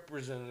 Minnesota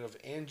Representative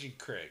Angie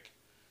Craig.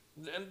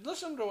 And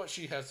listen to what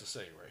she has to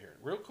say right here.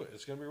 Real quick.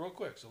 It's going to be real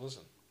quick, so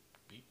listen.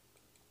 Beep.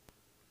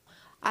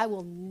 I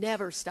will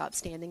never stop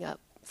standing up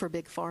for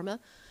Big Pharma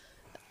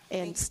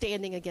and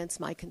standing against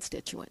my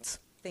constituents.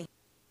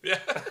 Yeah.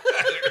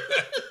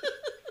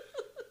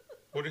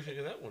 What do you think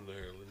of that one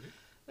there, Lindy?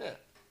 Yeah.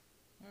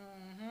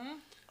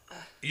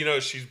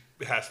 She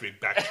has to be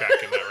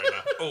backtracking that right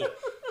now.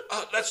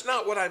 That's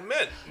not what I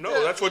meant.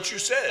 No, that's what you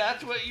said.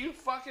 That's what you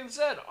fucking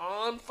said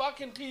on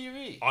fucking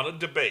TV. On a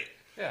debate.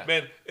 Yeah.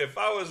 Man, if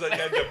I was like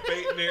a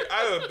debating here,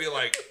 I would be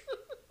like,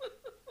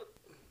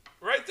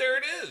 right there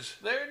it is.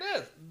 There it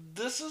is.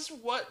 This is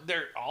what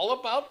they're all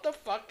about, the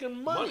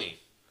fucking money.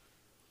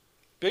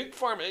 Big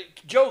Pharma.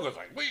 Joe goes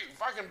like, we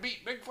fucking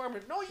beat Big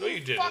Pharma. No, you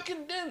didn't.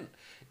 fucking didn't.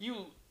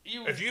 You.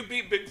 If you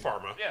beat Big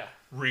Pharma,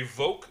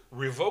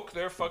 revoke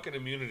their fucking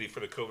immunity for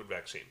the COVID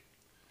vaccine.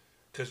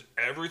 Because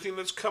everything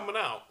that's coming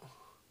out.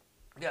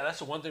 Yeah, that's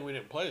the one thing we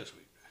didn't play this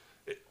week.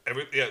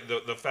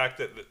 The fact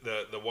that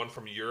the one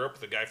from Europe,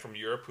 the guy from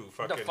Europe who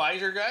fucking... The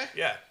Pfizer guy?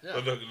 Yeah.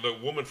 Or the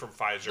woman from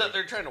Pfizer. That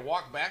they're trying to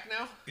walk back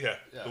now? Yeah.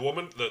 The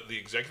woman, the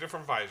executive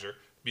from Pfizer,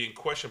 being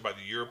questioned by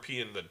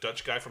the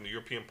Dutch guy from the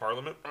European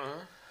Parliament,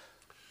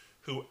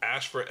 who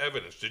asked for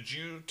evidence. Did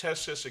you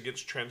test this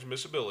against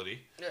transmissibility?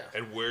 Yeah.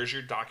 And where's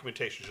your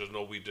documentation? She says,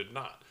 no, we did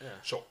not. Yeah.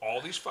 So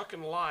all these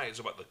fucking lies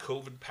about the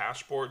COVID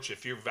passports,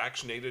 if you're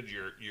vaccinated,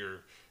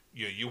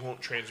 you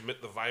won't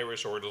transmit the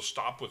virus, or it'll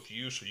stop with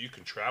you so you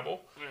can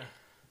travel,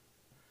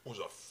 was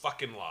a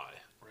fucking lie.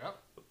 Yep.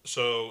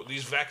 So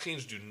these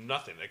vaccines do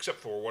nothing except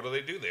for, what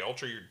do? They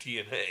alter your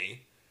DNA.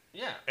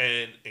 Yeah.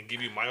 And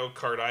give you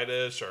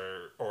myocarditis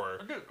or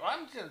Dude,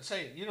 I'm gonna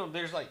say,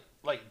 there's like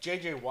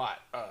J.J. Watt,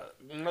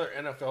 another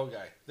NFL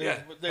guy. They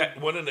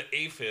went into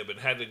AFib and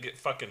had to get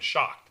fucking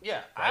shocked.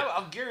 Yeah. Right?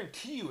 I'll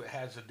guarantee you it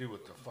has to do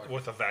with the fucking...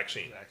 With the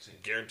vaccine.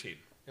 Guaranteed.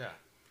 Yeah.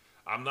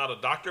 I'm not a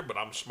doctor, but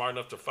I'm smart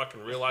enough to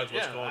fucking realize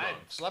what's going on. I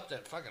slept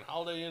at fucking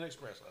Holiday Inn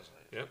Express last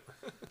night.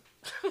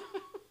 Yep.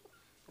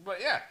 But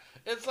yeah,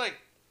 it's like,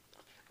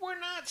 we're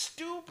not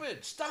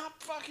stupid.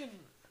 Stop fucking...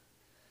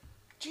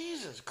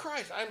 Jesus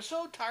Christ. I'm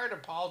so tired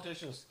of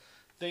politicians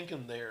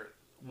thinking they're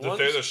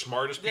the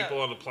smartest people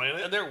on the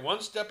planet? And they're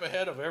one step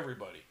ahead of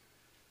everybody.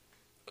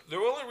 The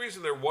only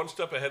reason they're one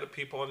step ahead of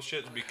people on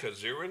shit is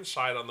because they're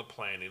inside on the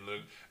planning,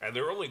 and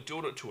they're only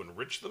doing it to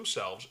enrich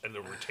themselves and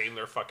to retain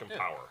their fucking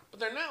power. But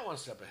they're not one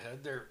step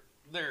ahead. They're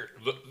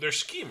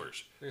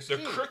schemers. They're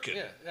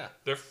crooked. Yeah.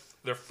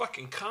 They're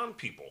fucking con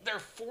people. They're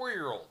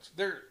 4-year-olds.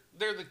 They're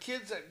the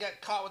kids that got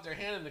caught with their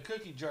hand in the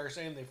cookie jar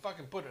saying they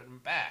fucking put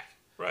it back.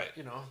 Right.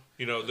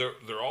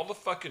 They're all the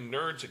fucking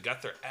nerds that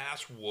got their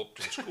ass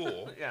whooped in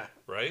school. Yeah.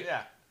 Right?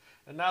 Yeah.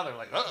 And now they're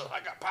like, oh, I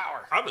got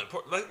power.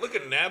 Look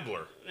at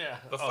Nadler. Yeah.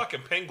 The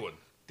fucking penguin.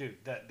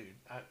 Dude, that dude.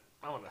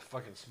 I want to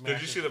fucking smash.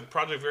 Did you see the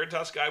Project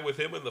Veritas guy with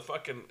him in the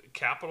fucking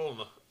Capitol? And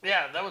the...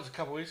 Yeah, that was a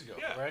couple weeks ago,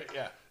 Yeah. right?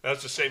 Yeah.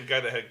 That's the same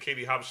guy that had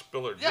Katie Hobbs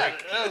spill her Yeah,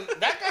 drink.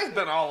 that guy's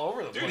been all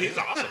over the Dude, place. he's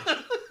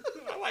awesome.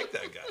 I like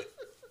that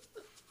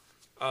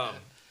guy.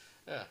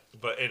 Yeah.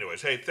 But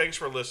anyways, hey, thanks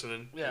for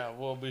listening. Yeah,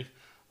 we'll be.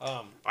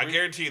 I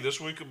guarantee this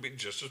week will be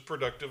just as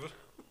productive.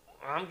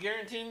 I'm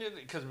guaranteeing it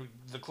because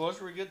the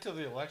closer we get to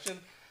the election,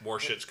 More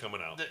shit's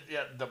coming out.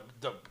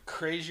 The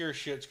crazier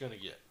shit's gonna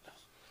get.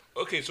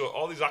 Okay, so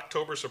all these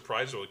October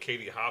surprises with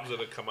Katie Hobbs that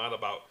have come out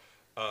about,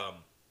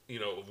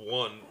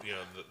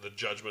 the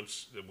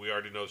judgments that we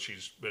already know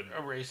she's been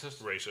A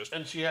racist. Racist.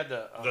 And she had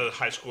the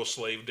high school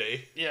slave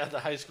day. Yeah, the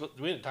high school.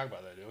 We didn't talk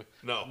about that, did we?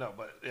 No. No,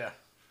 but yeah.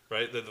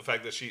 Right? The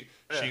fact that she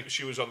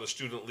Yeah. was on the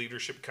student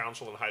leadership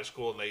council in high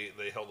school and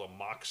they held a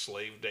mock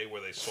slave day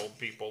where they sold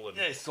people. And,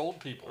 Yeah, they sold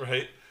people.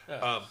 Right?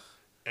 Yeah.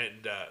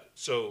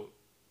 So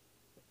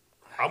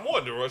I'm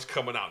wondering what's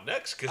coming out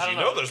next because I you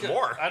don't know there's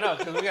more. I know,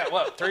 because we got,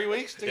 what, 3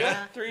 weeks to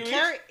Yeah. go? 3 weeks?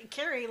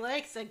 Carrie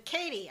Lake said,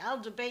 Katie,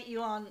 I'll debate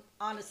you on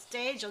a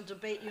stage. I'll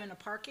debate you in a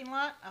parking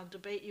lot. I'll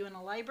debate you in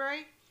a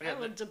library. Yeah, I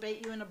will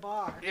debate you in a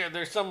bar. Yeah,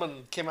 there's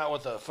someone came out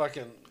with a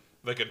fucking...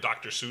 Like a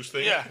Dr. Seuss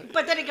thing? Yeah.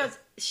 But then it goes,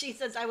 she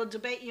says, I will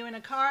debate you in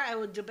a car. I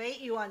will debate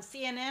you on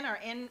CNN or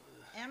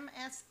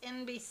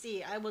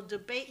MSNBC. I will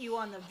debate you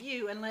on The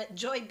View and let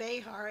Joy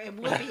Behar and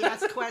Whoopi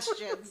ask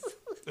questions.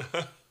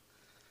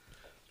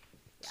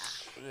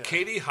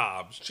 Katie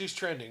Hobbs. She's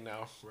trending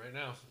now, right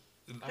now.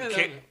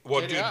 Katie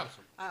Katie Hobbs.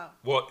 Oh.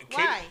 Well,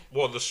 Why?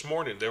 This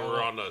morning they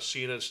were on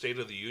CNN State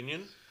of the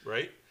Union,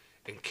 right?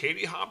 And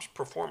Katie Hobbs'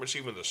 performance,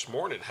 even this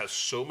morning, has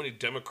so many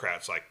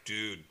Democrats like,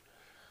 dude,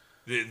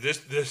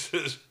 this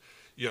is,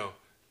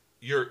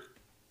 your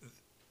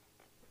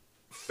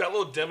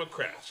fellow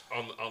Democrats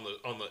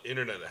on the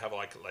internet that have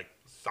like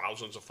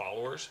thousands of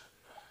followers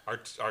are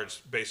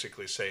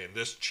basically saying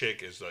this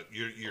chick is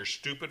you're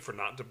stupid for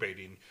not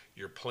debating.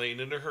 You're playing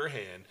into her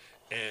hand,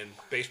 and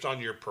based on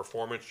your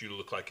performance, you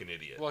look like an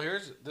idiot. Well,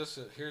 here's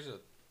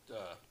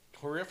a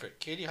horrific.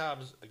 Katie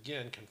Hobbs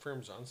again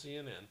confirms on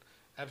CNN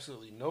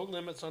absolutely no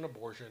limits on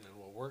abortion and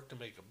will work to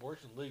make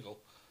abortion legal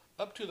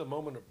up to the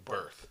moment of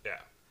birth.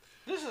 Yeah,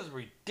 this is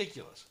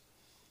ridiculous.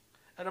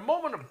 At a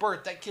moment of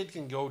birth, that kid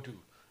can go to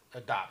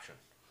adoption.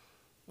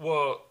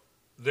 Well,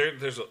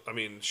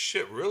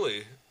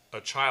 really, a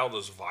child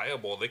is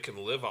viable. They can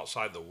live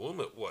outside the womb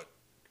at what,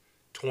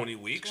 20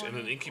 weeks in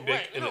an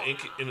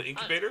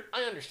incubator?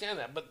 I understand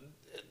that, but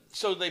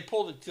so they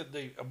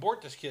they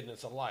abort this kid and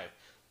it's alive.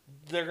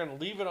 They're going to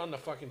leave it on the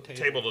fucking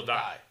table to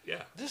die.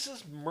 Yeah. This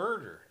is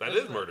murder. That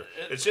is murder.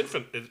 It's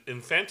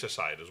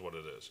infanticide is what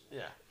it is.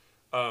 Yeah.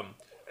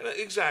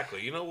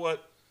 Exactly. You know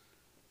what?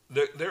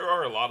 There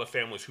are a lot of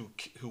families who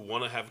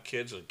want to have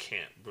kids and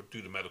can't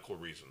due to medical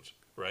reasons,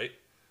 right?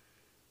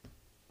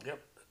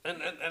 Yep.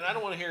 And I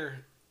don't want to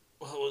hear,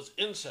 well, it was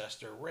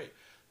incest or rape.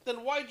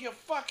 Then why'd you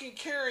fucking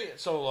carry it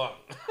so long?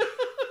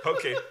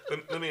 Okay,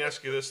 let me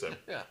ask you this then.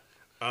 Yeah.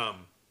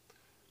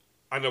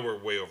 I know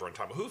we're way over on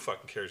time, but who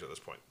fucking cares at this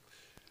point?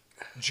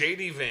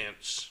 J.D.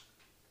 Vance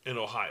in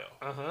Ohio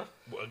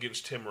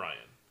against Tim Ryan.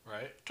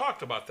 Right.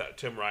 Talked about that,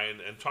 Tim Ryan,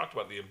 and talked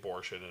about the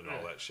abortion and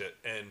all that shit.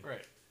 And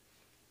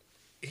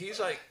he's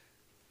like,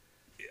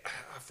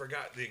 I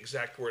forgot the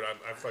exact word.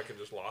 I fucking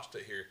just lost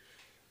it here.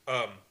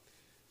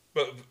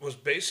 But was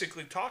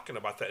basically talking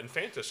about that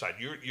infanticide.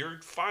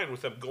 You're fine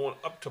with them going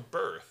up to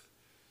birth.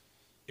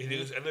 It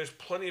is, and there's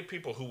plenty of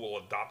people who will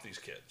adopt these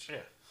kids.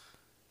 Yeah.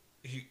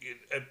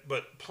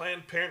 But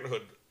Planned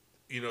Parenthood,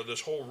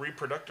 this whole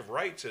reproductive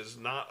rights is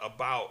not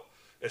about.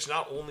 It's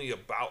not only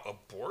about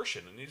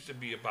abortion. It needs to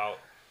be about.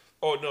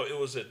 Oh no! It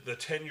was the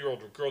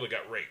 10-year-old girl that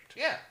got raped.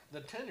 Yeah,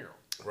 the 10-year-old.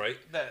 Right.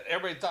 That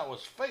everybody thought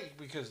was fake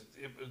because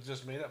it was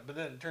just made up, but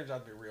then it turns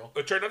out to be real.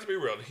 It turned out to be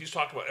real. He's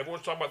talking about.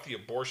 Everyone's talking about the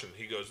abortion.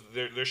 He goes,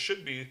 there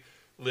should be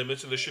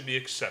limits and there should be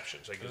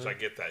exceptions. I guess I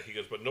get that. He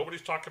goes, but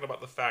nobody's talking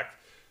about the fact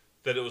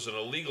that it was an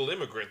illegal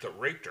immigrant that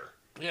raped her.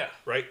 Yeah.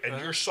 Right. And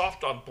you're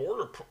soft on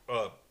border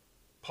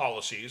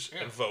policies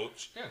and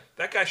votes. Yeah.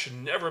 That guy should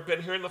never have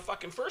been here in the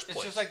fucking first place.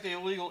 It's just like the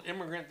illegal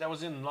immigrant that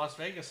was in Las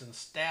Vegas and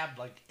stabbed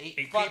like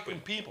eight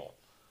fucking people.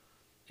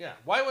 Yeah.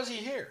 Why was he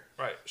here?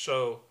 Right.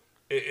 So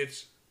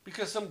it's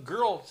because some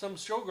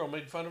showgirl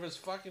made fun of his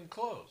fucking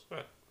clothes.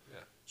 Right. Yeah.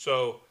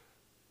 So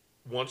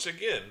once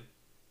again,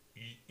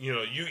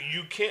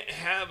 you can't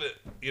have it.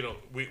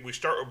 We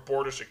start with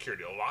border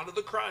security. A lot of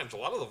the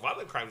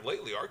violent crimes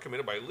lately are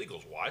committed by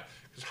illegals. Why?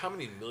 Because how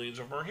many millions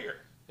of them are here?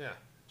 Yeah.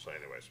 So,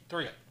 anyways,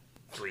 3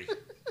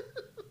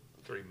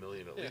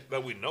 million at least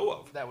that we know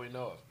of.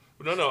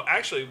 No.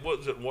 Actually,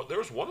 there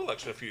was one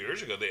election a few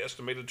years ago. They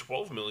estimated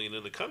 12 million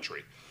in the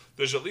country.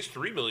 There's at least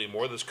 3 million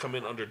more that's come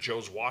in under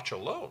Joe's watch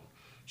alone.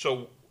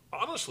 So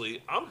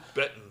honestly, I'm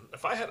betting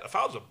if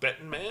I was a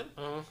betting man,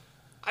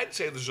 I'd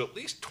say there's at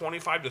least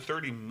 25 to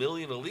 30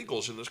 million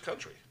illegals in this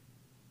country.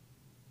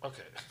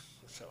 Okay,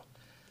 so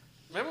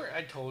remember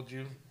I told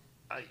you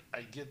I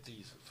get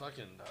these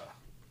fucking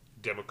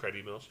Democrat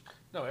emails.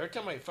 No, every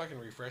time I fucking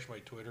refresh my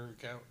Twitter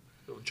account,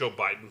 Joe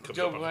Biden comes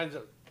Joe up. Biden's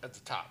at the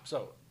top.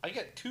 So I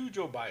get 2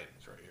 Joe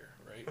Bidens right here.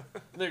 right?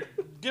 They're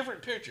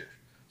different pictures.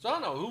 So I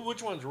don't know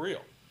which one's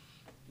real.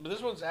 But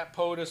this one's at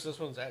POTUS, this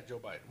one's at Joe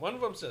Biden. One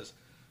of them says,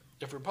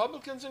 if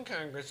Republicans in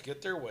Congress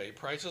get their way,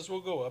 prices will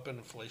go up and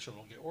inflation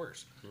will get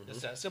worse. Mm-hmm.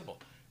 It's that simple.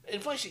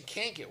 Inflation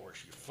can't get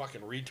worse, you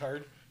fucking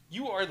retard.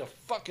 You are the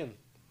fucking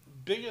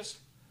biggest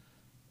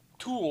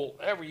tool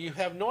ever. You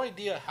have no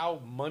idea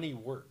how money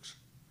works,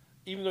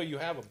 even though you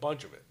have a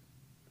bunch of it.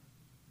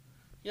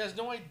 He has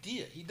no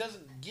idea. He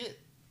doesn't get,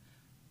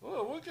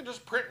 well, we can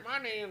just print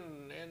money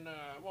and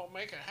we'll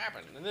make it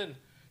happen. And then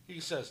he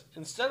says,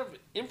 instead of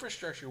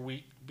Infrastructure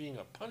Week being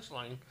a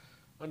punchline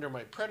under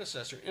my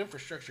predecessor,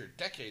 Infrastructure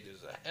Decade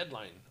is a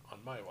headline on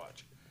my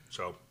watch.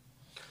 So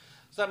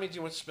that means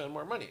you want to spend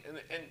more money.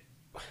 And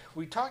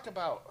we talked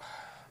about,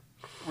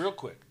 real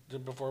quick,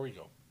 before we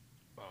go.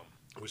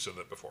 We said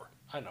that before.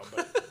 I know,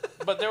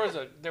 but there was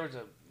a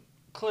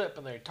clip,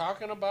 and they're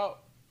talking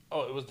about,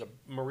 it was the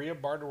Maria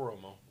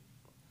Bartiromo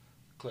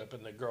clip,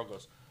 and the girl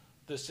goes,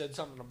 this said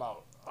something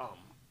about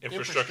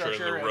infrastructure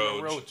and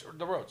the roads.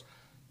 The roads.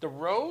 The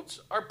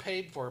roads are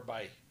paid for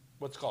by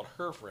what's called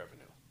HERF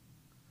revenue.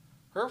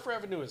 HERF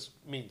revenue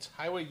means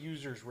highway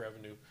users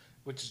revenue,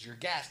 which is your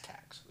gas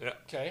tax. Yeah.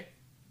 Okay.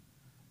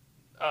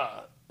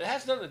 It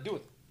has nothing to do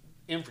with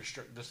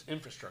this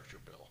infrastructure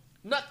bill.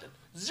 Nothing.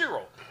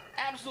 Zero.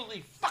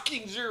 Absolutely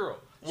fucking zero.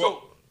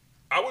 Well,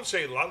 I would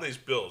say a lot of these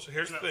bills.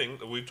 Here's the thing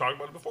that we've talked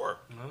about it before.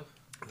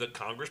 That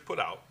Congress put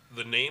out,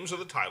 the names of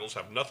the titles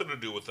have nothing to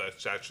do with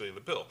that's actually in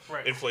the bill.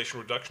 Right. Inflation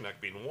Reduction Act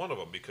being one of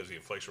them, because the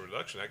Inflation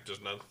Reduction Act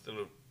does nothing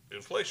to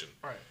inflation.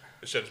 Right.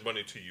 It sends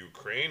money to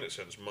Ukraine. It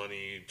sends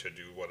money to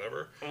do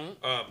whatever.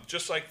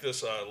 Just like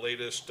this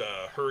latest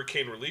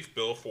hurricane relief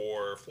bill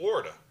for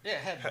Florida. Yeah,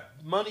 it had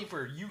money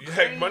for Ukraine. You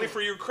had money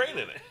for Ukraine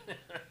in it.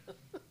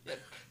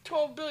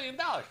 $12 billion.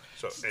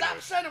 So, Stop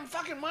anyways. sending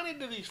fucking money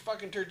to these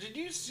fucking turds. Did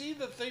you see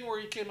the thing where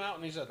he came out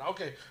and he said,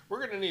 okay, we're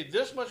going to need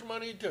this much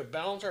money to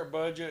balance our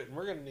budget, and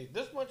we're going to need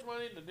this much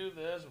money to do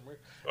this. And we're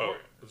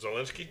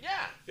Zelensky?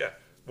 Yeah. Yeah.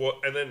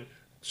 Well, and then,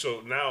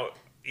 so now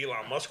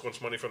Elon Musk wants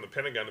money from the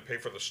Pentagon to pay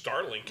for the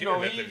Starlink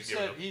internet that he's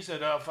giving them. he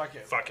said, oh, fuck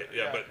it. Fuck it,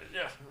 yeah.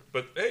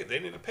 But hey, they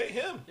need to pay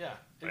him. Yeah,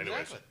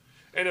 exactly.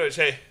 Anyways,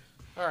 hey.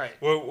 All right.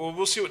 Well,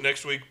 we'll see what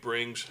next week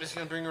brings. It's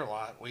going to bring her a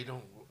lot.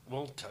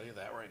 We'll tell you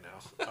that right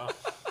now.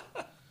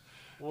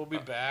 We'll be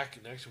back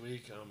next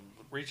week.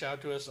 Reach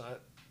out to us.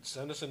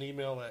 Send us an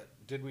email at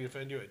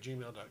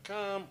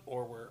didweoffendyou@gmail.com,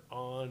 or we're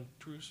on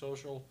True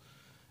Social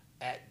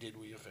at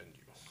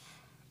didweoffendyou.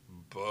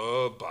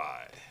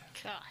 Bye-bye.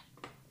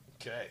 God.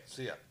 Okay.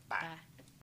 See ya. Bye. Bye.